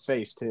stupid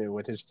face, too,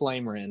 with his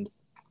flame rend.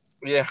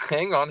 Yeah,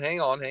 hang on.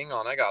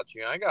 I got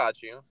you. Okay,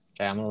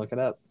 I'm going to look it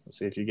up. Let's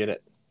see if you get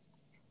it.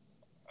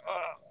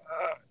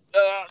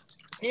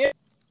 Yeah.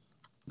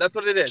 That's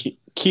what it is.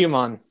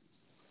 Kiyomon.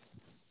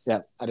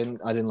 Yeah, I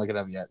didn't look it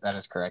up yet. That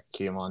is correct.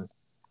 Kiyomon.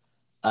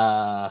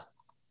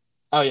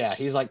 Oh yeah,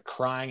 he's like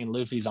crying in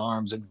Luffy's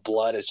arms and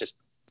blood is just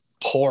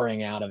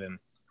pouring out of him.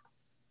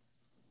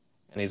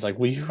 And he's like,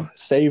 will you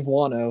save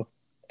Wano?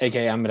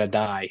 AKA, I'm going to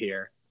die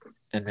here.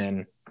 And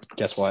then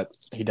guess what?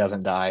 He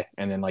doesn't die.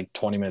 And then like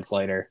 20 minutes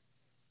later.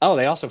 Oh,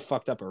 they also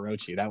fucked up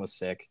Orochi. That was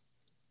sick.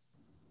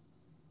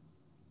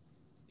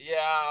 Yeah.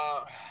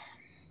 I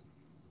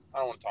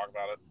don't want to talk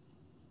about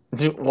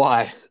it.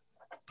 Why?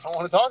 I don't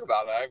want to talk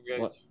about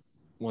it.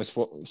 more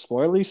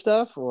spoilery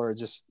stuff, or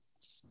just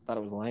thought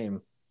it was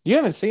lame? You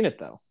haven't seen it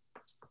though.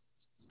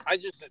 I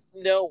just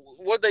know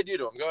what they do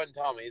to him. Go ahead and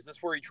tell me. Is this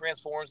where he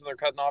transforms and they're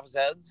cutting off his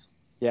heads?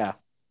 Yeah.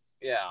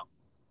 Yeah.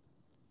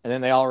 And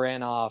then they all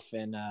ran off,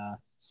 and God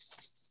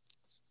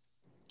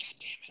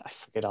damn it, I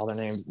forget all their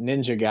names.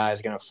 Ninja guy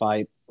is gonna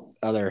fight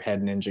other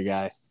head ninja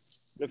guy.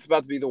 It's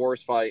about to be the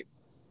worst fight.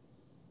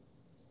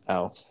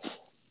 Oh,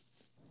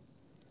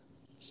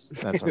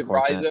 that's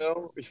unfortunate.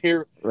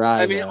 Rizzo.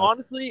 I mean,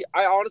 honestly,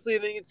 I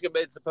think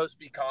it's supposed to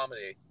be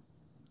comedy.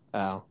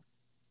 Oh,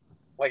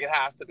 Like it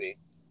has to be.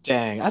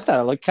 dang! I thought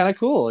it looked kind of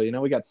cool. You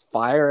know, we got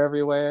fire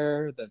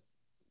everywhere. The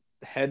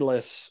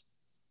headless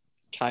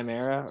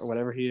chimera or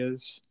whatever he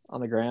is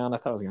on the ground. I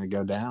thought it was gonna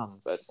go down,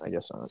 but I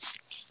guess not.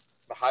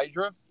 The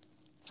Hydra.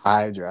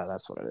 Hydra,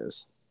 that's what it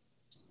is.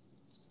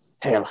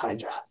 Hail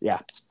Hydra, yeah.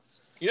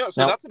 You know,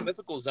 so that's a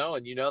mythical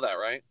zone. You know that,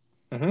 right?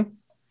 Mm-hmm.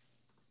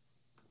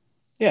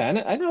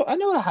 Yeah, I know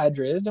what a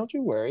Hydra is. Don't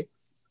you worry.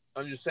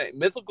 I'm just saying,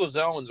 mythical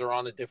zones are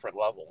on a different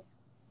level.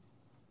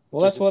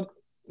 Well, that's what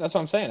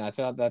I'm saying. I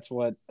thought that's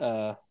what.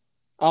 Oh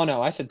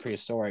no, I said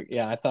prehistoric.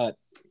 Yeah, I thought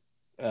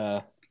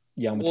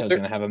Yamato's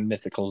going to have a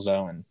mythical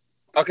zone.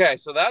 Okay,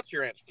 so that's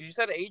your answer. Because you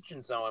said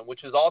ancient zone,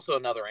 which is also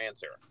another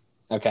answer.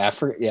 Okay,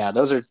 yeah,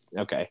 those are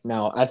okay.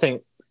 No, I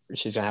think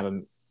she's going to have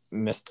a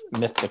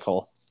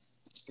mythical.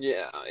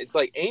 Yeah, it's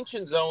like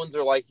ancient zones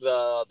are like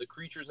the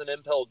creatures in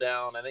Impel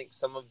Down. I think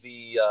some of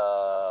the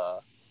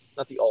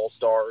not the All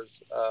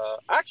Stars.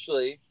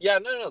 Actually, yeah,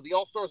 no, the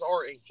All Stars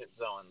are ancient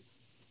zones.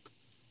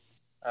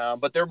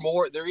 But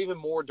they're even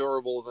more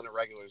durable than a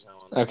regular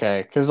zone.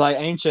 Okay, because like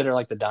ancient are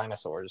like the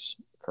dinosaurs,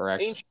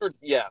 correct? Ancient,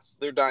 yes,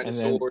 they're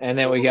dinosaurs. And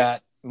then we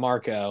got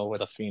Marco with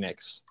a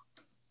phoenix.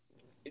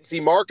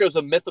 See, Marco's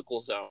a mythical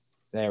zone.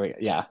 There we go.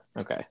 Yeah.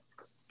 Okay.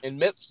 And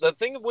the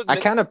thing with I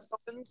kind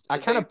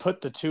of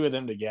put the two of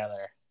them together.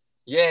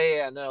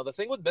 Yeah. No, the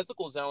thing with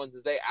mythical zones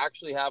is they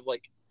actually have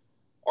like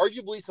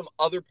arguably some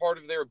other part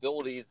of their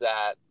abilities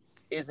that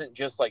isn't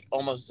just like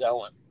almost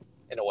zone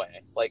in a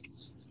way. Like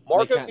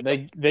Marco,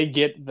 they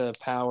get the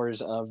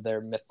powers of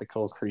their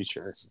mythical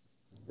creature.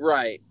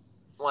 Right.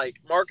 Like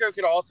Marco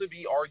could also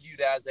be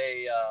argued as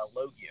a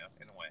Logia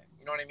in a way.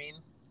 You know what I mean?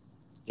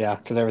 Yeah,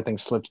 because everything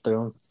slips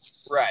through him.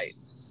 Right.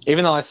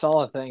 Even though I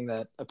saw a thing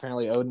that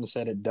apparently Odin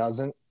said it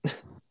doesn't.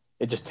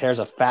 It just tears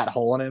a fat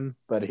hole in him,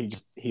 but he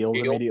just heals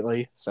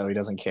immediately, so he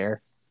doesn't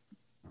care.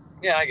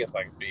 Yeah, I guess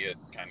I could be it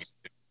kind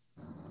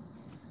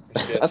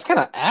of. That's kind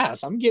of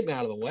ass. I'm getting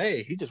out of the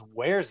way. He just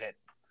wears it.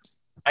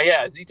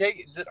 Yeah, does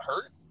it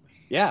hurt?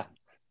 Yeah,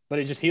 but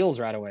it just heals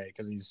right away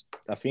because he's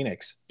a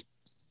phoenix.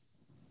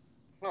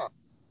 Huh.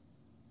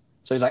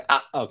 So he's like,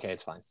 okay,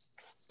 it's fine.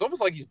 It's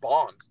almost like he's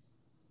Bond.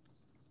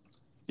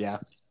 Yeah.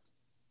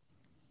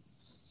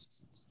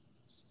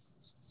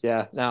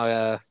 Yeah,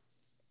 no,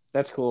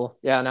 that's cool.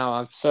 Yeah,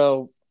 no,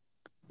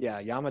 yeah,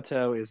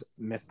 Yamato is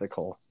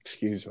mythical.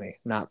 Excuse me,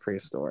 not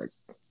prehistoric.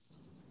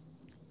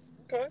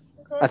 Okay.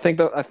 I think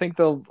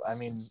they'll. I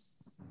mean,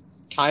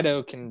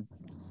 Kaido can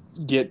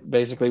get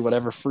basically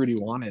whatever fruit he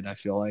wanted. I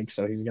feel like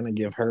so he's gonna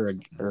give her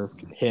or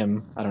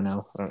him. I don't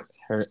know.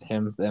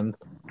 Them.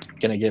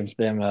 Gonna give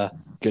them a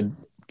good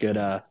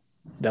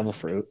devil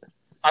fruit.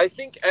 I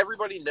think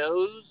everybody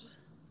knows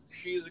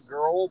she's a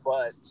girl,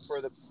 but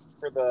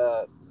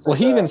for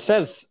he even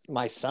says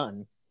my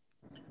son.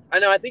 I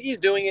know. I think he's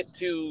doing it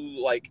to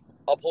like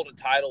uphold a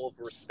title of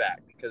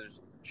respect because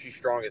she's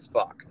strong as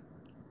fuck.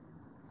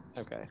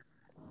 Okay.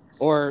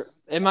 Or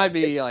it might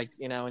be like,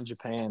 you know, in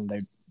Japan, they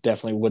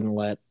definitely wouldn't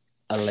let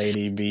a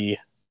lady be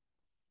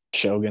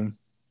shogun.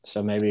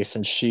 So maybe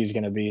since she's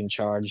going to be in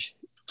charge,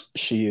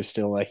 she is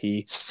still a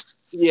he.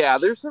 Yeah,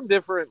 there's some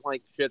different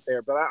like shit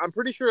there, but I'm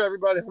pretty sure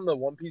everybody on the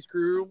One Piece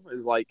crew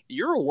is like,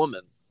 "You're a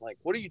woman. Like,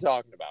 what are you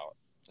talking about?"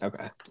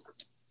 Okay.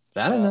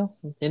 I don't know.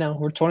 You know,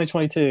 we're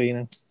 2022. You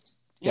know,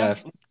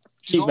 gotta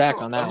keep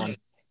back on that one.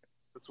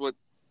 That's what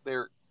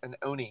they're an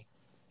Oni.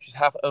 She's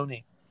half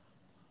Oni.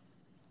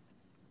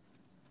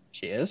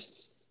 She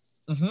is.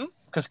 Mm-hmm.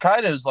 Because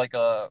Kaido's like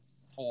a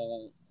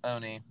full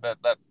Oni.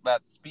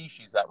 That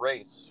species, that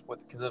race,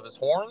 because of his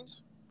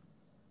horns.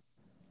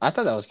 I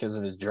thought that was because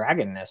of his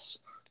dragonness.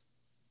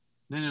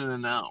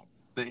 No.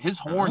 His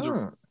horns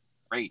are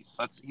race.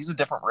 He's a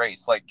different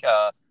race. Like,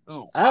 I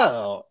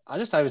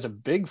just thought he was a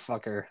big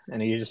fucker,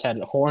 and he just had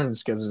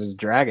horns because of his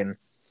dragon.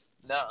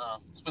 Nuh-uh.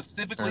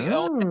 Specifically,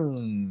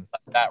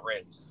 that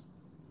race.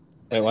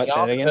 Wait, what?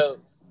 Say it again.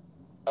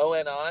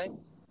 ONI,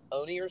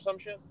 Oni or some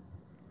shit.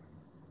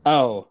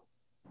 Oh,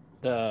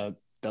 the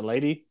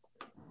lady.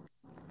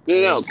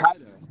 No,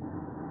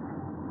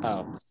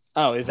 Kaido.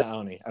 Oh, is it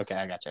Oni? Okay,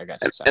 I got you.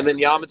 Sorry. And then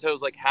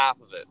Yamato's like half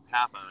of it,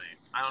 half Oni.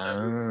 I don't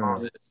know who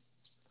mom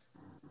is.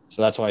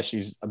 So that's why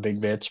she's a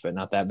big bitch, but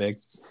not that big.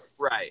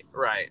 Right.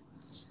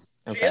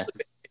 Okay. She is a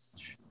big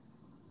bitch.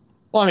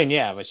 Well, I mean,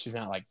 yeah, but she's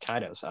not like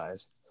Kaido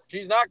size.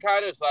 She's not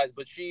Kaido size,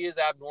 but she is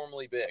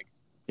abnormally big.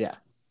 Yeah.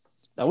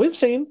 Now we've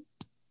seen.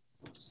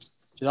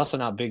 She's also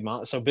not Big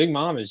Mom. So Big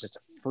Mom is just a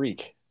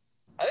freak.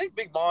 I think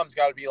Big Mom's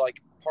got to be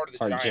like part of the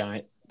Part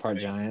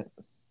giant.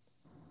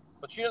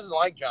 But she doesn't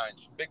like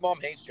giants. Big Mom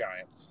hates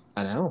giants.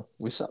 I know.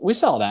 We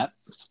saw that.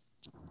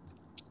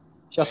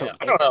 She also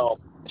I don't know.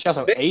 She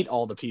also ate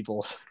all the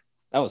people.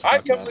 That was I've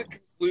fucked come up. to the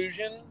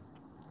conclusion,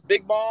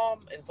 Big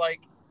Mom is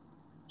like,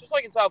 just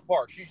like in South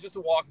Park, she's just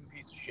a walking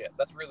piece of shit.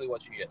 That's really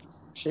what she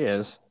is. She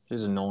is.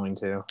 She's annoying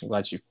too. I'm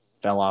glad she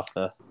fell off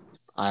the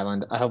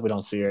island. I hope we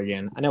don't see her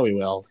again. I know we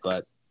will,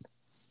 but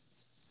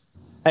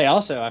hey,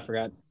 also I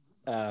forgot.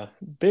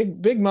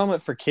 Big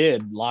moment for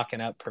Kid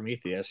locking up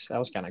Prometheus. That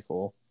was kind of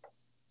cool.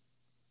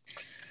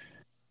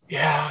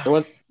 Yeah.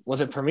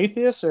 Was it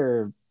Prometheus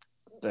or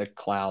the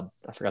Cloud?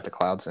 I forgot the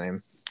Cloud's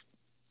name.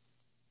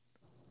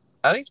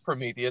 I think it's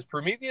Prometheus.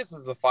 Prometheus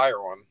is the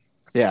fire one.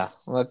 Yeah.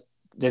 Well,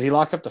 did he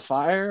lock up the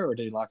fire or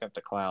did he lock up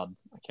the Cloud?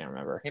 I can't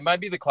remember. He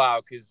might be the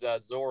Cloud because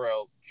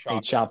Zorro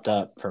chopped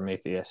up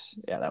Prometheus.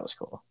 Yeah, that was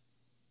cool.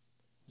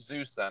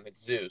 Zeus, then.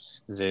 It's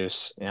Zeus.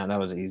 Zeus. Yeah, that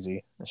was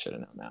easy. I should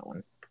have known that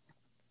one.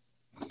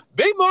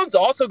 Big Mom's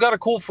also got a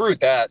cool fruit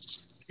that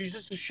she's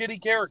just a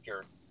shitty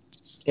character.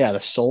 Yeah, the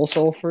soul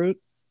fruit.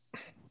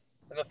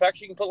 And the fact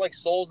she can put like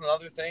souls and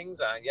other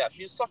things, yeah,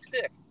 she just sucks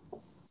dick.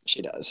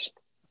 She does.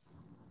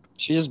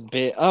 She's just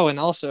big. Oh, and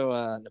also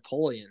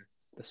Napoleon,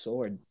 the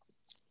sword.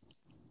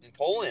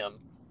 Napoleon?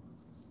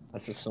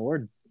 That's the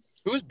sword.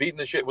 Who was beating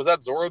the shit? Was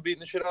that Zorro beating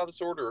the shit out of the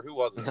sword, or who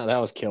was it? No, that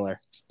was Killer.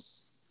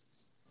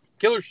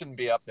 Killer shouldn't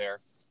be up there.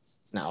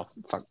 No,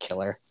 fuck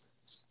Killer.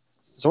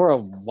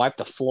 Zorro wiped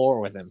the floor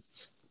with him.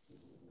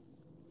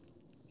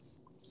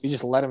 He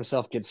just let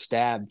himself get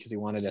stabbed because he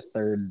wanted a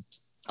third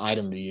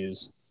item to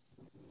use.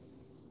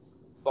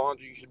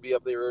 Sanji should be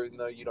up there, even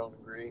though you don't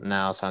agree.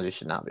 No, Sanji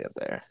should not be up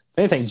there. If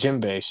anything,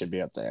 Jinbei should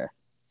be up there.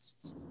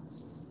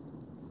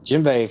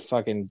 Jinbei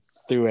fucking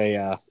threw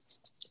a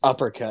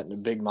uppercut into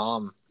Big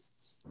Mom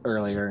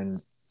earlier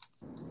and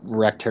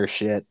wrecked her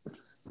shit.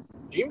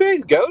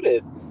 Jinbei's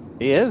goated.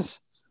 He is.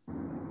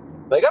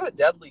 They got a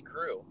deadly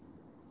crew.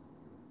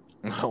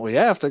 Well,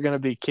 yeah, if they're going to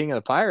be king of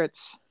the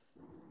pirates.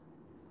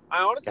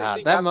 I honestly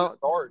think that moment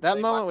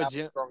with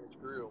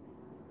Jinbei.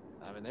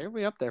 I mean, they'll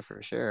be up there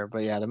for sure.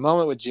 But yeah, the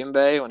moment with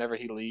Jinbei, whenever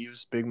he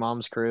leaves Big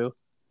Mom's crew,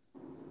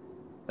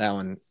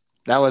 that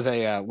was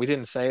a, we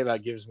didn't say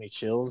about gives me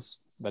chills,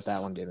 but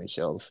that one gave me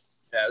chills.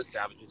 Yeah, it was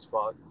savage as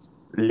fuck.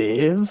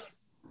 Live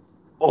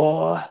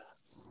or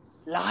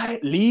life.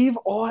 Leave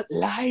or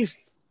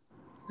life.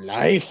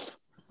 Life.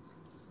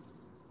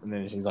 And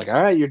then he's like,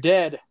 all right, you're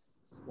dead.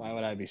 Why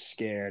would I be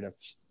scared of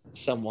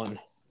someone,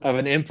 of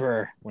an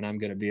emperor, when I'm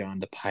going to be on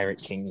the Pirate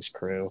King's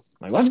crew?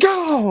 I'm like, let's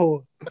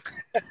go!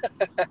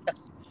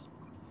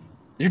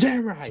 You're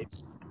damn right.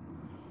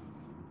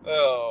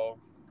 Oh,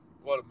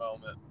 what a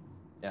moment.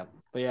 Yeah.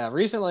 But yeah,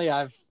 recently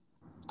I've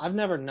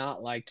never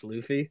not liked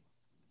Luffy.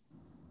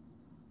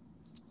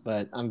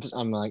 But I'm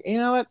like, you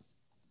know what?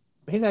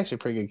 He's actually a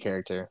pretty good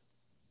character.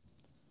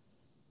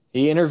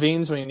 He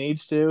intervenes when he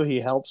needs to.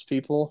 He helps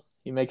people.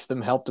 He makes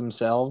them help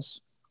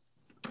themselves.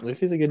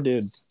 Luffy's a good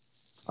dude.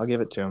 I'll give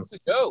it to him.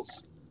 He's a goat.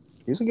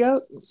 He's a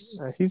goat.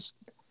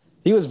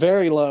 He was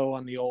very low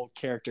on the old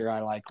character I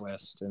like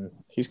list, and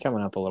he's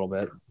coming up a little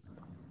bit.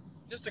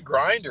 Just a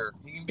grinder.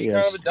 He can be kind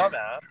of a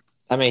dumbass.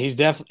 I mean,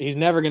 he's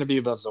never going to be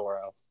above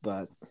Zoro,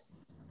 but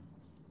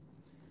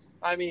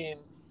I mean,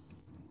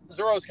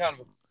 Zoro's kind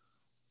of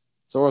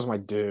Zoro's my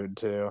dude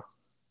too.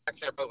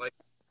 actually, but like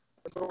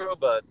Zoro,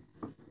 but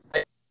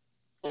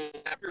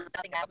after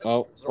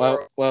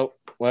Whoa!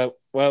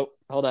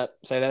 Hold up.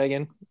 Say that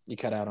again. You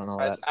cut out on all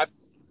that.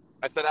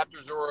 I said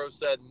after Zoro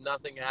said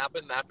nothing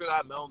happened. After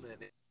that moment,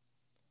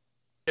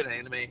 it's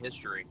anime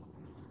history.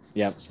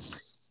 Yep.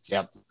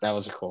 That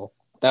was cool.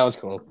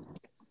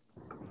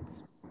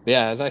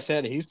 Yeah, as I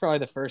said, he's probably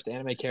the first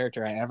anime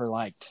character I ever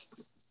liked.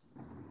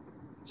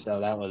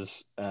 So that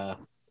was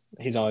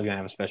he's always gonna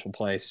have a special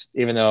place.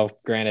 Even though,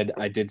 granted,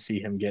 I did see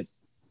him get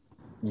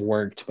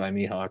worked by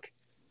Mihawk.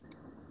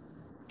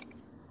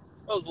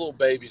 That was little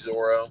baby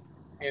Zoro.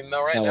 And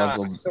now right now,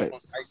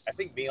 I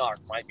think Mihawk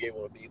might be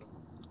able to beat him.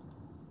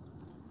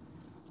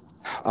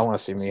 I want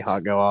to see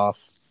Mihawk go off.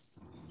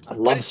 I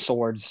love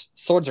swords.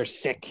 Swords are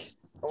sick.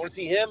 I want to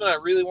see him, and I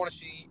really want to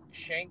see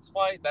Shanks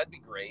fight. That'd be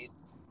great.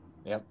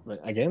 Yep. But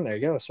again, there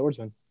you go, a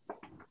swordsman.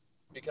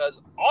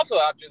 Because also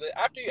after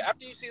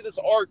you see this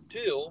arc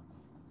too,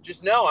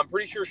 just know I'm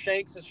pretty sure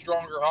Shanks is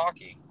stronger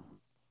hockey.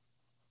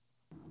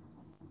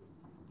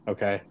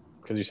 Okay,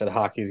 because you said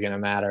hockey's gonna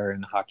matter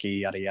and hockey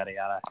yada yada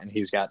yada, and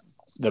he's got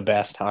the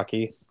best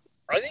hockey.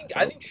 I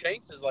think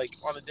Shanks is like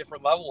on a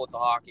different level with the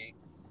hockey.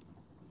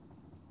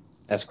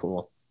 That's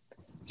cool.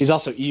 He's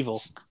also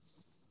evil.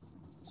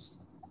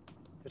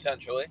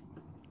 Potentially.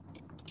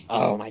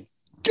 Oh my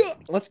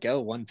god! Let's go,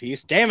 One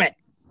Piece. Damn it!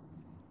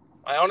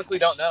 I honestly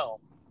don't know.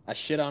 I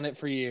shit on it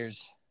for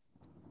years.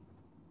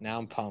 Now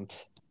I'm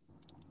pumped.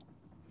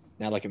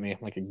 Now look at me, I'm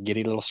like a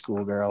giddy little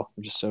schoolgirl.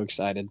 I'm just so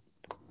excited.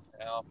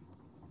 Yeah.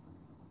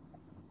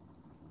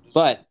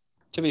 But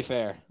to be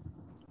fair,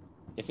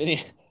 if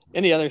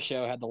any other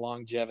show had the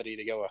longevity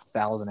to go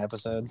 1,000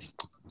 episodes,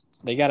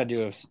 they got to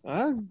do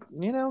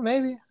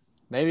maybe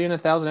in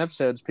 1,000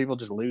 episodes, people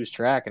just lose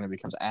track and it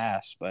becomes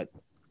ass. But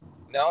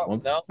No.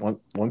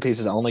 One Piece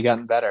has only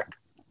gotten better.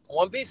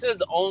 One Piece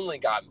has only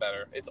gotten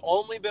better. It's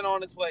only been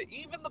on its way.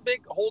 Even the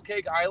big Whole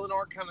Cake Island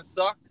arc kind of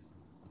sucked,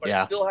 but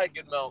Yeah. it still had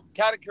good moments.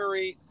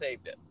 Katakuri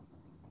saved it.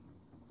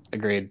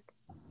 Agreed.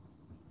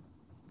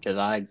 Because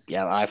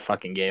I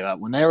fucking gave up.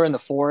 When they were in the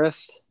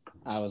forest,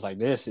 I was like,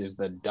 this is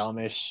the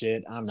dumbest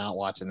shit. I'm not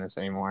watching this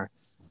anymore.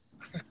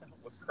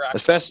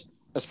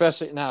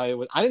 Especially no, it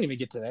was. I didn't even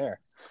get to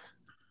there.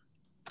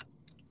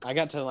 I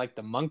got to like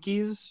the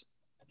monkeys.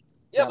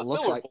 Yeah, that the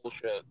looked filler like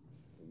bullshit.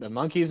 the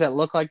monkeys that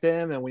look like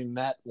them, and we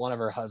met one of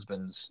her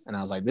husbands, and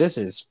I was like, this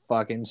is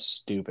fucking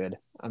stupid.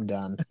 I'm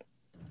done.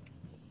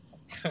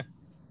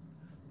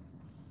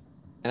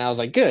 And I was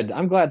like, good.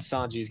 I'm glad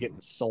Sanji's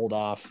getting sold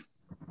off.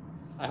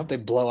 I hope they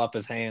blow up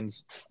his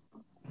hands.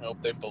 I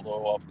hope they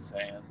blow up his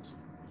hands.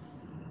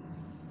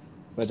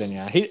 But then,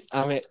 yeah,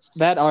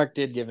 that arc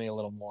did give me a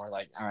little more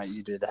like, all right,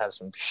 you did have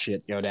some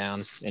shit go down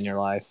in your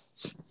life.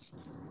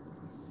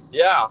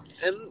 Yeah,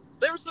 and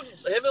there was him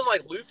and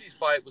like Luffy's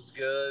fight was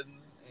good, and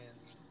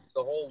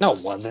the whole. No, it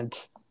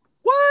wasn't.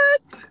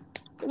 What?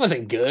 It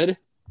wasn't good.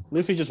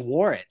 Luffy just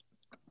wore it.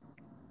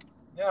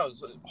 Yeah, it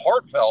was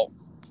heartfelt.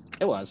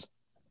 It was.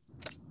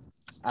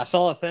 I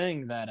saw a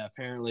thing that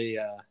apparently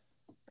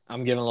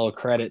I'm giving a little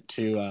credit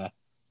to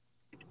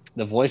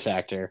the voice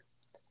actor.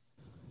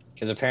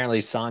 Because apparently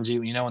Sanji,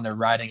 when they're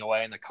riding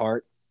away in the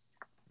cart,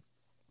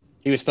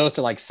 he was supposed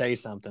to like say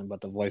something,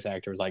 but the voice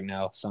actor was like,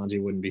 no, Sanji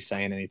wouldn't be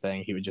saying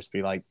anything. He would just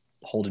be like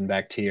holding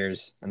back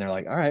tears. And they're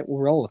like, all right,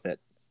 we'll roll with it.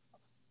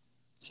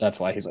 So that's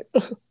why he's like,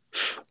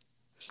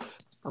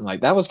 I'm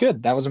like, that was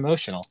good. That was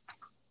emotional.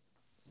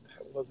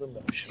 That was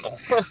emotional.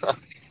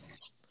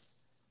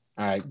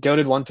 All right.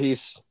 Goated One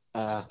Piece.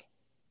 Love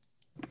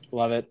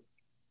it.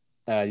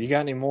 You got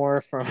any more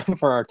for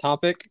our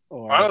topic?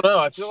 Or... I don't know.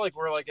 I feel like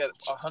we're like at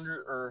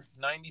 100 or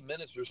 90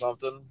 minutes or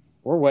something.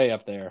 We're way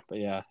up there, but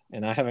yeah.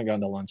 And I haven't gone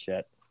to lunch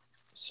yet.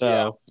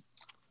 So,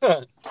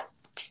 because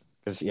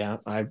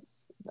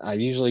I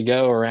usually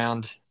go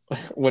around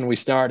when we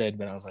started,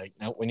 but I was like,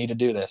 nope, we need to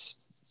do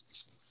this.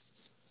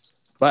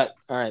 But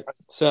all right.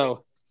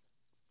 So,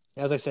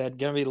 as I said,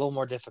 gonna be a little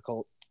more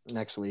difficult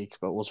next week,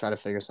 but we'll try to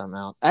figure something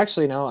out.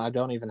 Actually, no, I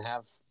don't even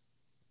have.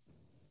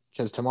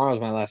 Because tomorrow's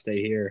my last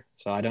day here,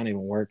 so I don't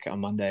even work on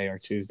Monday or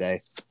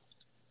Tuesday.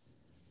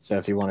 So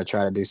if you want to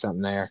try to do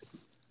something there.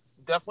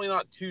 Definitely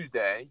not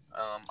Tuesday.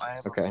 I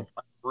have a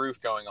roof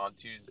going on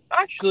Tuesday.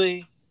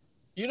 Actually,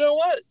 you know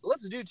what?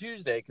 Let's do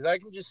Tuesday, because I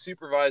can just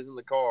supervise in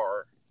the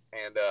car.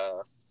 And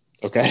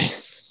okay.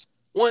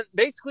 once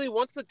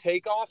the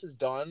takeoff is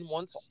done,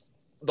 once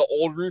the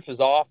old roof is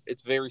off,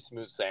 it's very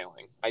smooth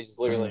sailing. I just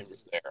literally am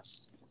just there.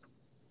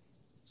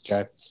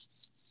 Okay.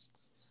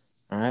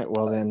 All right,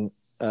 well then...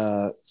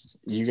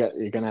 you're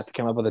gonna have to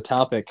come up with a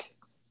topic.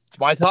 It's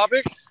my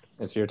topic?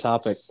 It's your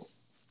topic.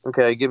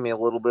 Okay, give me a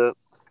little bit.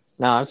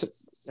 No,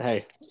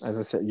 hey, as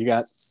I said, you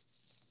got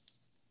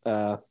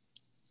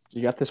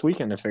this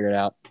weekend to figure it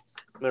out.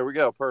 There we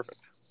go. Perfect.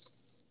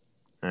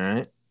 All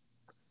right.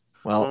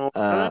 Well,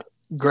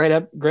 great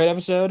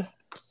episode.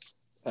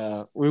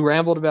 We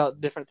rambled about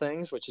different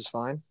things, which is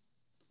fine.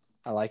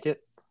 I like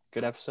it.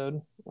 Good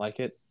episode. Like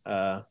it.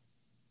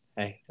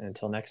 Hey,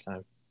 until next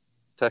time.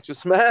 Texas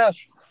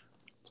Smash.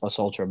 Plus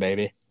Ultra,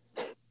 baby.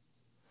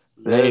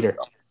 Later.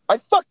 I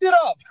fucked it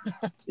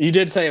up. You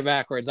did say it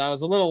backwards. I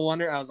was a little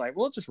wondering. I was like,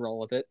 we'll just roll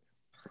with it.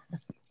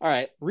 All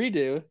right.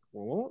 Redo.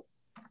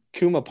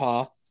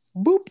 Kumapa.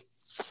 Boop.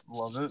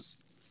 Love it.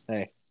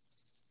 Hey,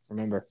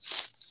 remember.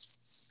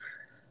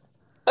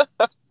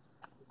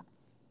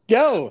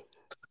 Go.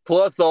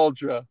 Plus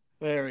Ultra.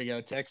 There we go.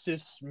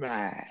 Texas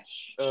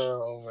Smash.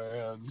 Oh,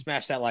 man.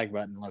 Smash that like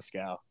button. Let's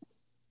go.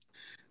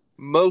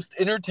 Most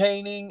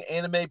entertaining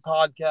anime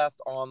podcast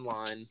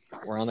online.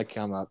 We're on the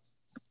come up.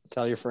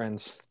 Tell your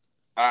friends.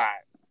 All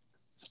right.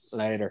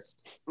 Later.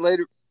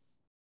 Later.